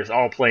 players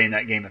all playing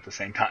that game at the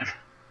same time.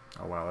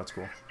 Oh wow, that's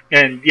cool.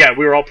 And yeah,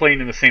 we were all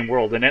playing in the same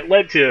world, and it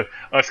led to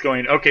us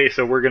going, okay,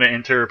 so we're going to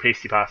enter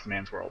Pasty Pasta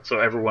Man's world, so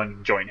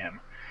everyone join him.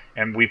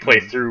 And we play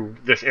through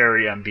this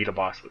area and beat a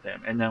boss with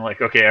him. And then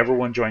like, okay,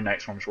 everyone join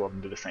Nightstorm's world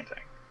and do the same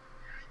thing.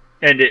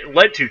 And it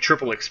led to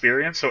triple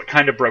experience, so it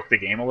kind of broke the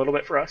game a little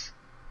bit for us.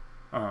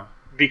 Uh-huh.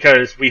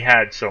 Because we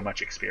had so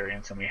much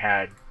experience, and we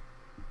had...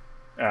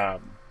 well,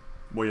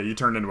 yeah, you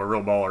turned into a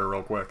real baller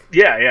real quick.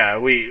 Yeah,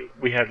 we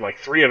had like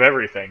 3 of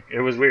everything.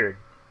 It was weird.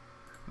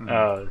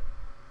 Mm-hmm.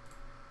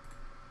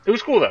 It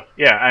was cool though,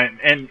 yeah,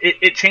 and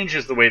it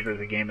changes the way that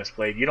the game is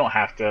played. You don't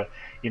have to,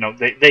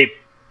 they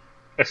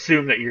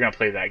assume that you're going to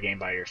play that game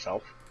by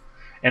yourself.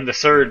 And the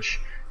Surge,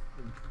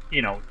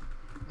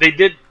 they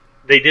did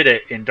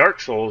it in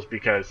Dark Souls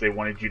because they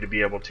wanted you to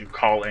be able to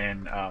call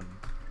in. I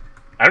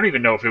don't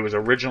even know if it was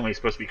originally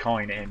supposed to be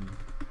calling in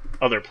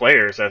other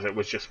players, as it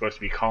was just supposed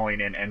to be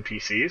calling in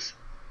NPCs,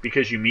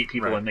 because you meet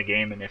people in the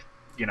game, and if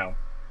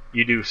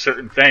you do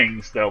certain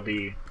things, they'll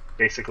be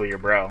basically your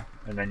bro,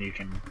 and then you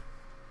can.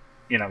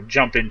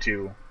 Jump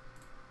into,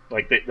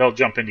 they'll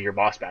jump into your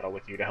boss battle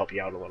with you to help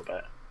you out a little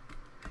bit.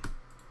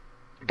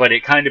 But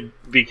it kind of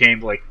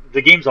became like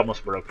the game's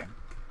almost broken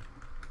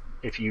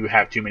if you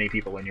have too many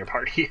people in your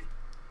party.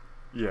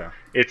 Yeah,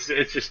 it's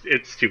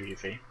too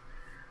easy.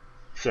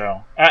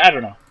 So I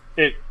don't know.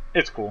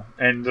 It's cool,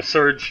 and the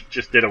Surge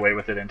just did away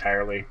with it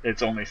entirely.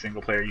 It's only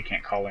single player. You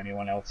can't call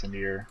anyone else into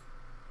your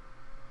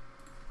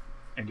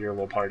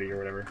little party or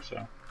whatever.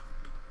 So.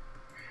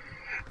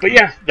 But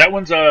yeah, that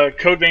one's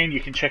Code Vein. You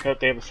can check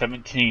out. They have a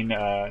 17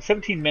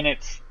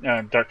 minutes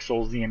Dark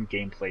Soulsian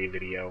gameplay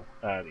video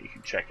that you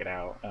can check it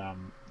out.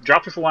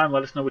 Drop us a line.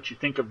 Let us know what you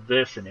think of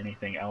this and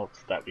anything else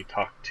that we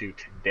talked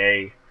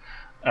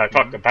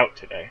about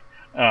today.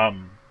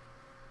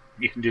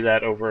 You can do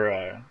that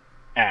over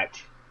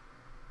at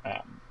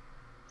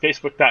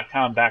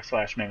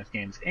Facebook.com/Mammoth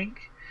Games Inc.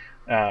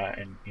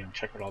 And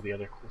check out all the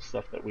other cool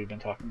stuff that we've been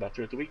talking about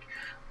throughout the week.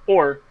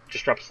 Or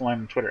just drop us a line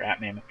on Twitter at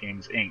Mammoth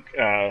Games Inc.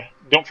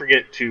 Don't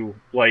forget to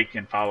like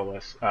and follow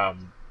us.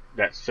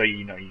 That's so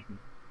you can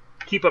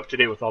keep up to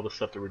date with all the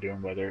stuff that we're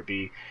doing, whether it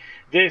be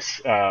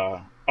this,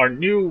 our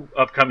new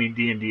upcoming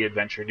D&D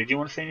adventure. Did you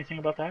want to say anything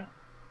about that?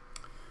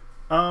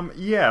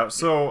 Yeah.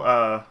 So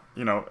I'm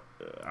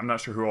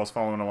not sure who else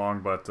following along,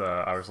 but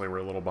obviously we're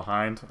a little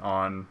behind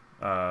on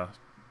our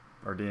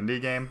D&D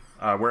game.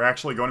 We're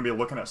actually going to be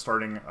looking at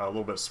starting a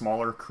little bit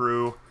smaller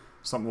crew.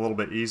 Something a little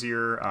bit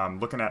easier.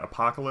 Looking at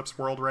Apocalypse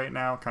World right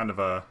now, kind of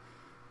a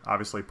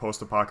obviously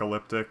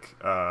post-apocalyptic,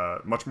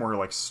 much more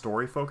like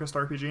story-focused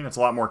RPG, and it's a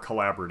lot more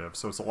collaborative.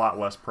 So it's a lot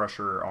less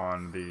pressure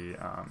on the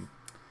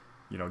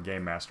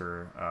game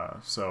master.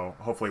 So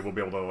hopefully we'll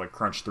be able to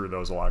crunch through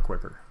those a lot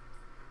quicker.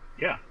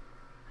 Yeah.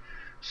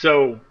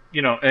 So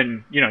you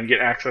get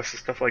access to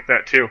stuff like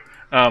that too.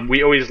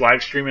 We always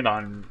live stream it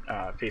on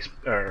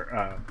Facebook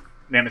or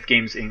Mammoth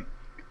Games Inc.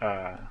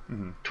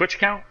 Twitch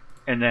account.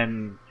 And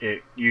then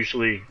it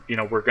usually,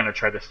 we're going to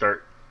try to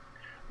start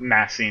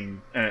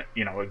massing, a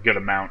good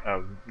amount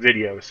of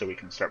videos so we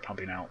can start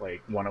pumping out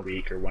one a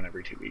week or one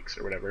every 2 weeks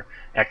or whatever,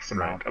 X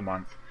amount a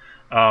month.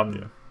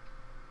 And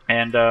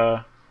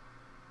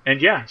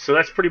yeah, so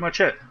that's pretty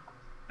much it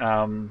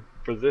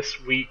for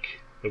this week,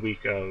 the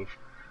week of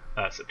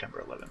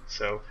September 11th.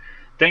 So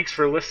thanks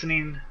for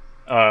listening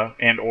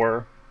and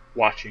or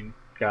watching,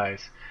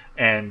 guys.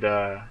 And,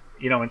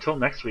 until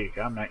next week,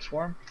 I'm Night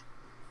Swarm.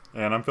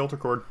 And I'm Filter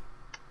Cord.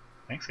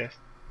 Thanks, guys.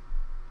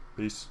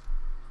 Peace.